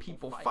like when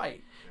people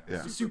fight,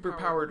 Yeah. super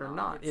powered or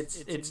not.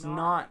 It's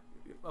not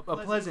a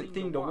pleasant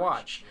thing to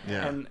watch.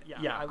 Yeah. And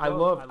I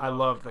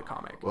love the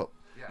comic. Well,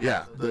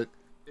 yeah.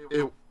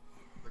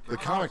 The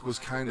comic was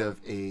kind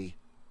of a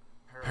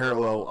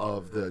parallel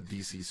of the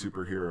DC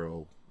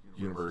superhero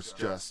universe,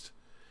 just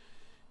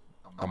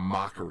a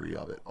mockery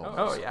of it.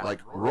 Almost. Oh, yeah. Like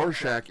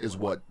Rorschach is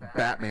what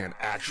Batman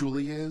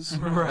actually is.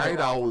 Night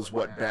Owl is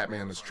what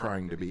Batman is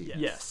trying to be.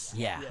 Yes.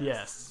 Yeah.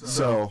 Yes.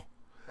 So,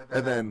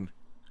 and then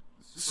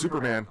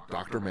Superman,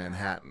 Dr.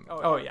 Manhattan,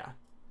 Oh yeah.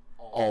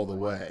 all the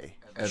way,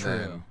 and True.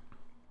 then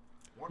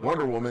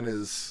Wonder Woman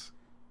is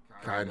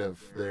kind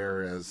of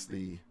there as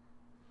the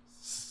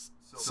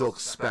Silk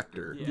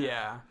Spectre.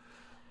 Yeah.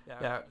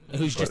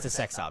 Who's just a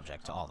sex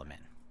object to all the men.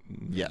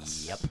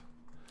 Yes. Yep.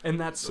 And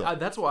that's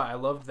why I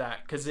loved that,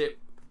 because it,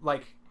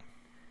 like,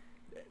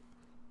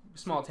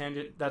 small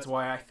tangent, that's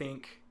why I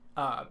think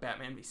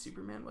Batman v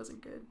Superman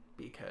wasn't good,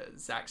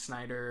 because Zack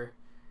Snyder,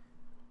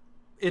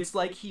 it's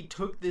like he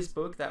took this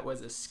book that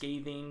was a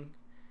scathing,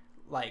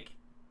 like,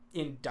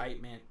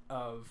 indictment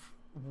of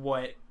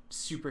what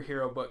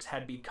superhero books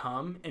had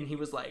become, and he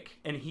was like,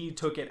 and he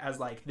took it as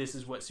like, this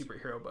is what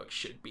superhero books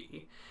should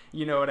be,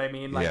 you know what I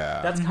mean? Like,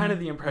 that's kind of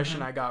the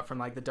impression I got from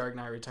like The Dark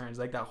Knight Returns,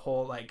 like that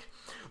whole like,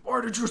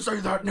 why did you say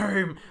that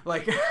name,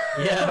 like,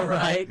 yeah,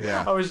 right.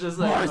 Yeah. I was just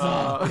like,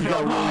 he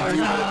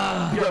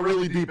got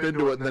really deep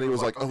into it, and then he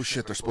was like, oh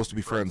shit, they're supposed to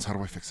be friends, how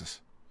do I fix this?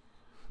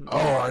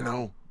 Oh, I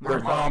know, their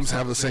moms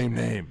have the same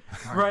name.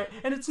 Right.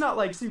 And it's not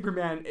like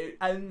Superman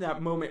in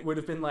that moment would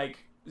have been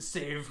like,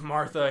 save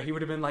Martha. He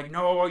would have been like,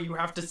 no, you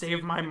have to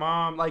save my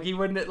mom. Like, he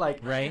wouldn't,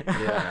 like, right.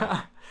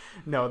 Yeah.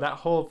 No, that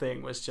whole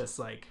thing was just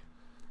like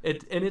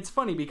it. And it's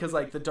funny because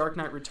like The Dark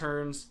Knight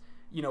Returns,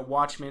 you know,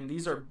 Watchmen,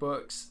 these are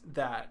books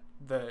that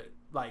the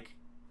like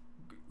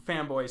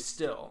fanboys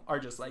still are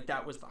just like,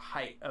 that was the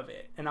height of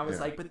it. And I was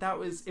like, but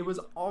it was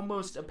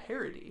almost a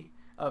parody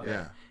of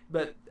it.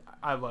 But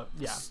I love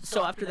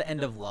So after the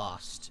end of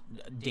Lost,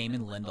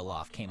 Damon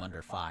Lindelof came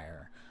under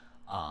fire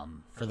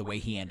for the way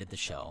he ended the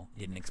show.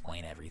 Didn't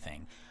explain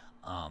everything.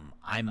 I'm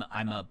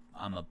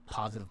a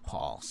positive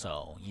Paul.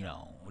 So, you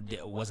know,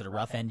 was it a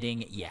rough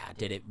ending? Yeah.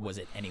 Was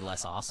it any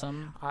less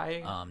awesome? I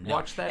no.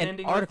 watched that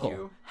ending article. with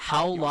you.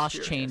 How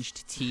Lost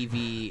changed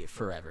TV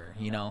forever.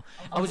 You know,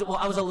 I was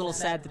a little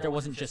sad that there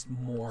wasn't just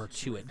more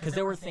to it, because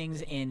there were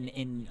things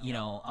in you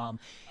know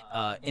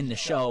in the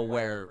show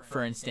where,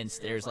 for instance,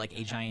 there's like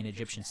a giant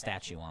Egyptian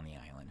statue on the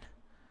island.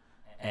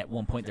 At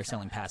one point, they're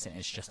selling past it, and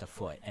it's just a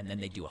foot. And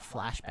then they do a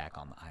flashback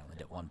on the island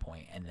at one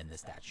point, and then the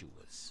statue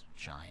was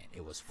giant.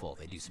 It was full.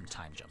 They do some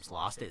time jumps.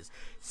 Lost is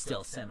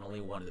still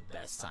seminally one of the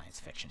best science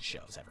fiction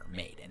shows ever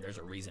made, and there's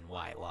a reason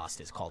why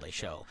Lost is called a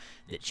show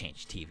that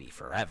changed TV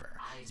forever.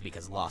 It's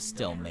because Lost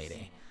still made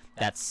a...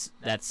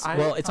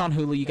 Well, it's on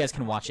Hulu. You guys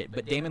can watch it.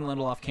 But Damon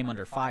Lindelof came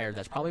under fire.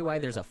 That's probably why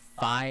there's a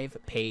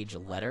 5-page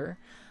letter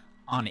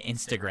on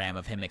Instagram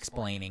of him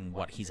explaining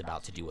what he's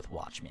about to do with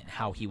Watchmen,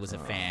 how he was a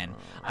fan.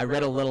 I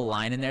read a little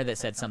line in there that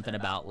said something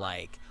about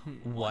like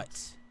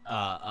what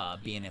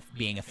being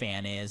a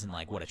fan is, and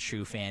like what a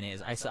true fan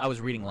is. I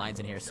was reading lines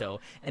in here,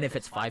 and if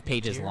it's 5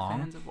 pages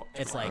long,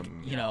 it's like,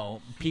 you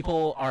know,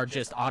 people are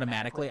just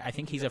automatically, I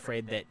think he's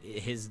afraid that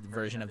his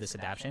version of this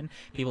adaptation,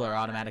 people are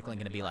automatically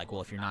going to be like,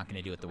 well, if you're not going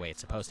to do it the way it's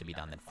supposed to be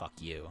done, then fuck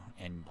you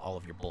and all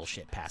of your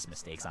bullshit past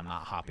mistakes. I'm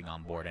not hopping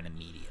on board an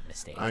immediate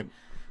mistake.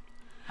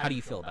 How do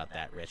you feel about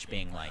that, Rich?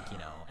 Being like, you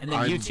know, and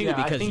then you too,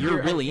 because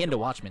you're really into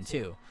Watchmen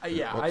too. I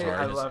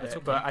love it,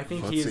 but I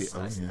think he's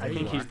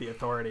the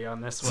authority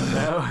on this one,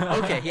 though.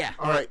 Okay, yeah.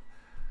 All right.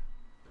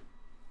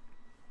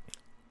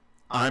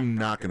 I'm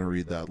not going to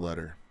read that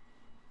letter.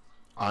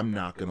 I'm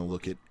not going to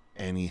look at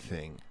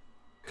anything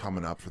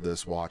coming up for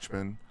this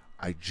Watchmen.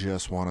 I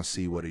just want to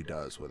see what he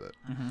does with it.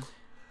 Mm-hmm.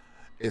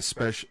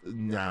 Especially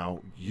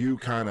now, you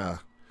kind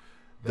of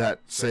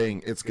that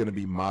saying it's going to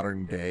be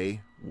modern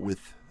day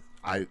with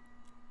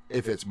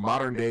if it's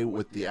modern day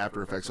with the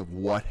after effects of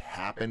what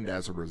happened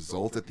as a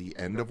result at the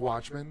end of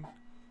Watchmen,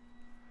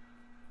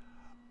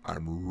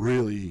 I'm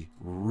really,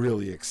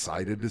 really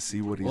excited to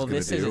see what he's going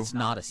to do. Well, it's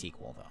not a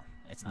sequel,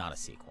 though. It's not a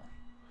sequel.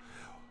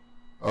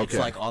 Okay. It's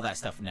like all that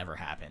stuff never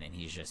happened, and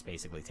he's just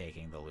basically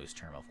taking the loose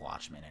term of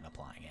Watchmen and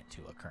applying it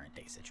to a current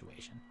day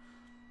situation.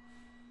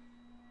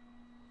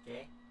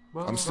 Okay.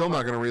 Well, I'm still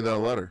not going to read that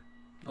letter.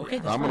 Okay.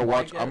 I'm going to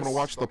watch. I'm going to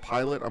watch the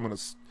pilot. I'm going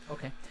to.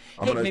 Okay.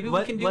 Hey, maybe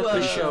we can do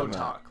the show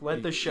talk.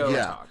 Let the show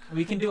talk.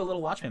 We can do a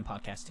little Watchmen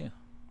podcast too.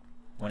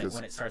 When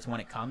it starts, when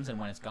it comes, and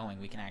when it's going,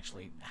 we can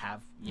actually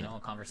have a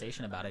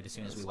conversation about it as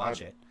soon as we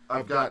watch it.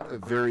 I've got a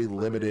very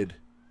limited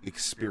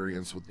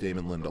experience with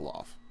Damon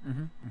Lindelof.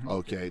 Mm-hmm, mm-hmm.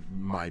 Okay,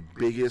 my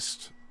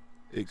biggest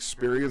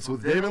experience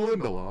with Damon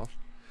Lindelof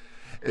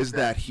is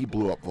that he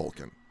blew up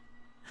Vulcan.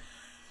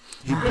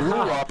 He blew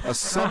up a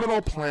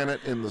seminal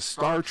planet in the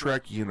Star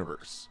Trek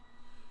universe.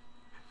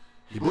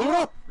 He blew it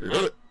up. He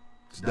did it.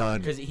 It's done.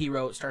 Because he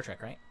wrote Star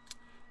Trek, right?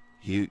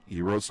 He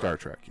wrote Star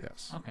Trek,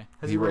 yes. Okay.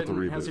 He wrote the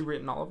reboot. Has he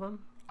written all of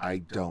them? I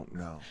don't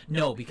know.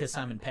 No, because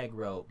Simon Pegg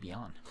wrote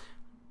Beyond.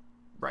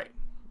 Right.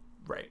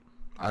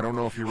 I don't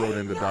know if he wrote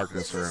Into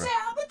Darkness or...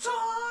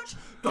 Sabotage!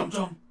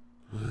 Dum-dum.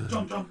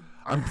 Dum-dum.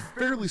 I'm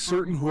fairly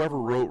certain whoever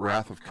wrote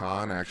Wrath of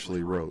Khan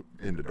actually wrote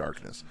Into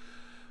Darkness.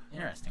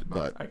 Interesting.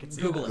 But I can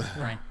see Google it,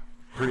 Ryan.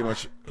 Pretty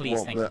much. Please,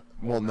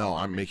 well, no,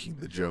 I'm making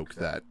the joke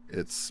that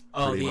it's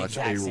pretty much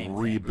a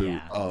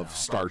reboot of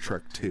Star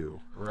Trek 2.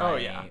 Right. Oh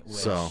yeah.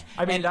 So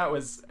I mean, that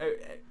was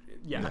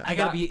I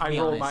gotta be I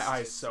rolled my honest.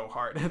 eyes so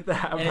hard at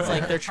that. And it's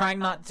like they're trying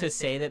not to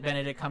say that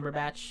Benedict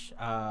Cumberbatch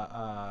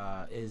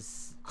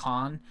is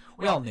Khan.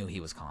 We all knew he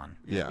was Khan.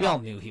 Yeah. We all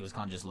knew he was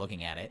Khan just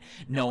looking at it,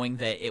 knowing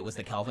that it was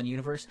the Kelvin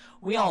universe.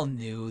 We all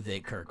knew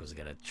that Kirk was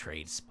gonna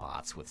trade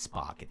spots with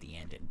Spock at the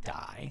end and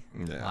die.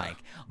 Yeah.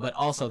 But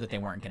also that they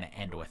weren't gonna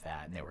end with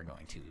that, and they were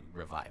going to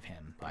revive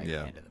him by the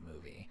end of the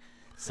movie.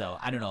 So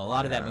I don't know. A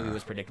lot of that movie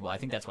was predictable. I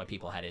think that's why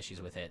people had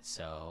issues with it.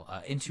 So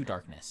Into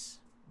Darkness,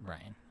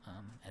 Brian,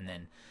 and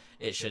then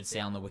it should say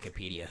on the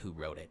Wikipedia who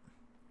wrote it.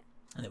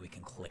 And then we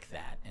can click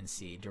that and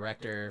see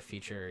director,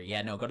 feature.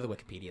 Yeah, no, go to the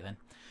Wikipedia then.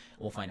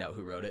 We'll find out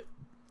who wrote it.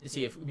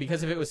 See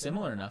because if it was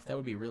similar enough, that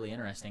would be really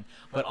interesting.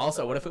 But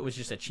also, what if it was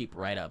just a cheap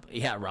write-up?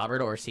 Yeah,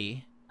 Robert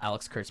Orci,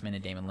 Alex Kurtzman,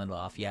 and Damon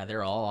Lindelof. Yeah,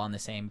 they're all on the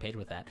same page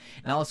with that.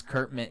 And Alex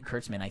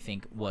Kurtzman, I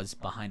think, was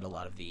behind a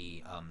lot of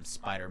the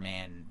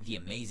Spider-Man, the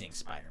Amazing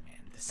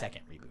Spider-Man, the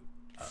second reboot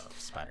of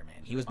Spider-Man.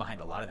 He was behind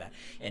a lot of that,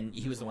 and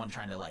he was the one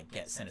trying to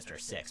get Sinister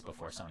Six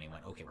before Sony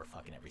went, okay, we're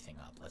fucking everything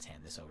up. Let's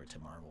hand this over to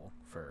Marvel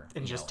for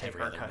take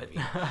every our other cut. movie.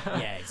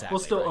 Yeah, exactly. We'll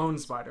still own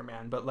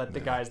Spider-Man, but let the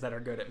guys that are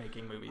good at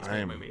making movies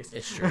make movies.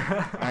 It's true.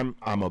 I'm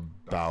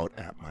about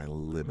at my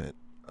limit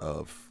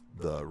of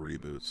the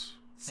reboots.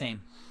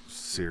 Same.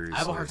 Seriously. I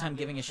have a hard time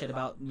giving a shit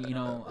about the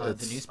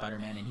new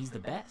Spider-Man, and he's the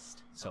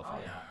best so far.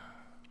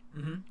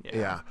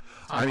 Yeah.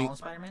 Tom Holland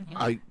Spider-Man.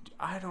 Yeah.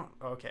 I don't.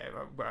 Okay,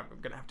 I'm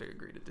gonna have to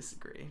agree to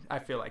disagree. I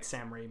feel like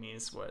Sam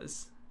Raimi's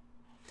was.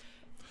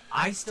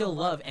 I still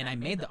love, and I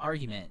made the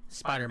argument.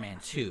 Spider-Man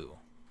 2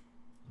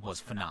 was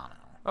phenomenal.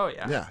 Oh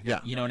yeah. Yeah.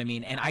 You know what I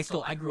mean? And I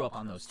grew up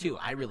on those too.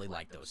 I really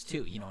like those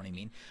too. You know what I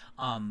mean?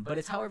 But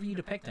it's however you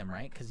depict him,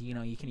 right? Because you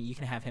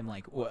can have him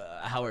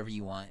however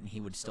you want, and he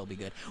would still be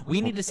good.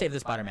 We need to save the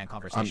Spider-Man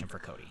conversation for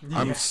Cody.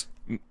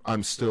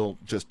 I'm still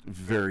just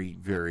very,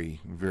 very,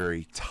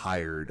 very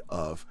tired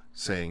of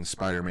saying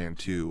Spider-Man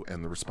 2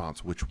 and the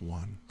response, which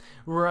one?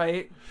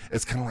 Right.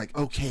 It's kind of like,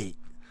 okay,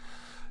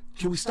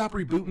 can we stop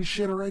rebooting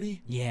shit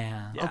already?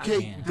 Yeah. Okay,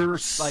 man. there are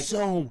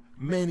so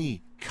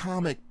many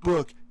comic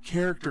book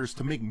characters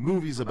to make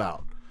movies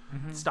about.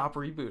 Stop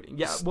rebooting.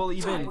 Yeah, well,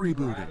 even Stop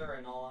rebooting. I'd rather,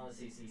 in all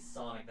honesty, see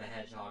Sonic the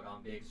Hedgehog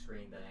on big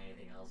screen than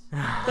anything else.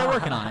 They're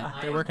working on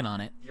it. They're working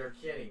on it. You're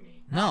kidding me.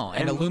 No,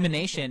 and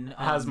Illumination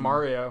has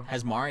Mario.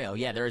 Has Mario.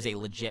 Yeah, there is a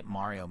legit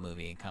Mario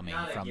movie coming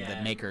Not from the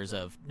again. makers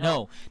of.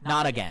 No,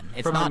 not again.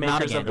 It's From the not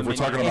makers again. of the If we're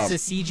talking about-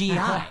 It's a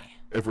CGI.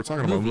 If we're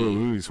talking about movie.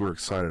 movies we're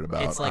excited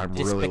about, It's like I'm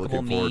really Despicable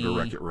looking forward to Me.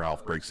 Wreck-It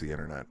Ralph Breaks the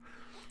Internet.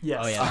 Yes.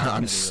 Oh, yeah. That's gonna I'm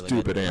be really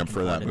stupid good. amped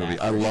for that Looking forward movie.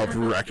 to I that. loved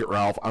Wreck-It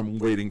Ralph. I'm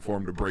waiting for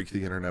him to break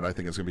the internet. I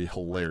think it's gonna be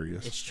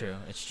hilarious. It's true.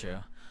 It's true.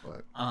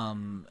 But,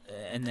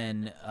 And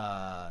then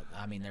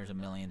I mean, there's a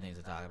million things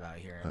to talk about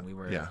here, and we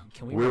were. yeah,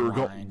 Can we were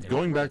rewind and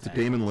going back to back?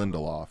 Damon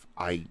Lindelof.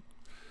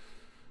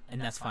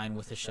 And that's fine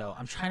with the show.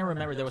 I'm trying to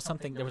remember. There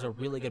was a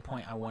really good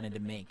point I wanted to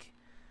make.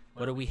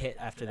 What did we hit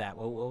after that?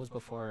 What was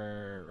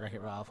before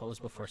Wreck-It Ralph? What was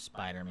before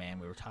Spider-Man?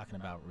 We were talking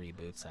about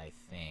reboots, I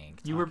think.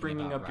 You were talking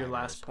bringing about up your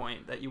writers. last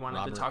point that you wanted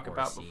Robert to talk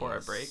about before our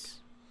Orsi's-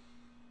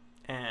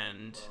 break.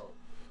 And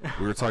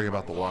We were talking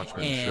about the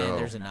Watchmen And show.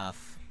 there's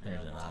enough.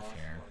 There's enough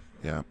here.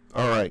 Yeah.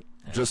 All right.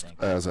 I Just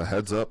think. as a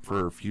heads up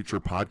for future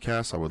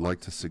podcasts, I would like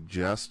to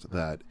suggest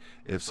that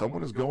if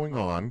someone is going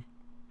on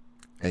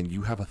and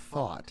you have a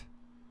thought,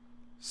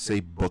 say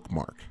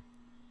bookmark.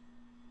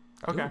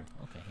 okay.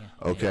 Okay,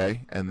 yeah.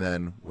 Okay? And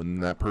then when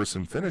that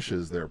person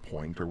finishes their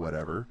point or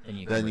whatever, Then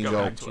you then can you go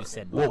go, back to You it.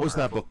 said what was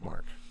that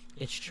bookmark. bookmark?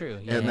 It's true.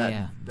 Yeah, And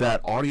yeah.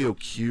 that audio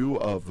cue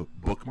of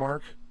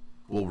bookmark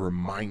will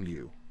remind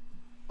you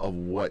of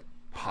what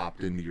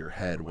popped into your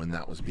head when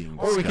that was being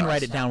discussed. Or we can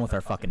write it down with our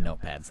fucking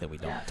notepads that we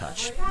don't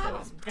touch.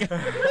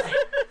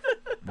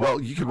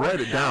 Well, you can write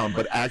it down,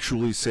 but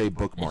actually say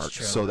bookmark It's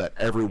true. so that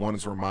everyone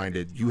is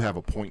reminded you have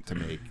a point to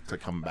make to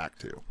come back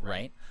to.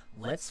 Right?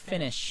 Let's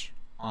finish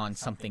on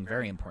something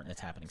very important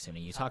that's happening soon.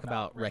 You talk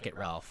about Wreck-It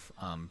Ralph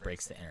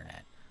breaks the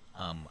internet.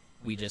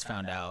 We just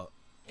found out,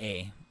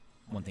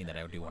 one thing that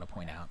I do want to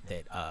point out,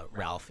 that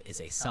Ralph is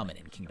a summon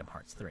in Kingdom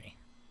Hearts 3.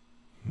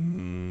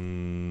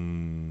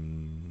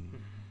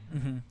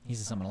 He's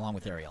a summon along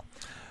with Ariel.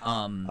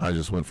 I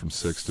just went from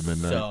 6 to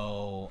midnight.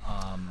 So,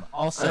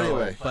 also,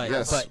 Anyway, but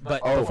yes.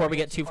 but Oh. before we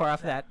get too far off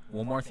of that,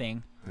 one more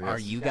thing. Yes. Are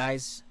you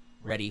guys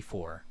ready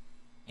for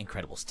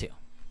Incredibles 2?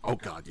 Oh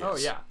God, yes. Oh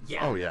yeah.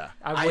 Oh yeah.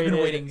 I've been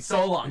waiting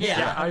so long.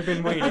 Yeah, I've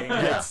been waiting.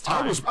 Yeah. It's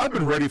time. I've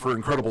been ready for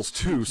Incredibles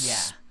 2 Yeah.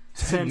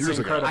 10 Since years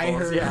ago. Incredibles. I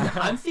heard. Yeah.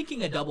 I'm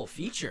thinking a double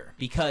feature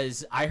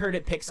because I heard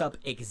it picks up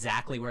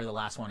exactly where the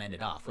last one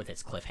ended off with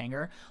its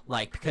cliffhanger.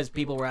 Like because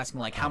people were asking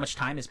like how much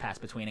time has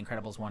passed between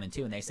Incredibles 1 and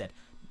 2, and they said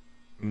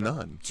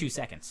None. 2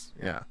 seconds,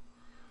 Yeah.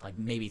 like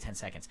maybe 10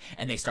 seconds,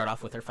 and they start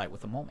off with their fight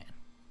with the Mole Man.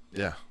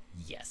 Yeah.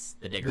 Yes,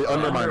 the Digger. The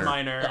Underminer.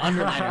 Underminer. The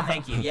Underminer.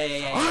 Thank you.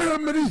 Yeah. I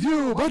am beneath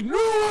you, but no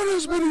one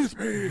is beneath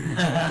me.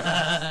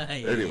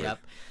 Anyway. Yep.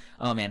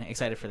 Oh man,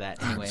 excited for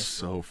that. I'm Anyways,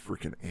 so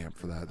freaking amped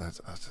for that.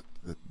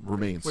 That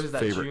remains What is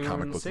that, favorite June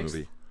comic book 6th?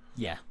 movie.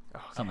 Yeah.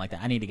 Something like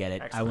that. I need to get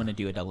it. Excellent. I want to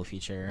do a double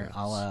feature. Yes.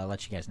 I'll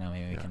let you guys know.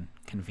 Maybe we can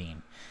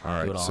convene. All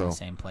right. Do it all so in the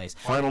same place.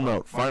 Final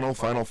note.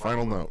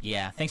 Final note.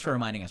 Yeah. Thanks for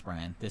reminding us,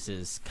 Brian. This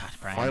is God,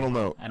 Brian. Final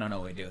note. I don't know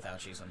what we do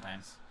without you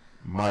sometimes.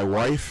 My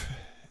wife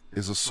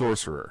is a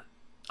sorcerer.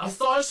 A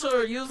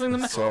sorcerer using the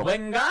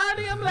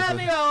Wingardium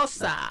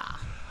Leviosa.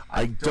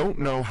 I don't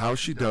know how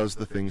she does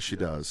the things she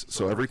does.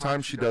 So every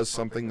time she does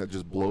something that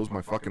just blows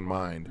my fucking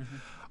mind,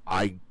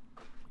 I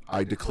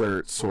declare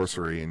it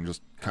sorcery and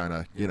just kind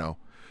of,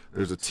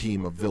 there's a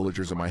team of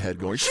villagers in my head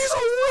going, "She's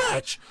a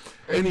witch!"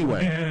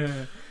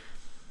 Anyway.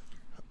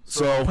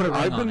 So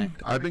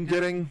I've been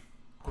getting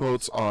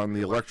quotes on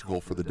the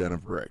electrical for the Den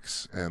of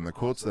Bricks, and the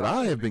quotes that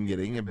I have been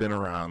getting have been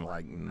around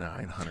like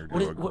 $900 to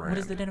 $1,000. What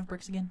is the Den of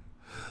Bricks again?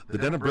 The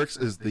Den of Bricks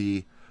is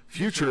the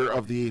future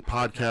of the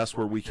podcast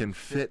where we can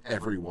fit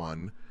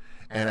everyone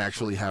and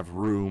actually have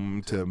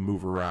room to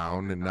move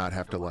around and not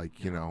have to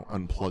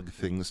unplug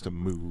things to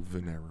move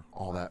and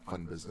all that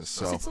fun business.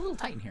 So it's a little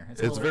tight in here.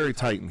 It's very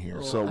tight in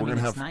here. So we're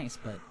gonna have nice,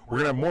 but we're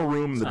gonna have more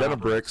room in the Den of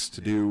Bricks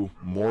to do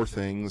more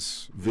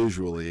things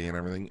visually and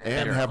everything,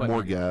 and have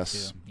more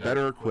guests,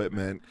 better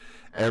equipment,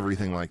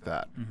 everything like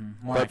that.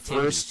 More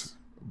activities.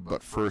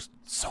 But first,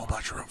 so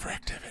much room for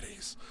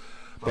activities.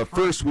 But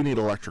first, we need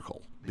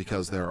electrical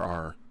because there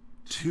are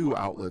 2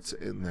 outlets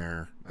in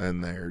there,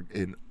 and they're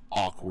in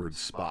awkward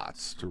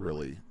spots to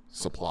really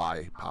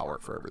supply power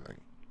for everything.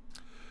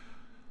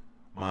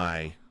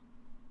 My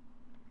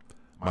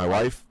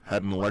wife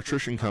had an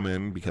electrician come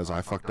in because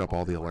I fucked up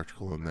all the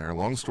electrical in there.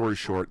 Long story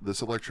short,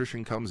 this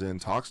electrician comes in,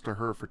 talks to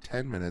her for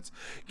 10 minutes,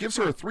 gives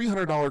her a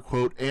 $300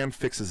 quote, and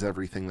fixes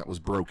everything that was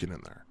broken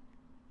in there.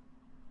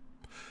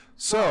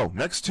 So,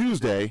 next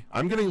Tuesday,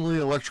 I'm getting the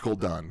electrical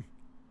done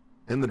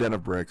in the Den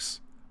of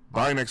Bricks.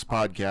 By next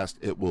podcast,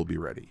 it will be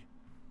ready.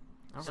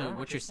 So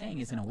what you're saying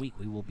is in a week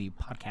we will be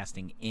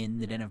podcasting in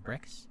the Den of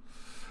Bricks?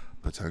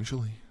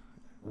 Potentially.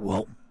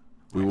 Well,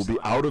 we will be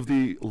out of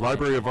the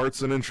Library of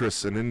Arts and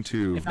Interests and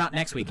into if not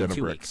next week, in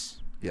 2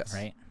 weeks. Yes.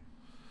 Right?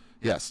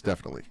 Yes,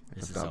 definitely.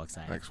 This is so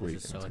exciting. Next week.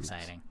 This is so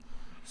exciting.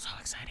 So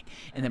exciting.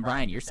 And then,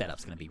 Brian, your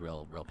setup's going to be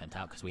real pent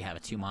out because we have a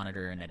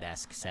 2-monitor and a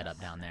desk set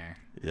up down there.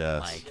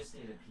 Yes. You just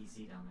need a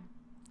PC down there.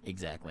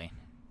 Exactly.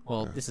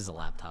 Well, this is a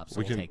laptop, so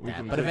we'll take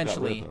that. But But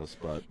eventually, us,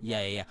 but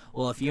yeah.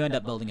 Well, if you end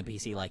up building a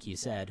PC like you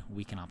said,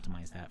 we can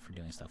optimize that for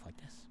doing stuff like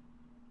this.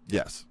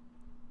 yes,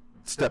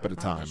 step at a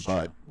time.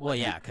 But well,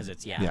 yeah, because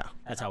it's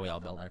that's how we all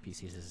build our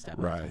PCs is a step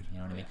at a time. You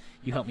know what I mean?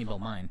 You help me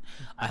build mine.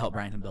 I help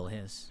Brian build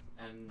his.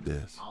 And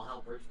Yes. I'll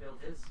help Rich build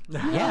his.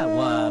 Yeah,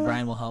 well,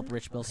 Brian will help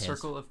Rich build his.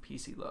 Circle of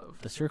PC love.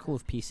 The circle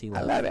of PC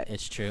love. I love it.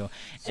 It's true.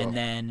 So- And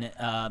then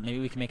maybe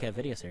we can make a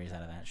video series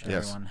out of that. Show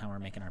Yes. everyone how we're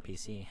making our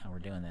PC, how we're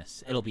doing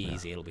this. It'll be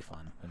easy. It'll be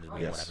fun. It'll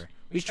be Yes. whatever.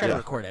 We just try to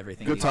record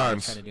everything. Good We try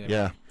times. to do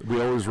Yeah,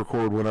 we always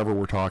record whenever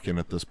we're talking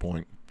at this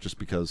point, just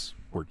because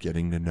we're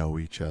getting to know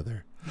each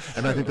other.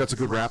 And I think that's a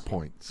good wrap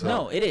point. So.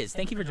 No, it is.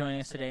 Thank you for joining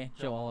us today,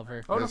 Joe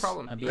Oliver. Oh, no Yes.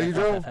 problem. Thank you,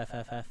 Joe.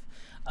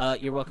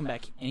 You're welcome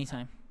back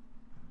anytime.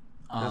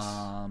 Yes.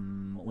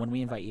 When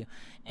we invite you.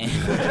 And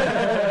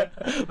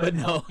but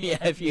no,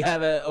 if you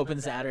have an open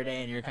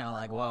Saturday and you're kind of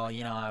like, well,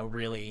 I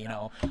really,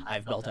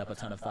 I've built up a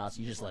ton of thoughts,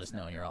 you just let us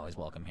know and you're always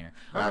welcome here.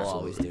 We'll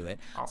always do it.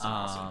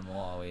 Awesome. We'll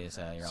always,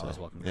 you're always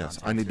welcome to Yes,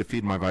 contact. I need to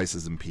feed my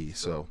vices and pee,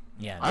 so.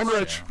 Yeah, I'm that's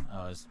Rich. true.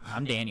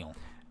 I'm Daniel.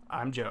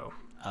 I'm Joe.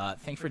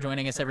 Thanks for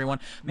joining us, everyone.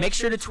 Make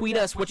sure to tweet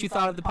us what you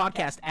thought of the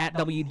podcast at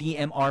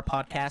WDMR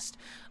Podcast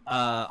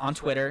on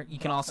Twitter. You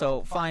can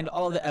also find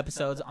all of the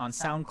episodes on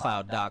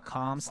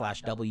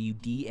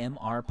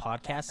SoundCloud.com/WDMR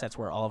Podcast. That's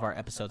where all of our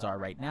episodes are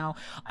right now.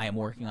 I am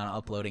working on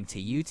uploading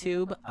to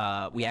YouTube.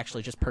 We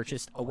actually just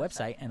purchased a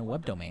website and a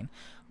web domain.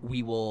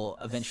 We will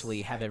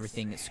eventually have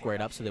everything squared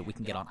up so that we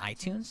can get on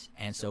iTunes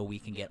and so we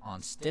can get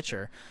on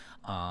Stitcher,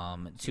 2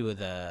 of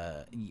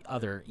the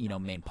other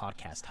main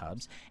podcast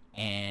hubs,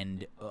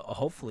 and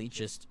hopefully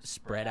just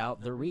spread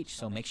out the reach.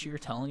 So make sure you're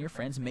telling your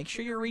friends. Make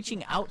sure you're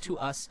reaching out to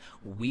us.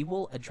 We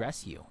will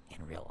address you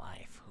in real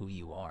life, who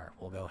you are.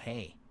 We'll go,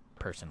 hey,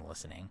 person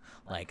listening.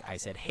 Like I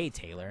said, hey,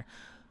 Taylor.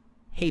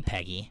 Hey,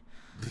 Peggy.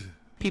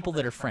 People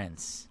that are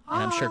friends.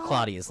 And I'm sure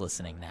Claudia is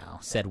listening now,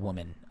 said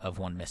woman of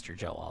one Mr.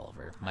 Joe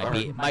Oliver.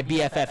 My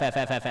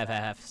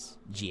BFFFFFFF's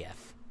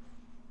GF.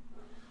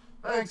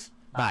 Thanks.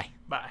 Bye.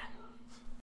 Bye.